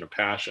manifestation of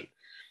passion,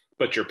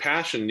 but your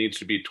passion needs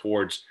to be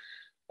towards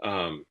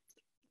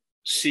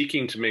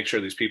seeking to make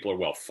sure these people are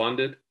well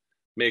funded,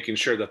 making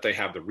sure that they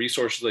have the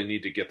resources they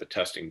need to get the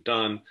testing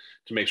done,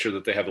 to make sure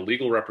that they have the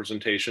legal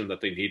representation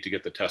that they need to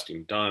get the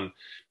testing done,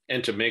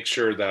 and to make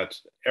sure that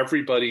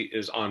everybody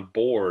is on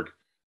board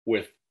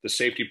with the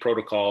safety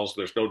protocols.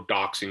 There's no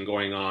doxing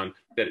going on,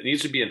 that it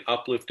needs to be an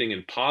uplifting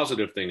and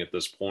positive thing at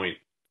this point.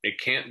 It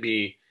can't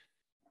be,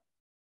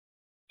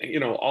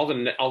 all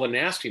the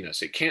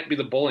nastiness. It can't be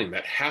the bullying.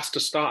 That has to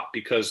stop,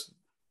 because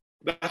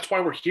that's why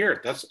we're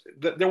here.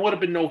 There would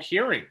have been no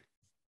hearing.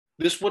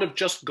 This would have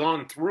just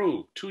gone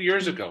through 2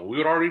 years ago. We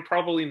would already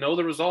probably know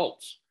the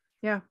results.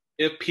 Yeah.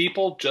 If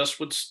people just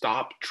would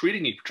stop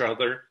treating each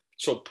other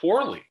so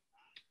poorly.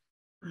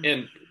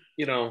 And,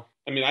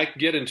 I could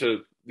get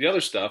into the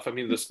other stuff. I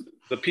mean,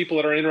 the people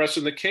that are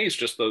interested in the case,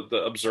 just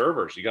the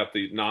observers. You got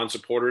the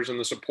non-supporters and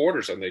the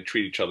supporters, and they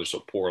treat each other so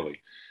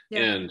poorly.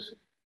 Yeah. And,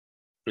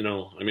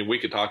 we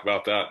could talk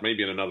about that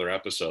maybe in another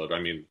episode. I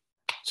mean,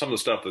 some of the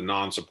stuff the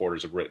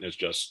non-supporters have written is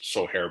just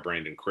so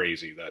harebrained and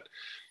crazy that,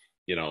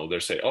 they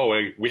say,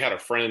 we had a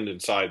friend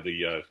inside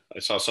I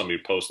saw somebody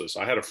post this.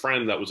 I had a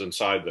friend that was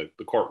inside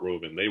the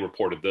courtroom, and they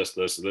reported this,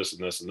 this, and this,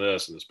 and this, and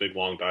this, and this big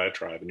long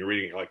diatribe. And you're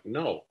reading it like,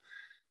 no,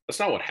 that's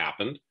not what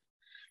happened.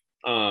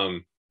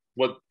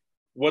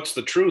 What's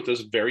the truth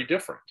is very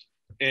different.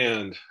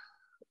 And,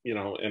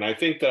 and I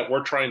think that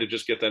we're trying to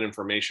just get that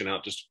information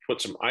out, just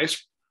put some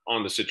ice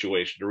on the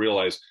situation to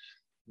realize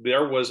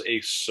there was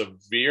a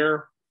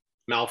severe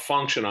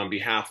malfunction on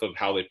behalf of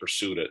how they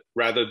pursued it,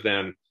 rather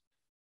than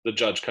the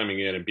judge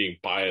coming in and being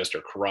biased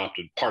or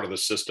corrupted, part of the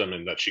system,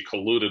 and that she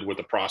colluded with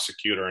the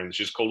prosecutor and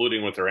she's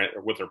colluding with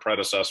her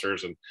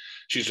predecessors, and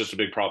she's just a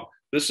big problem.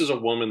 This is a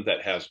woman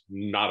that has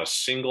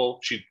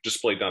she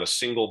displayed not a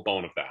single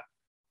bone of that.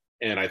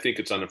 And I think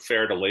it's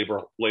unfair to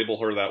label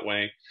her that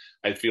way.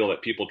 I feel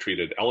that people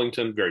treated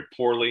Ellington very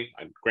poorly.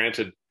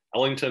 Granted,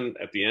 Ellington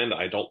at the end,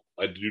 I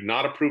do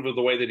not approve of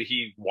the way that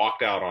he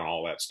walked out on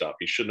all that stuff.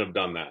 He shouldn't have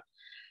done that.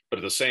 But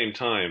at the same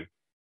time,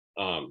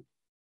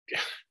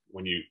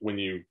 when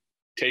you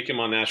take him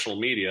on national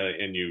media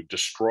and you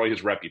destroy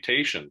his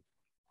reputation,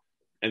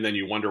 and then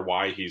you wonder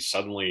why he's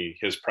suddenly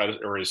his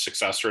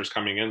successor is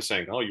coming in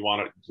saying, "Oh, you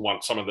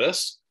want some of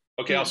this?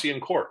 Okay, I'll see you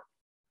in court."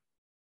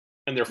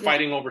 And they're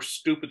fighting over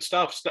stupid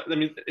stuff. I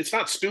mean, it's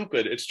not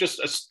stupid. It's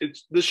just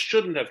this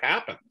shouldn't have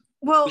happened.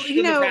 Well,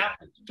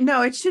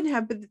 no, it shouldn't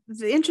have. But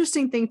the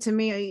interesting thing to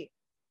me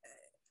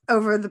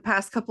over the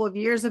past couple of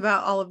years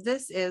about all of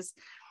this is,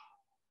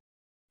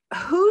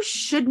 who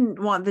shouldn't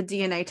want the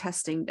DNA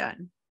testing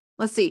done?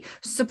 Let's see.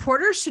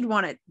 Supporters should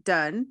want it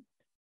done.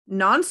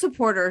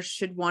 Non-supporters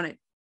should want it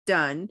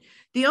done.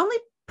 The only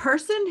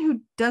person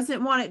who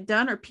doesn't want it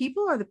done are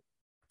the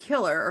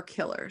killer or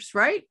killers,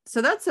 right?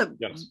 So that's a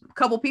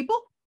couple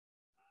people.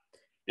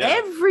 Yeah.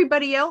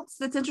 Everybody else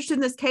that's interested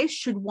in this case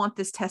should want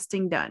this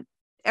testing done.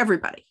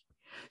 Everybody.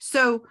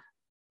 So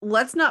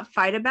let's not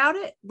fight about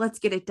it. Let's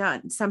get it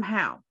done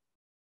somehow.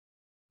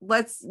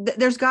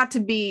 There's got to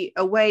be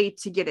a way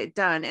to get it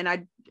done. And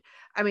I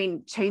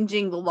mean,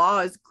 changing the law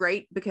is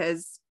great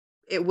because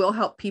it will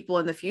help people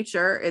in the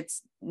future.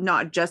 It's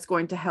not just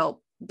going to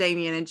help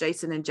Damien and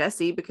Jason and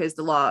Jesse, because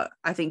the law,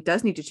 I think,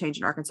 does need to change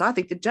in Arkansas. I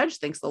think the judge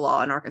thinks the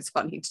law in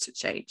Arkansas needs to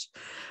change.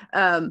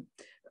 But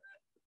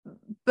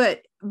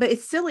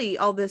it's silly,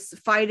 all this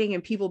fighting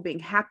and people being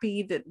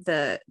happy that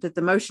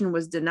the motion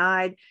was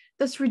denied.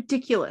 That's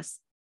ridiculous.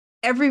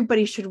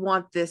 Everybody should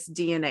want this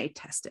DNA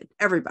tested.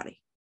 Everybody.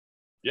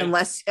 Yeah.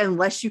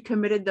 Unless you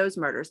committed those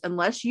murders,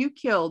 unless you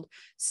killed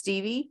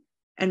Stevie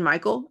and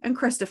Michael and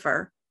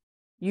Christopher,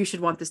 you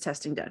should want this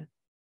testing done.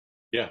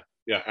 Yeah,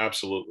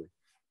 absolutely.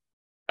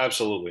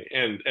 Absolutely.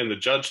 And the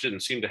judge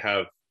didn't seem to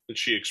have,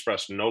 she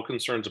expressed no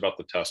concerns about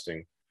the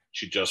testing.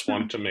 She just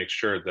wanted to make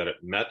sure that it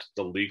met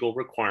the legal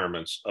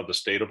requirements of the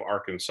state of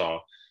Arkansas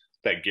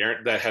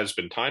that has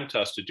been time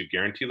tested to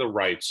guarantee the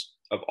rights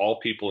of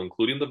all people,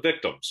 including the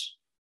victims,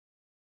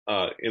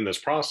 in this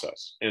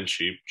process, and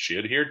she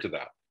adhered to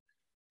that.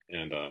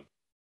 And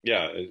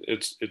yeah,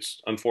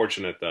 it's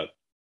unfortunate that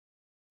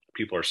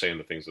people are saying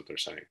the things that they're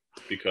saying,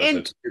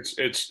 because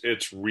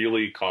it's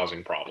really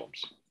causing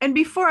problems. And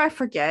before I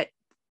forget,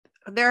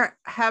 there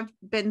have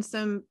been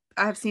some,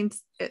 I have seen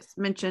it's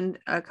mentioned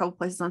a couple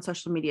places on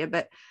social media,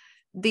 but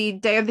the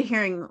day of the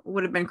hearing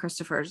would have been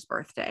Christopher's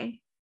birthday.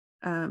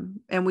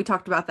 And we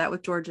talked about that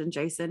with George and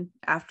Jason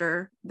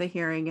after the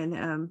hearing,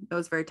 and it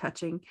was very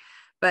touching.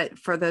 But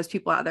for those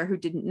people out there who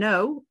didn't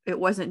know, it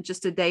wasn't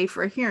just a day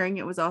for a hearing,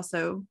 it was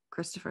also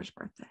Christopher's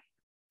birthday.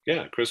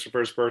 Yeah,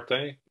 Christopher's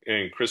birthday,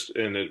 and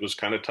it was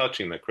kind of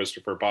touching that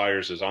Christopher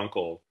Byers, his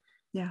uncle,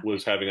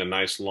 was having a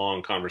nice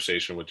long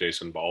conversation with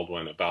Jason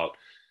Baldwin about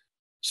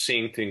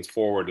seeing things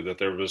forward, that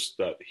there was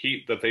that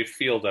they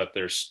feel that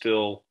there's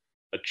still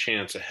a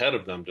chance ahead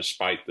of them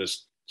despite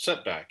this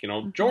setback. You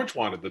know, George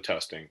wanted the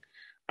testing.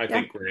 I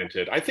think,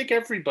 granted, I think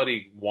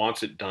everybody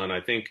wants it done.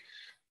 I think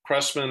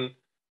Cressman,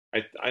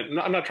 I'm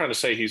not trying to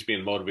say he's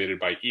being motivated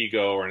by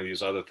ego or any of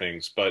these other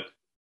things, but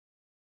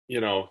you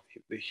know,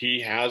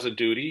 he has a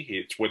duty.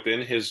 It's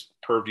within his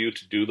purview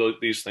to do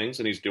these things,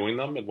 and he's doing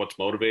them. And what's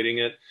motivating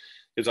it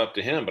is up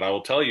to him. But I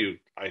will tell you,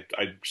 I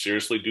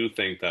seriously do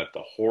think that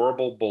the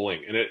horrible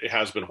bullying, and it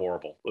has been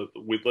horrible.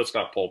 Let's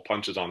not pull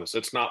punches on this.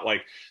 It's not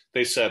like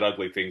they said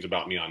ugly things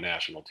about me on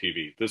national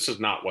TV. This is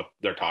not what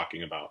they're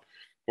talking about.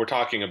 We're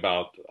talking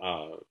about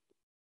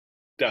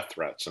death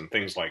threats and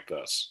things like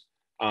this.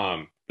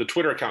 The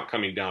Twitter account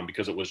coming down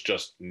because it was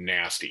just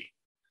nasty,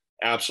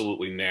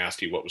 absolutely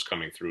nasty what was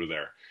coming through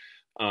there.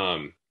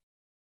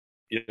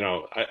 You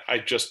know, I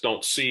just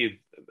don't see,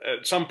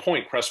 at some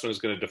point Cressman is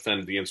going to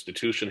defend the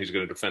institution. He's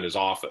going to defend his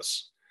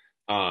office.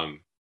 And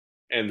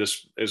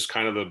this is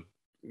kind of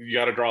you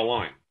got to draw a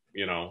line,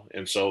 you know?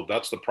 And so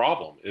that's the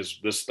problem, is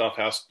this stuff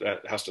has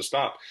to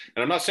stop.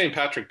 And I'm not saying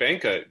Patrick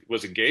Banca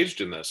was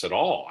engaged in this at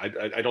all.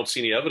 I don't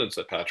see any evidence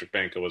that Patrick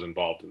Banca was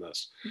involved in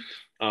this.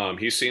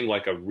 He seemed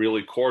like a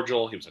really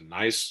cordial, he was a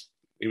nice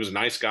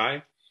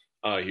guy.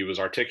 He was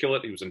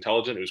articulate, he was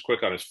intelligent, he was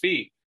quick on his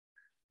feet.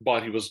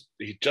 But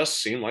he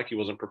just seemed like he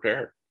wasn't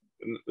prepared,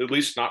 at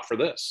least not for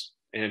this.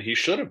 And he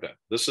should have been.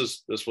 This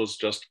was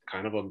just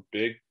kind of a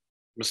big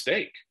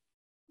mistake.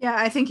 Yeah,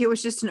 I think it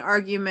was just an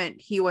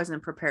argument he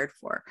wasn't prepared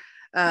for.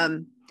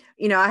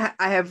 You know, I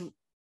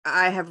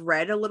have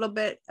read a little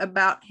bit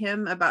about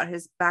him, about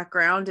his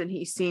background, and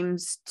he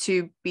seems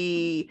to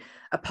be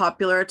a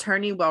popular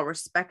attorney, well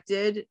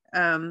respected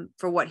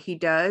for what he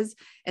does.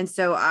 And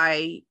so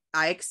I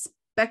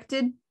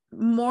expected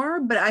more,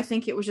 but I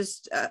think it was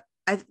just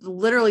I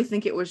literally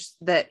think it was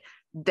that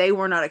they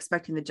were not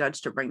expecting the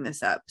judge to bring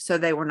this up. So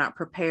they were not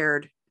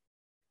prepared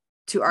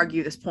to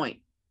argue this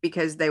point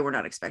because they were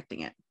not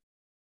expecting it.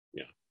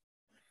 Yeah.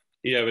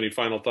 You have any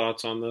final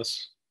thoughts on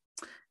this?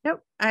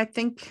 Nope. I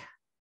think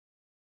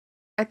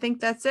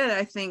that's it.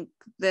 I think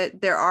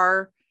that there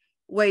are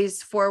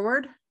ways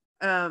forward.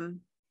 And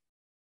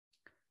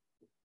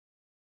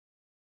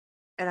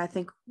I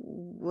think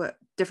what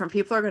different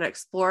people are going to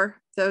explore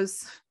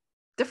those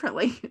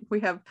differently. We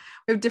have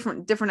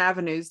different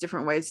avenues,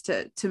 different ways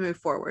to move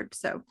forward.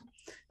 So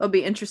it'll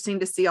be interesting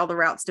to see all the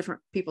routes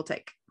different people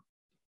take.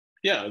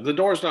 Yeah, the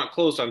door's not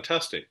closed on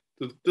testing.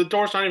 The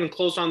door's not even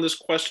closed on this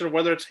question of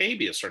whether it's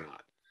habeas or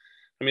not.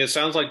 I mean, it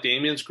sounds like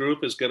Damien's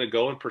group is going to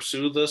go and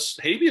pursue this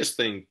habeas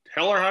thing,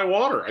 hell or high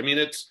water. I mean,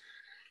 it's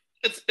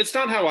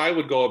not how I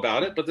would go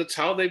about it, but that's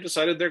how they've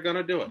decided they're going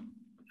to do it.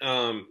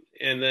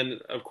 And then,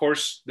 of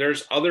course,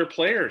 there's other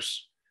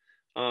players.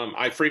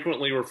 I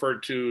frequently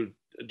referred to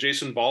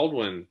Jason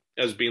Baldwin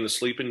as being the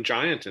sleeping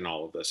giant in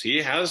all of this.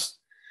 He has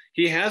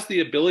the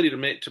ability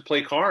to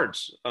play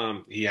cards.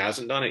 He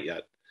hasn't done it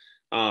yet.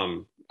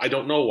 I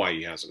don't know why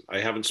he hasn't. I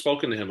haven't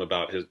spoken to him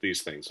about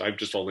these things. I've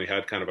just only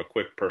had kind of a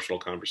quick personal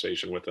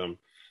conversation with him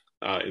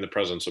in the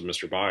presence of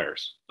Mr.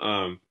 Byers.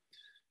 And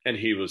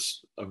he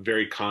was a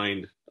very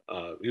kind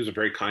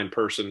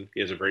person.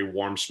 He has a very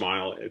warm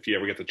smile. If you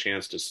ever get the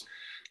chance to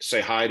say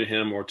hi to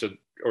him or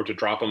to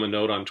drop him a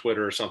note on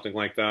Twitter or something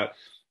like that,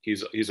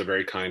 he's a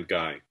very kind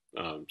guy.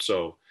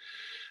 So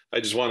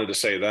I just wanted to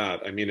say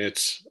that. I mean,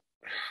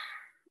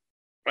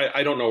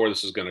 I don't know where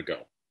this is going to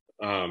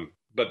go.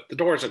 But the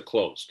door isn't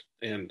closed.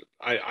 And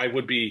I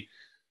would be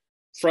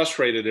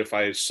frustrated if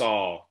I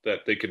saw that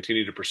they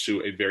continue to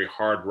pursue a very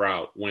hard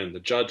route when the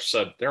judge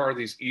said, there are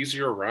these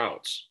easier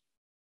routes.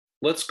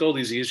 Let's go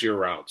these easier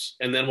routes.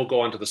 And then we'll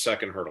go on to the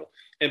second hurdle.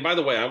 And by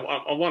the way,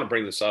 I want to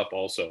bring this up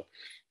also,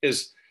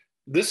 is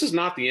this is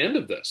not the end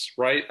of this,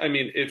 right? I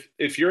mean,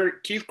 if you're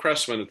Keith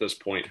Cressman at this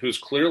point, who's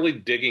clearly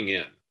digging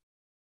in,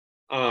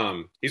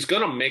 he's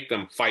going to make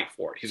them fight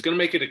for it. He's going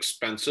to make it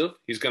expensive.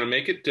 He's going to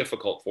make it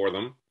difficult for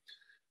them.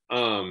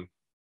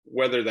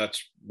 Whether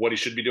that's what he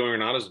should be doing or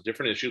not is a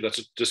different issue. That's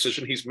a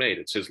decision he's made.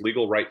 It's his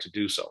legal right to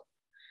do so.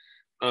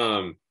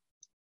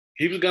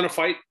 He was going to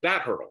fight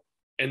that hurdle.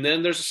 And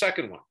then there's a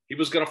second one. He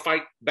was going to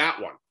fight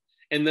that one.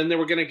 And then they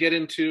were going to get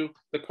into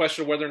the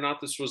question of whether or not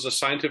this was a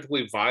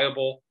scientifically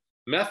viable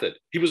method.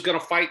 He was going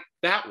to fight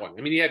that one.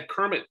 I mean, he had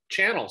Kermit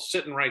Channel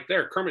sitting right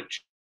there. Kermit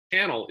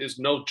Channel is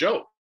no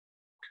joke.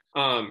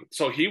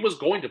 So he was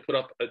going to put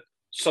up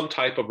some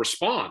type of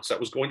response that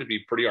was going to be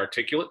pretty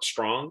articulate,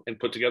 strong, and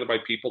put together by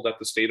people that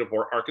the state of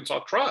Arkansas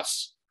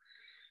trusts.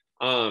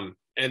 And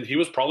he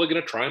was probably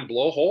going to try and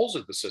blow holes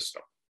in the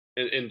system,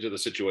 into the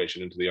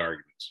situation, into the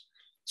arguments.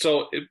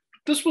 So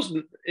this was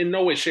in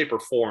no way, shape, or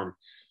form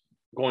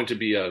going to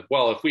be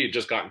well, if we had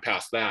just gotten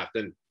past that,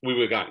 then we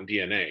would have gotten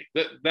DNA.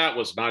 That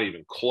was not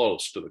even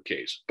close to the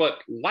case, but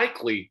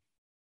likely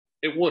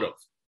it would have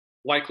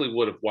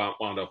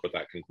wound up with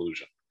that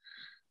conclusion.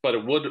 But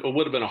it would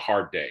have been a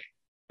hard day.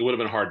 It would have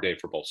been a hard day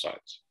for both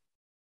sides.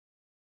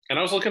 And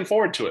I was looking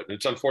forward to it. And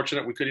it's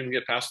unfortunate we couldn't even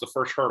get past the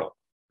first hurdle.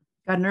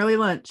 Got an early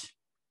lunch.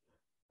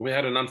 We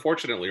had an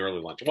unfortunately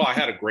early lunch. Well, I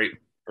had a great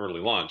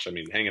early lunch. I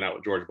mean, hanging out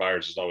with George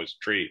Byers is always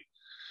a treat.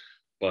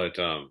 But,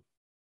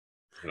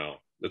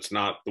 it's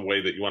not the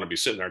way that you want to be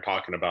sitting there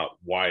talking about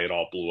why it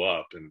all blew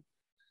up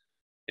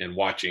and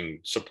watching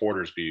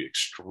supporters be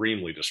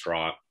extremely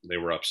distraught. They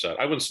were upset.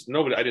 I didn't see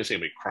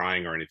anybody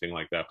crying or anything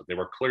like that, but they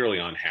were clearly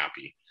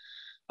unhappy.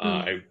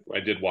 I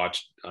did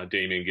watch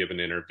Damien give an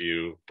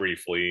interview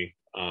briefly.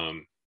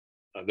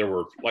 There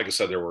were, like I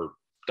said, there were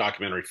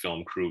documentary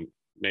film crew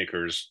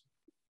makers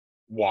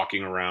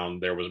walking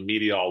around. There was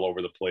media all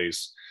over the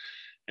place.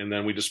 And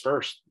then we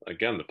dispersed.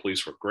 Again, the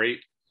police were great.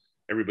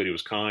 Everybody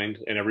was kind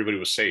and everybody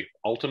was safe.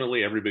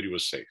 Ultimately, everybody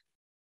was safe.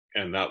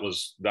 And that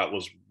was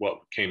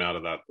what came out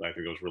of that. I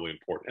think it was really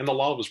important. And the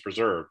law was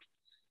preserved.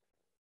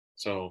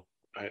 So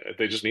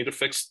they just need to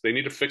fix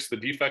the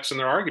defects in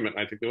their argument.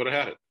 I think they would have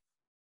had it.